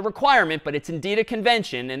 It's not a requirement, but it's indeed a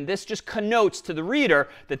convention. And this just connotes to the reader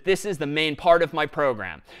that this is the main part of my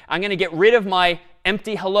program. I'm going to get rid of my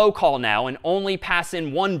empty hello call now and only pass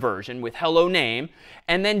in one version with hello name.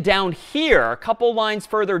 And then down here, a couple lines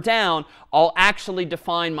further down, I'll actually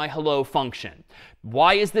define my hello function.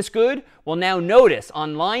 Why is this good? Well, now notice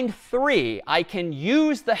on line 3, I can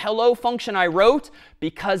use the hello function I wrote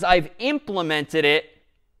because I've implemented it.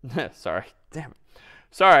 Sorry, damn it.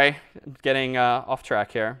 Sorry, I'm getting off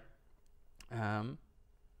track here.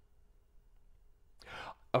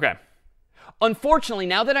 OK. Unfortunately,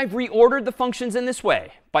 now that I've reordered the functions in this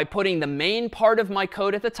way, by putting the main part of my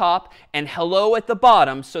code at the top and hello at the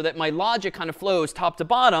bottom so that my logic kind of flows top to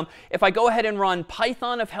bottom, if I go ahead and run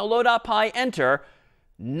Python of hello.py enter,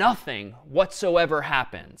 nothing whatsoever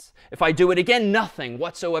happens. If I do it again, nothing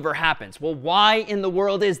whatsoever happens. Well, why in the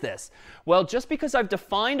world is this? Well, just because I've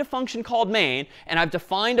defined a function called main and I've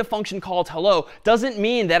defined a function called hello doesn't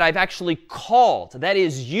mean that I've actually called, that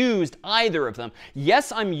is, used either of them.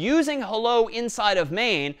 Yes, I'm using hello inside of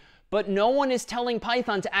main, but no one is telling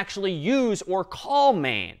Python to actually use or call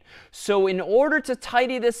main. So in order to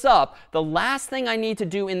tidy this up, the last thing I need to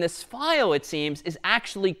do in this file, it seems, is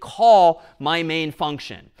actually call my main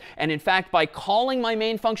function. And in fact, by calling my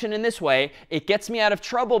main function in this way, it gets me out of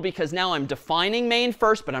trouble because now I'm defining main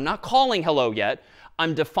first, but I'm not calling hello yet.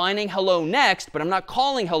 I'm defining hello next, but I'm not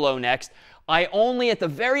calling hello next. I only, at the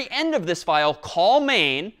very end of this file, call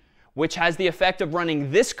main, which has the effect of running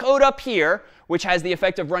this code up here, which has the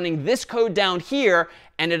effect of running this code down here.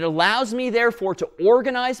 And it allows me, therefore, to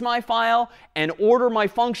organize my file and order my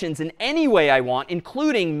functions in any way I want,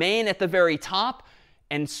 including main at the very top,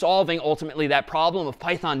 and solving, ultimately, that problem of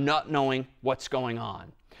Python not knowing what's going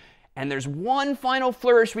on. And there's one final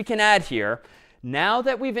flourish we can add here. Now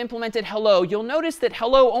that we've implemented hello, you'll notice that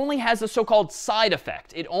hello only has a so-called side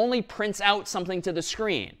effect. It only prints out something to the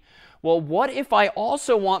screen. Well, what if I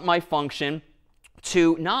also want my function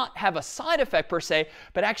to not have a side effect per se,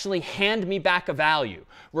 but actually hand me back a value?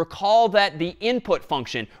 Recall that the input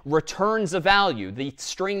function returns a value, the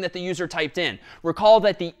string that the user typed in. Recall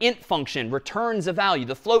that the int function returns a value.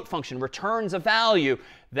 The float function returns a value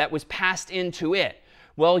that was passed into it.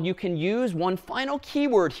 Well, you can use one final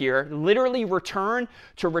keyword here, literally return,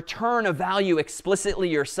 to return a value explicitly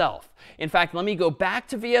yourself. In fact, let me go back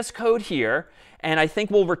to VS Code here, and I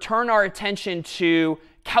think we'll return our attention to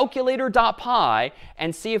calculator.py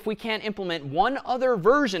and see if we can't implement one other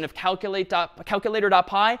version of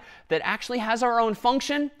calculator.py that actually has our own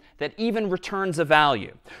function that even returns a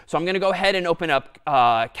value. So I'm going to go ahead and open up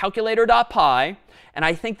calculator.py. And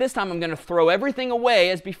I think this time I'm going to throw everything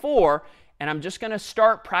away as before. And I'm just going to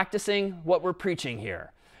start practicing what we're preaching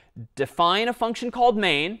here. Define a function called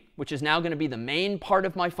main, which is now going to be the main part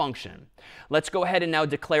of my function. Let's go ahead and now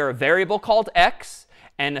declare a variable called x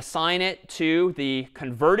and assign it to the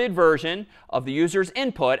converted version of the user's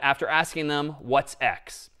input after asking them what's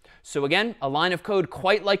x. So again, a line of code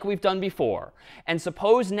quite like we've done before. And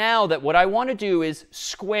suppose now that what I want to do is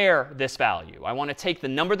square this value. I want to take the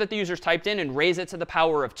number that the user's typed in and raise it to the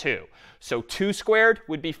power of 2. So 2 squared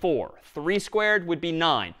would be 4. 3 squared would be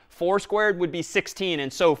 9. 4 squared would be 16,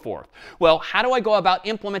 and so forth. Well, how do I go about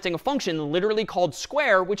implementing a function literally called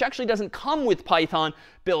square, which actually doesn't come with Python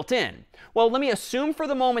built in? Well, let me assume for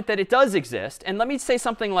the moment that it does exist. And let me say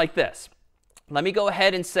something like this. Let me go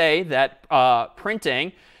ahead and say that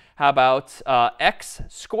printing, how about x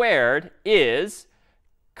squared is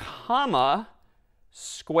comma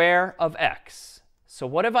square of x. So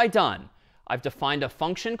what have I done? I've defined a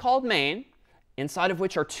function called main, inside of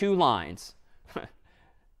which are 2 lines.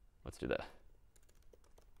 Let's do that.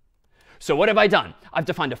 So what have I done? I've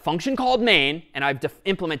defined a function called main, and I've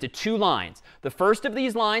implemented 2 lines. The first of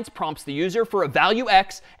these lines prompts the user for a value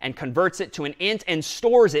x and converts it to an int and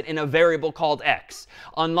stores it in a variable called x.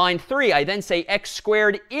 On line 3, I then say x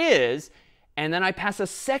squared is, and then I pass a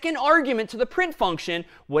second argument to the print function,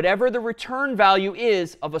 whatever the return value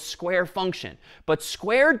is of a square function. But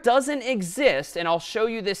square doesn't exist, and I'll show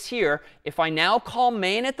you this here. If I now call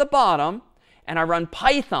main at the bottom, and I run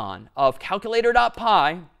Python of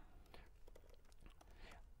calculator.py,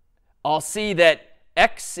 I'll see that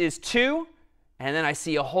x is 2, and then I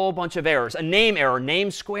see a whole bunch of errors. A name error, name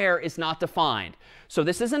square is not defined. So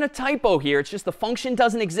this isn't a typo here. It's just the function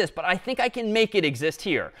doesn't exist, but I think I can make it exist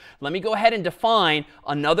here. Let me go ahead and define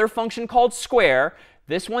another function called square.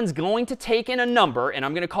 This one's going to take in a number, and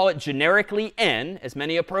I'm going to call it generically n, as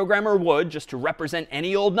many a programmer would, just to represent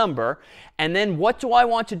any old number. And then what do I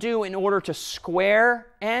want to do in order to square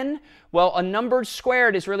n? Well, a number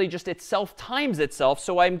squared is really just itself times itself.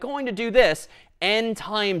 So I'm going to do this, n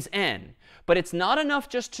times n. But it's not enough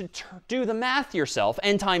just to do the math yourself,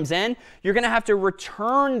 n times n. You're going to have to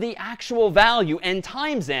return the actual value, n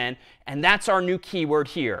times n. And that's our new keyword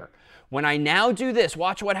here. When I now do this,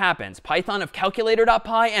 watch what happens. Python of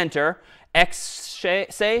calculator.py, enter. X,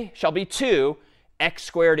 say, shall be 2. X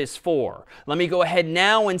squared is 4. Let me go ahead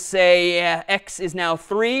now and say x is now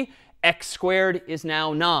 3. X squared is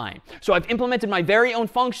now 9. So I've implemented my very own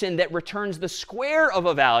function that returns the square of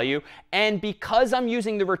a value. And because I'm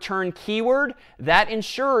using the return keyword, that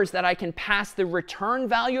ensures that I can pass the return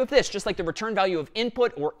value of this, just like the return value of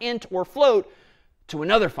input or int or float, to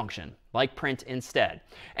another function, like print instead.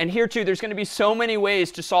 And here, too, there's going to be so many ways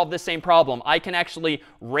to solve this same problem. I can actually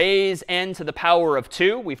raise n to the power of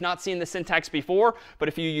 2. We've not seen the syntax before, but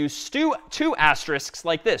if you use 2 asterisks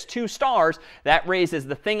like this, 2 stars, that raises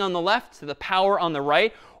the thing on the left to the power on the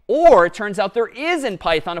right. Or it turns out there is in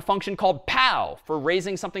Python a function called pow for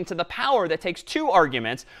raising something to the power that takes 2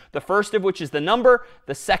 arguments, the first of which is the number,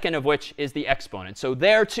 the second of which is the exponent. So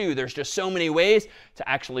there, too, there's just so many ways to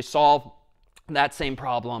actually solve that same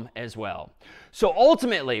problem as well. So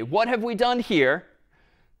ultimately, what have we done here?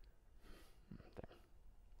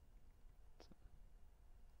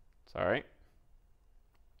 Sorry.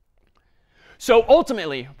 So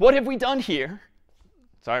ultimately, what have we done here?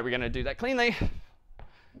 Sorry, we're going to do that cleanly.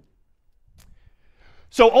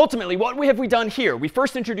 So ultimately, what have we done here? We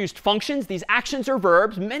first introduced functions. These actions are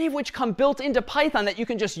verbs, many of which come built into Python that you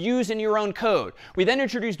can just use in your own code. We then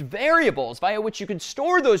introduced variables via which you could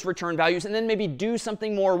store those return values and then maybe do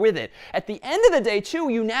something more with it. At the end of the day, too,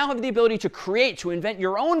 you now have the ability to create, to invent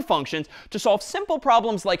your own functions to solve simple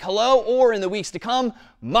problems like hello, or in the weeks to come,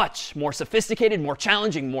 much more sophisticated, more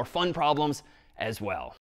challenging, more fun problems as well.